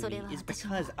rescue me is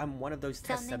because I'm one of those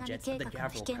test subjects of the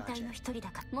Gavril project.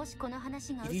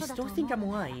 If you still think I'm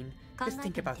lying, just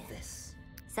think about this.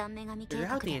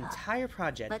 Throughout the entire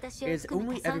project, there's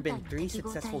only ever been 3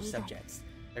 successful subjects.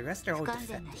 The rest are all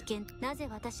defective.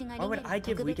 Why would I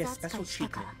give Liga special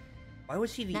treatment? Why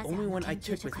was she the only one I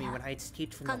took with me when I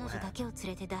escaped from the lab?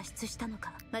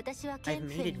 I've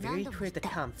made it very clear to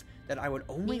Kampf that I would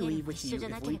only leave with you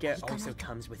if Liga also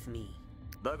comes with me.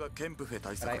 But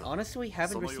I honestly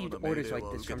haven't received orders like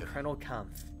this from Colonel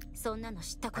Kampf.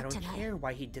 I don't care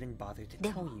why he didn't bother to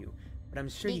tell you, but I'm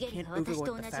sure you can't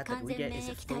overlook the fact that Liga is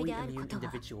a fully immune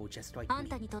individual just like me.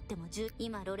 The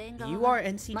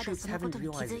URNC troops haven't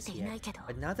realized this yet,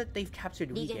 but now that they've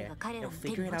captured Liga, they'll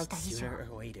figure it out sooner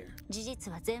or later.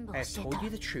 I have told you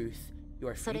the truth. You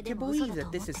are free to believe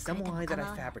that this is some lie that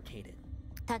I fabricated.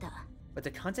 But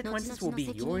the consequences will be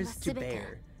yours to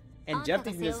bear. And Jeff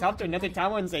can just hop to another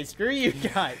tower and say, screw you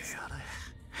guys!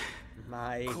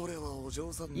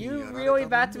 You really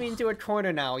backed me into a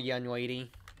corner now, young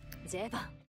lady.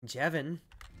 Jevin.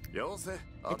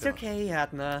 It's okay,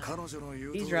 Atna.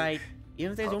 He's right.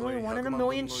 Even if there's only 1 in a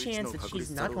million chance that she's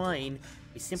not lying,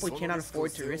 we simply cannot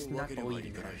afford to risk not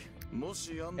believing her.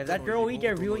 If that girl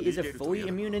Liga really is a fully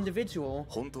immune individual,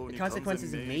 the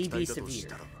consequences may be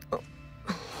severe.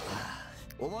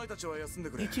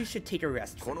 You two should take a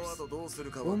rest first.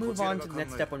 We'll move on to the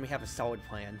next step when we have a solid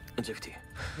plan.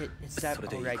 Is that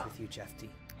alright with you, Jefty?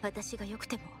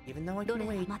 Even though I can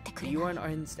wait, the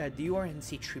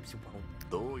URNC troops won't.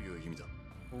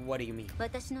 What do you mean?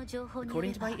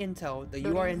 According to my intel, the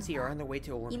URNC are on their way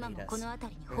to eliminate us.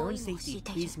 For your own safety,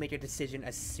 please make a decision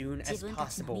as soon as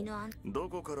possible.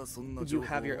 You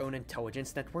have your own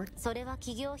intelligence network? Not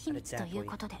exactly.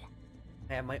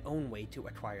 I have my own way to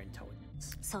acquire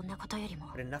intelligence.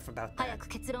 But enough about that.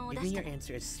 Give me your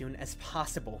answer as soon as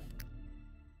possible.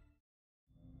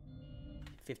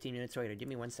 15 minutes later. Give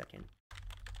me 1 second.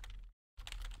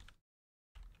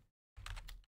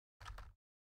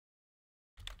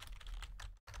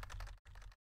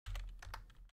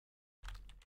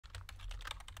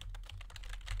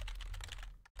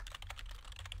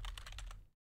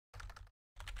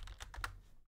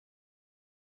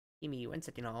 Give me 1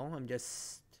 second. All I'm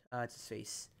just it's his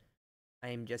face. I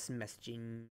am just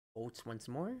messaging Bolts once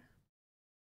more.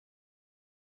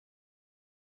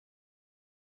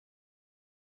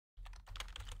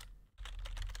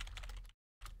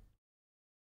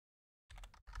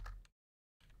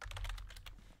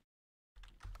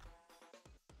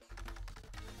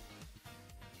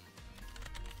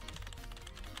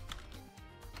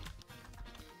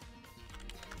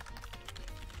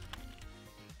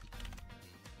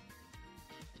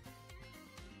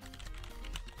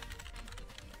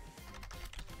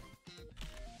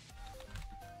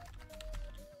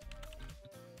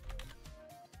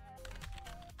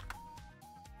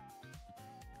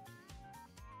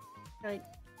 Alright,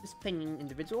 just pinging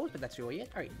individuals, but that's really it.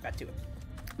 Alright, back to it.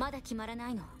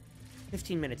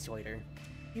 15 minutes later.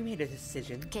 You made a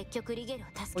decision.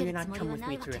 Well, you're not coming with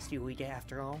me to rescue Uige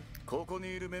after all.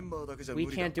 We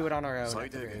can't do it on our own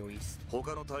at the very least.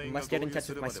 We must get in touch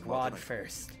with my squad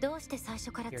first. Your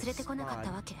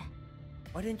squad.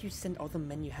 Why didn't you send all the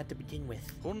men you had to begin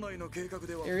with?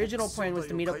 The original plan was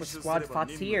to meet up with squad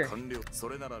spots here.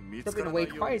 Slipping away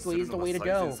quietly is the way to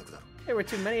go. There were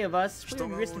too many of us. We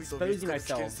would risk exposing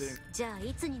ourselves.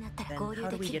 Then how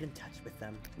do we get in touch with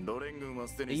them?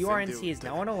 The URNC is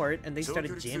now on alert and they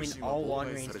started jamming all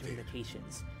long-range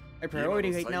communications. Our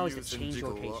priority right now is to change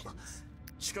locations.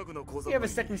 We have a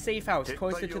second safe house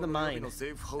closer to the mine.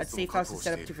 That safe house is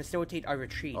set up to facilitate our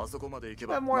retreat. We'll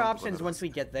have more options once we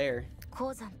get there.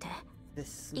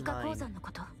 This mine.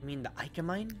 You mean the Ica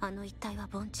mine?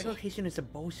 That location is a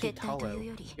bullshit hollow.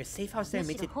 Your safe house there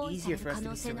makes it easier for us to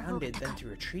be surrounded than to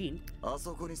retreat.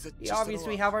 We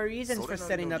obviously have our reasons for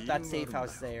setting up that safe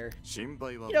house there.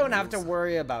 You don't have to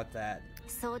worry about that.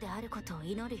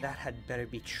 That had better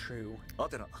be true.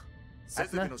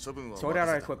 Athena, sort out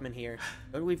our equipment here.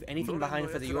 Don't leave anything behind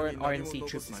for the RNC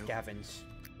troops to scavenge.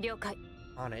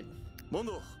 On it.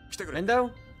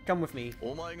 Mendo, come with me.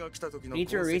 You need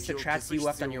to erase the traps you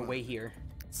left on your way here.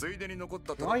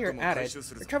 While you're at it,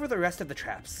 recover the rest of the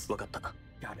traps.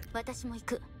 Got it.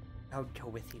 I'll go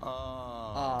with you.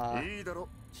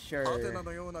 Sure.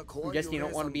 I'm guessing you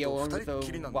don't want to be alone with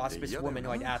a waspish woman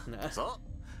like Athena.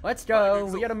 Let's go.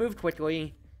 We gotta move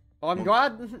quickly. Well, I'm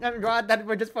glad that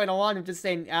we're just playing along. I'm just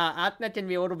saying, Athena can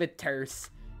be a little bit terse.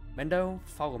 Mendo,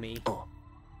 follow me.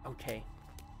 Okay.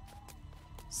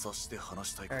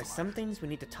 There are some things we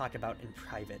need to talk about in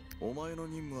private.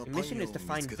 The mission is to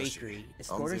find Bakery,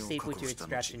 escort her safely to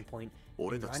extraction point,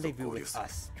 and rendezvous with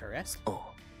us, correct?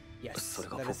 Yes,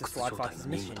 that is the Squad Fox's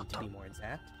mission, to be more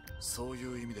exact. If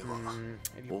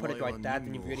you put it like that,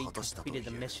 then you've really completed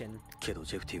the mission. Jeffy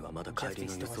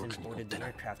still hasn't boarded the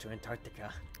aircraft to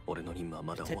Antarctica.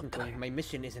 Technically, my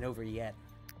mission isn't over yet.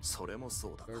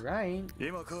 Right.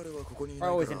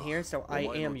 Carl isn't here, so I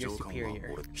am your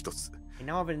superior. I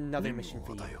now have another mission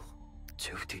for you.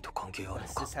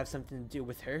 Does this have something to do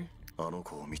with her?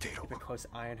 Keep a close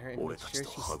eye on her and make sure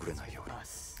she stays with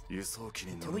us.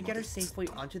 Until we get her safely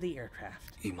onto the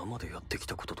aircraft.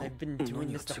 I've been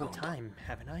doing this the whole time,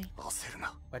 haven't I?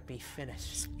 Let me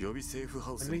finish. When we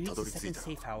reach the second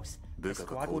safe house, the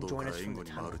squad will join us from the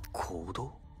tunnel.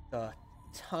 The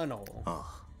tunnel. The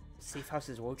safe house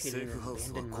is located in an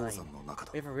abandoned mine.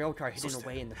 We have a rail car hidden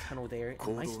away in the tunnel there,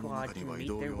 and my squad can make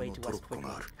their way to us quickly.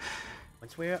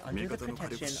 Once we are under the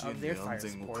protection of their fire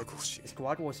support, the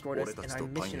squad will escort us in our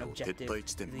mission objective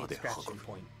to the extraction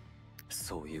point.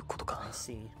 I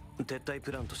see.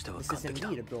 This is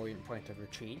indeed a brilliant point of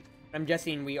retreat. I'm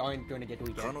guessing we aren't going to get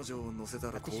Uige.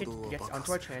 If the ship gets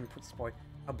onto our transport,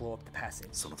 I'll blow up the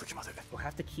passage. We'll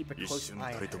have to keep a close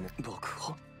eye on her.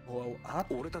 Blow up?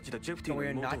 So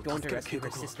we're not going to rescue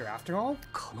her sister after all?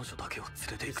 We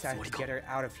decided to get her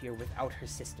out of here without her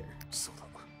sister.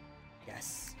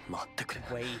 Yes.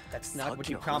 Wait, that's not what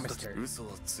you promised her.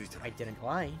 I didn't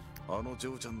lie.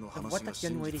 If what that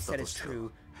young lady said is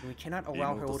true, then we cannot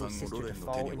allow her little sister to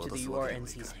fall into the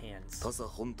URNC's hands.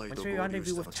 Once we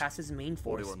rendezvous with TAS's main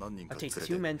force, I'll take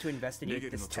 2 men to investigate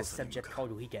this test subject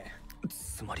called Uige.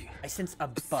 I sense a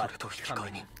but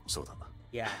coming.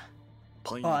 Yeah.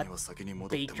 But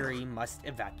Bakery must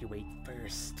evacuate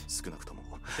first. At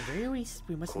the very least,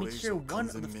 we must make sure one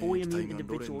of the fully immune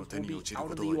individuals will be out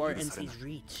of the URNC's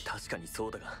reach.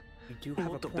 You do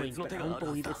have a point, but I don't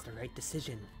believe it's the right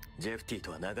decision. I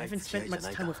haven't spent much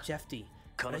time with Jefty,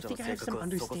 but I think I have some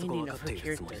understanding of her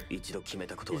character. She's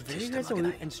very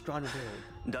resolute and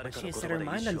strong-willed. When she has set her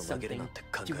mind on something,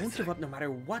 she won't give up no matter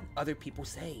what other people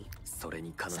say.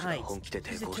 Besides,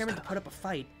 she's determined to put up a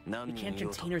fight. We can't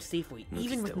contain her safely,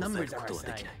 even with numbers on our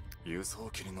side. We just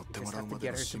have to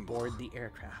get her to board the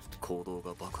aircraft.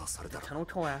 If the tunnel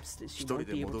collapsed, she won't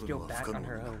be able to go back on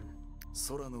her own.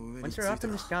 Once we're up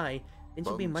in the sky, then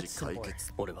she'll be much simpler.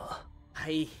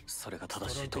 I still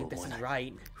don't think this is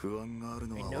right.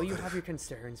 I know you have your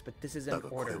concerns, but this is an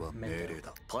order,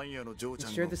 Mendo.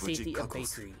 Ensure the safety of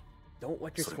Bakery. Don't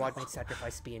let your squad mate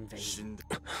sacrifice be in vain.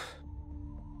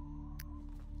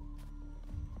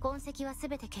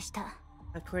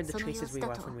 I've cleared the traces we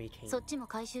left when we came.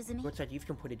 Looks like you've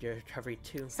completed your recovery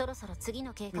too.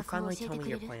 Can you finally tell me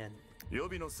your plan?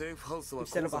 We've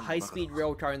set up a high-speed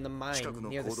rail car in the mine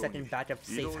near the second batch of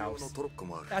safe house.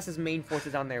 That's main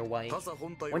forces on their way.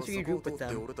 Once you regroup with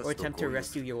them, or attempt to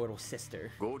rescue your little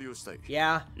sister.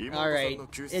 Yeah, alright.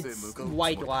 It's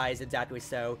white lies, exactly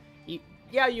so.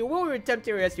 Yeah, you will attempt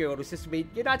to rescue your little sister, but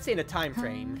you're not saying a time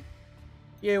frame.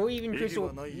 Yeah, well, even crucial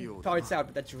parts out,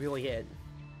 but that's really it.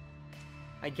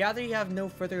 I gather you have no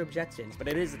further objections, but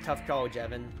it is a tough call,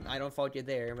 Jevin. I don't fault you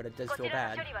there, but it does feel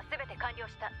bad.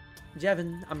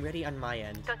 Jevin, I'm ready on my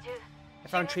end. I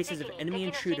found traces of enemy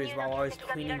intruders while I was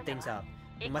cleaning things up.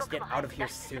 We must get out of here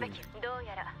soon. It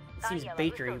seems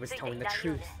Bakery was telling the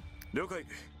truth.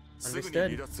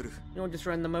 Understood. You don't just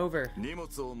run them over.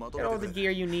 Get all the gear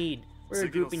you need. We're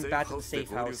regrouping back to the safe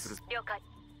house.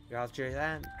 You're after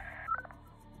that.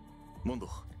 Mondo,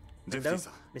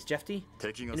 Miss Jefty,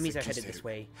 enemies are headed this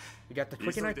way. We got to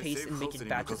quicken our pace and make it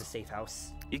back to the safe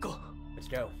house. Let's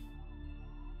go.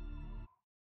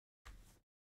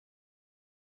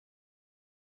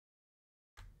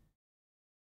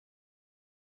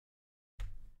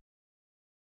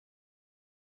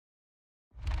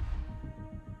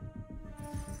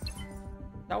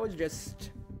 That was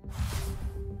just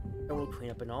a little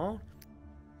cleanup and all.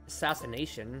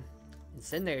 Assassination.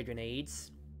 Incendiary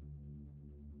grenades.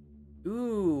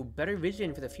 Ooh, better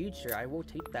vision for the future. I will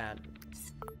take that.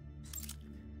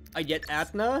 I get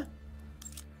Athena.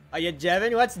 I get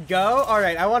Jevin. Let's go.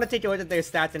 Alright, I want to take a look at their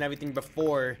stats and everything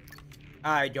before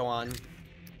I go on.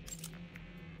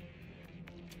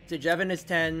 So Jevin is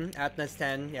 10. Athena's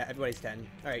 10. Yeah, everybody's 10.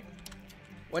 Alright.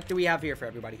 What do we have here for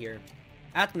everybody here?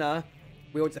 Athena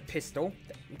wields a pistol.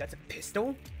 That's a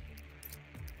pistol?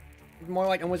 More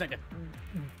like almost like a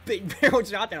big barrel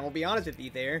shotgun, I'll be honest with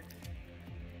you there.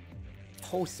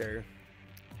 Pulsar.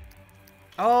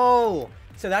 Oh!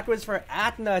 So that was for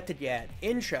Athena to get.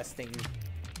 Interesting.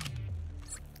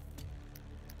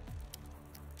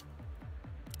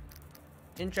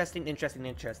 Interesting.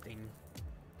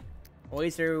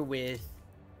 Laser with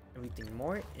everything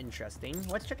more interesting.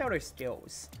 Let's check out our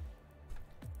skills.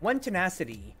 1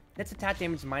 tenacity. That's attack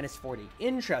damage minus 40.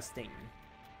 Interesting.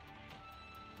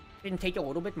 Can take a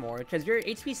little bit more because your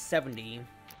HP is 70.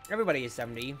 Everybody is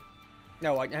 70.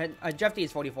 No, Jefty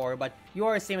is 44, but you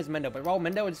are the same as Mendo. But while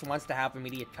Mendo just wants to have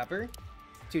immediate cover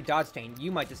to dodge tank,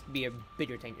 you might just be a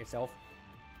bigger tank yourself.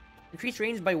 Increase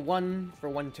range by 1 for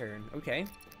 1 turn. Okay.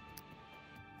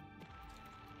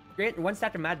 Grant 1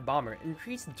 stat to Mad Bomber.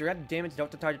 Increase direct damage dealt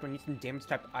to target when using damage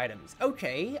type items.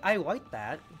 Okay, I like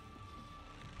that.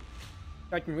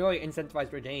 So I can really incentivize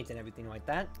grenades and everything like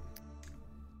that.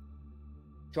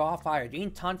 Draw fire. Gain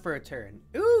taunt for a turn.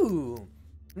 Ooh!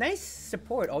 Nice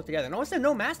support altogether. And also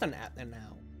no mask on that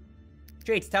now.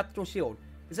 Traits. Tactical shield.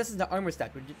 Possesses the armor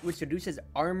stat, which reduces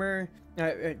armor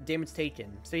damage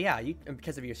taken. So yeah,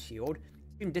 because of your shield.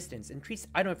 Distance. Increase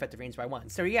item effective range by 1.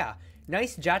 So yeah,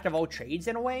 nice jack of all trades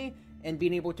in a way. And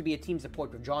being able to be a team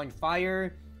support with drawing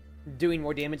fire. Doing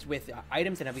more damage with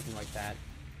items and everything like that.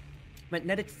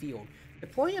 Magnetic field.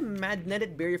 Deploy a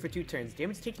magnetic barrier for 2 turns.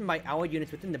 Damage taken by allied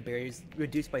units within the barrier is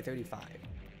reduced by 35.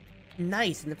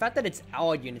 Nice, and the fact that it's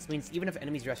allied units means even if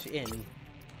enemies rush in,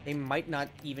 they might not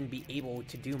even be able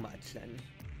to do much then.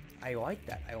 I like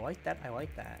that.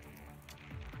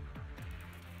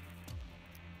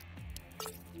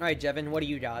 Alright, Jevin, what do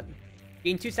you got?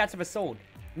 Gain 2 stats of Assault.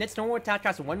 Next normal attack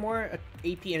costs 1 more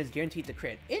AP and is guaranteed to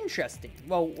crit. Interesting.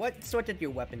 Well, what sort of your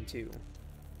weapon too?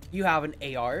 You have an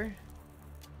AR.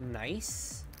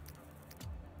 Nice.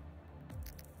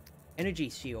 Energy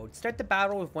shield. Start the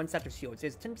battle with 1 stat of shield.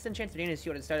 There's a 10% chance to gain a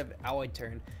shield at the start of allied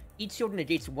turn. Each shield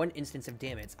negates 1 instance of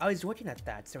damage. I was looking at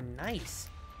that, so nice.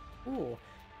 Cool.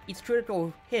 Each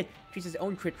critical hit increases its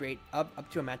own crit rate up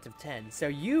to a max of 10. So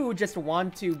you just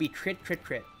want to be crit.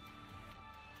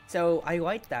 So I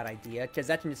like that idea, because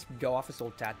that can just go off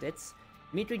assault tactics.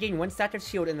 Immediately gain 1 stat of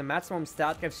shield, and the maximum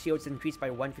stat of shield is increased by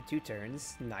 1 for 2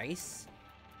 turns. Nice.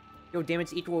 Deal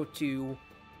damage equal to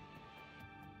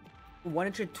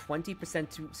 120%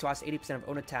 to slash 80% of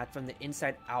own attack from the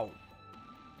inside out.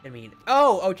 I mean,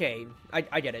 oh, okay.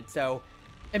 I get it. So,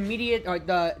 immediate,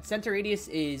 the center radius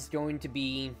is going to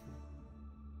be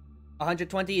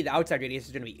 120, the outside radius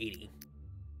is going to be 80.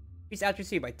 Increase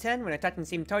accuracy by 10 when attacking the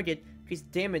same target. Increase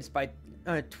damage by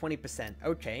 20%.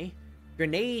 Okay.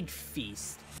 Grenade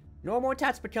Feast. Normal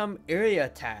attacks become area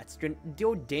attacks.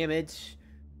 Deal damage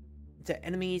to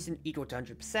enemies equal to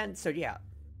 100%. So yeah.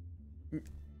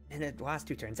 In the last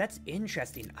 2 turns. That's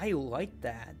interesting. I like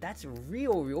that. That's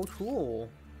real cool.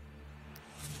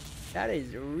 That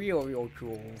is real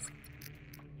cool.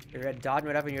 Your red dot and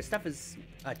whatever, and your stuff is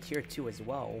tier 2 as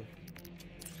well.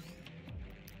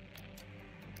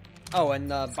 Oh, and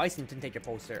Bison didn't take your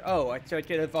poster. Oh, so I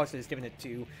could have also just given it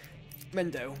to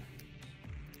Mendo.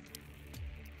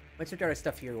 Let's look at our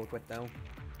stuff here real quick, though.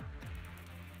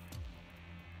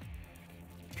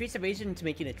 Increase evasion to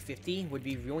making it 50 would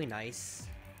be really nice.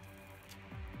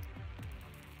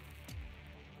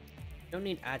 Don't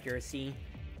need accuracy.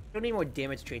 Don't need more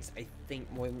damage traits, I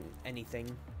think, more than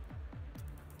anything.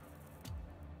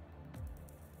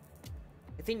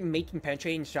 I think making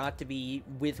penetrating shot to be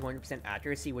with 100%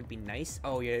 accuracy would be nice.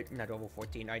 Oh, you're not level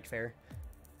 14, alright, fair.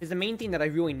 Because the main thing that I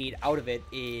really need out of it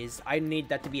is I need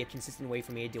that to be a consistent way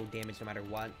for me to deal damage no matter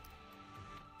what.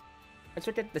 Let's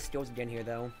look at the skills again here,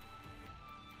 though.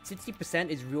 60%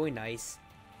 is really nice.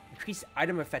 Increased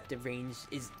item effective range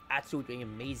is absolutely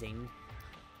amazing.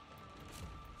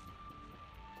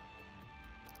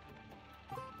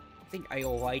 I think I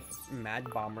like Mad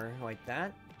Bomber like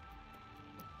that.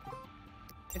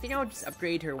 I think I'll just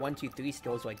upgrade her 1, 2, 3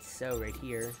 skills like so right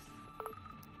here.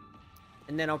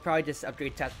 And then I'll probably just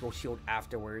upgrade Tactical Shield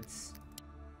afterwards.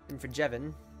 And for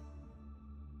Jevin,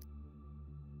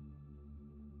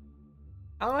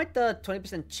 I like the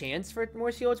 20% chance for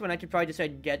more shields when I could probably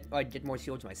just get more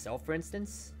shields myself, for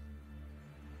instance.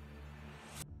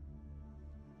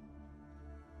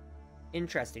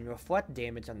 Interesting. Reflect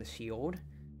damage on the shield.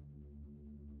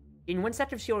 In 1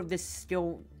 set of shield, this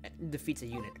skill defeats a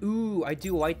unit. Ooh, I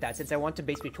do like that, since I want to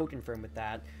basically token confirm with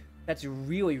that. That's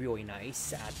really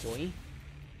nice, actually.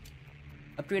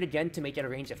 Upgrade again to make it a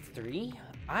range of 3.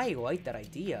 I like that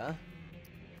idea.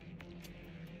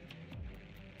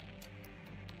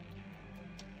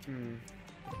 I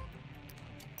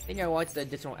think I like the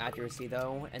additional accuracy,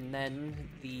 though, and then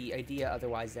the idea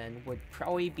otherwise then would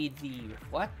probably be the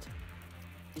Reflect,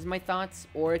 is my thoughts,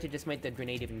 or to just make the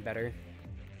grenade even better.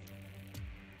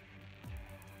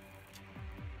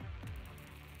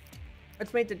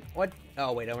 Let's make the, what?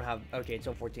 Oh wait, I don't have, okay, it's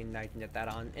 14, I can get that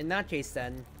on. In that case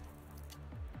then,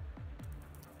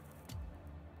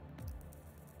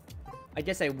 I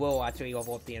guess I will actually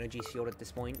level up the energy shield at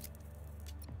this point.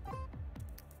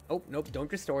 Oh, nope,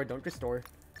 don't restore, don't restore.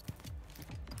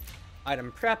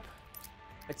 Item prep.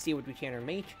 Let's see what we can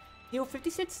make. Deal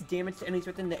 56 damage to enemies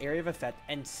within the area of effect,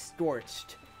 and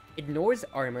Scorched. Ignores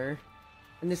armor,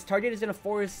 and this target is in a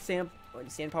forest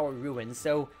sandpower ruin,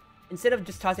 so instead of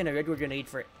just tossing a regular grenade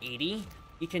for 80,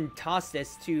 you can toss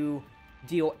this to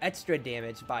deal extra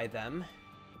damage by them.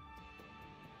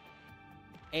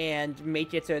 And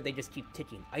make it so they just keep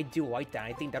ticking. I do like that.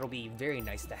 I think that'll be very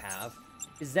nice to have.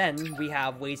 Because then we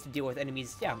have ways to deal with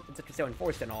enemies, yeah, such as so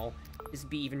enforced and all. This would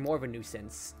be even more of a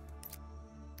nuisance.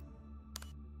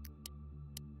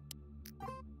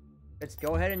 Let's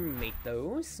go ahead and make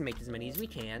those. Make as many as we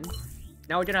can.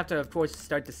 Now we're gonna have to, of course,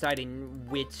 start deciding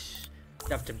which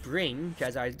stuff to bring,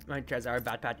 because our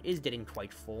backpack is getting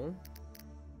quite full.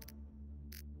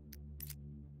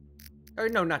 Or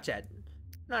no, not yet.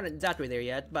 Not exactly there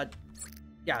yet, but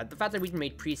yeah, the fact that we can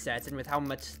make presets and with how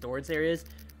much storage there is,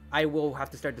 I will have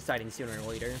to start deciding sooner or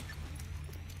later.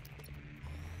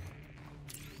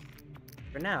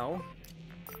 For now,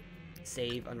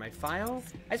 save on my file.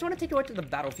 I just want to take a look at the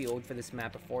battlefield for this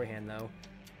map beforehand, though.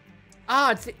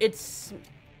 Ah, it's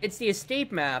the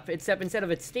escape map, except instead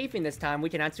of escaping this time, we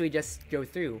can actually just go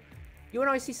through. You and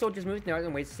I see soldiers moving there are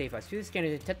ways to save us. Through this scan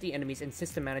to detect the enemies and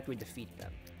systematically defeat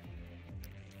them.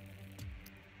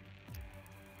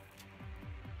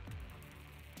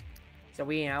 So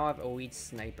we now have elite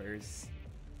snipers.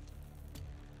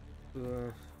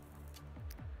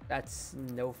 That's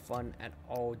no fun at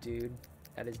all, dude.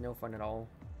 That is no fun at all.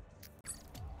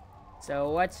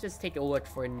 So let's just take a look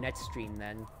for next stream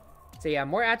then. So yeah,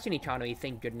 more action economy,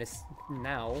 thank goodness,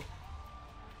 now.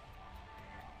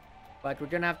 But we're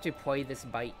gonna have to play this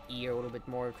by ear a little bit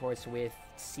more, of course, with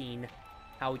seeing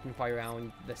how we can play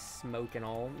around the smoke and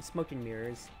all. Smoke and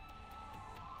mirrors.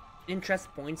 interest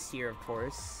points here, of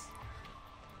course.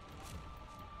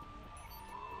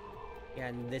 Yeah,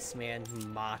 and this man,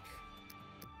 Mach.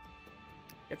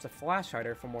 Gets a Flash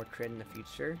Hider for more crit in the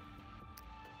future.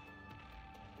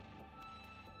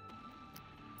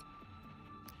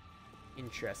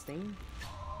 Interesting.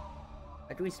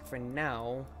 At least for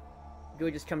now, it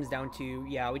really just comes down to,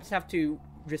 yeah, we just have to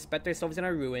respect ourselves in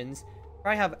our ruins.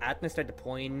 Probably have Atna start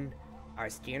deploying our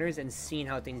scanners and seeing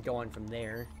how things go on from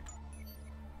there.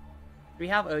 We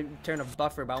have a turn of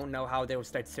buffer, but I don't know how they will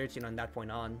start searching on that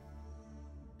point on.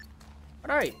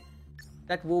 But alright,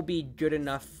 that will be good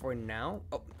enough for now.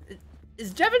 Oh,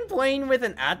 is Jevin playing with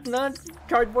an Atna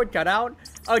cardboard cutout?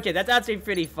 Okay, that's actually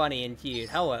pretty funny and cute.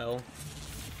 Hello.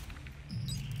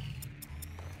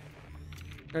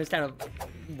 I was kind of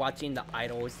watching the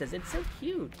idols because it's so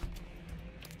cute.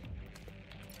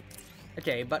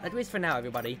 Okay, but at least for now,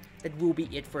 everybody, that will be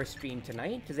it for a stream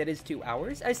tonight, because it is 2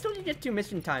 hours. I still need to get 2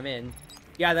 mission time in.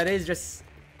 Yeah, that is just...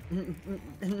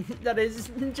 that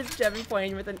is just Jevin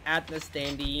playing with an Atna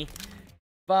standee.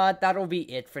 But that'll be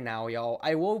it for now, y'all.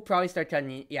 I will probably start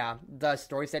cutting, yeah, the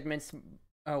story segments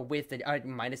with the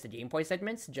minus the gameplay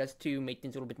segments, just to make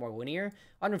things a little bit more linear.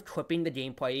 On clipping the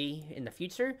gameplay in the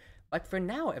future. But for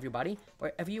now, everybody,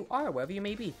 wherever you are, wherever you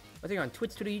may be, whether you're on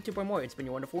Twitch, Twitter, YouTube, or more, it's been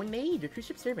your wonderful Wind Mage, your Cruz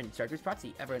Ship servant, Chartreuse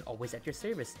Proxy, ever and always at your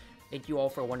service. Thank you all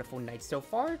for a wonderful night so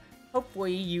far.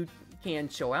 Hopefully you can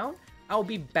chill out. I'll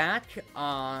be back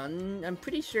on, I'm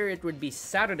pretty sure it would be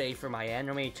Saturday for my end.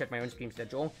 Let me check my own stream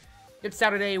schedule. It's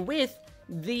Saturday with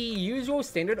the usual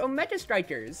standard Omega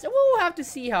Strikers. So we'll have to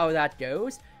see how that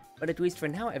goes. But at least for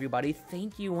now, everybody,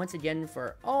 thank you once again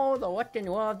for all the luck and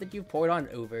love that you've poured on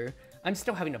over. I'm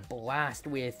still having a blast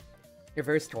with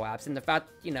Reverse Collapse, and the fact,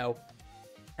 you know,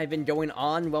 I've been going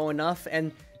on well enough,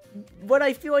 and what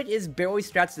I feel like is barely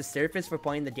scratched the surface for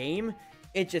playing the game,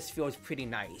 it just feels pretty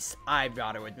nice, I've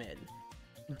got to admit.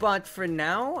 But for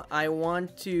now, I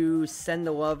want to send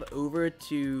the love over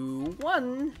to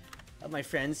one of my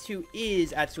friends who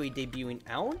is actually debuting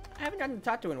out. I haven't gotten to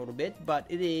talk to him in a little bit, but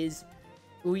it is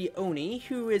Leone,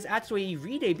 who is actually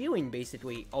re-debuting,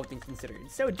 basically, all things considered.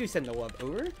 So do send the love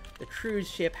over. The cruise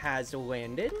ship has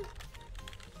landed.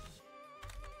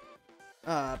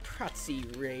 Proxy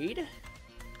raid.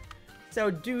 So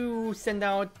do send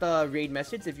out the raid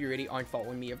message if you already aren't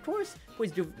following me, of course.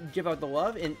 Please do give out the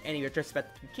love in any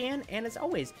retrospect you can. And as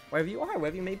always, wherever you are,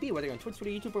 wherever you may be, whether you're on Twitch,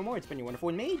 Twitter, YouTube, or more, it's been your wonderful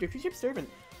Wind Mage, your cruise ship servant,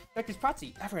 Chartreuse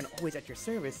Proxy, ever and always at your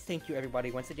service. Thank you, everybody,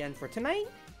 once again for tonight.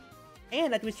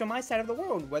 And at least from my side of the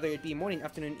world, whether it be morning,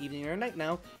 afternoon, evening, or night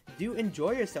now, do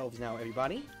enjoy yourselves now,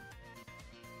 everybody.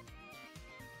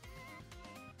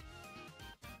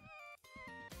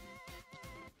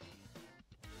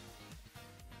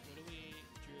 Literally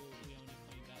drew Leone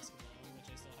playing basketball, which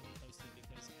I still haven't posted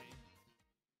because I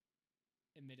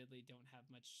admittedly don't have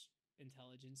much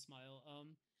intelligence smile.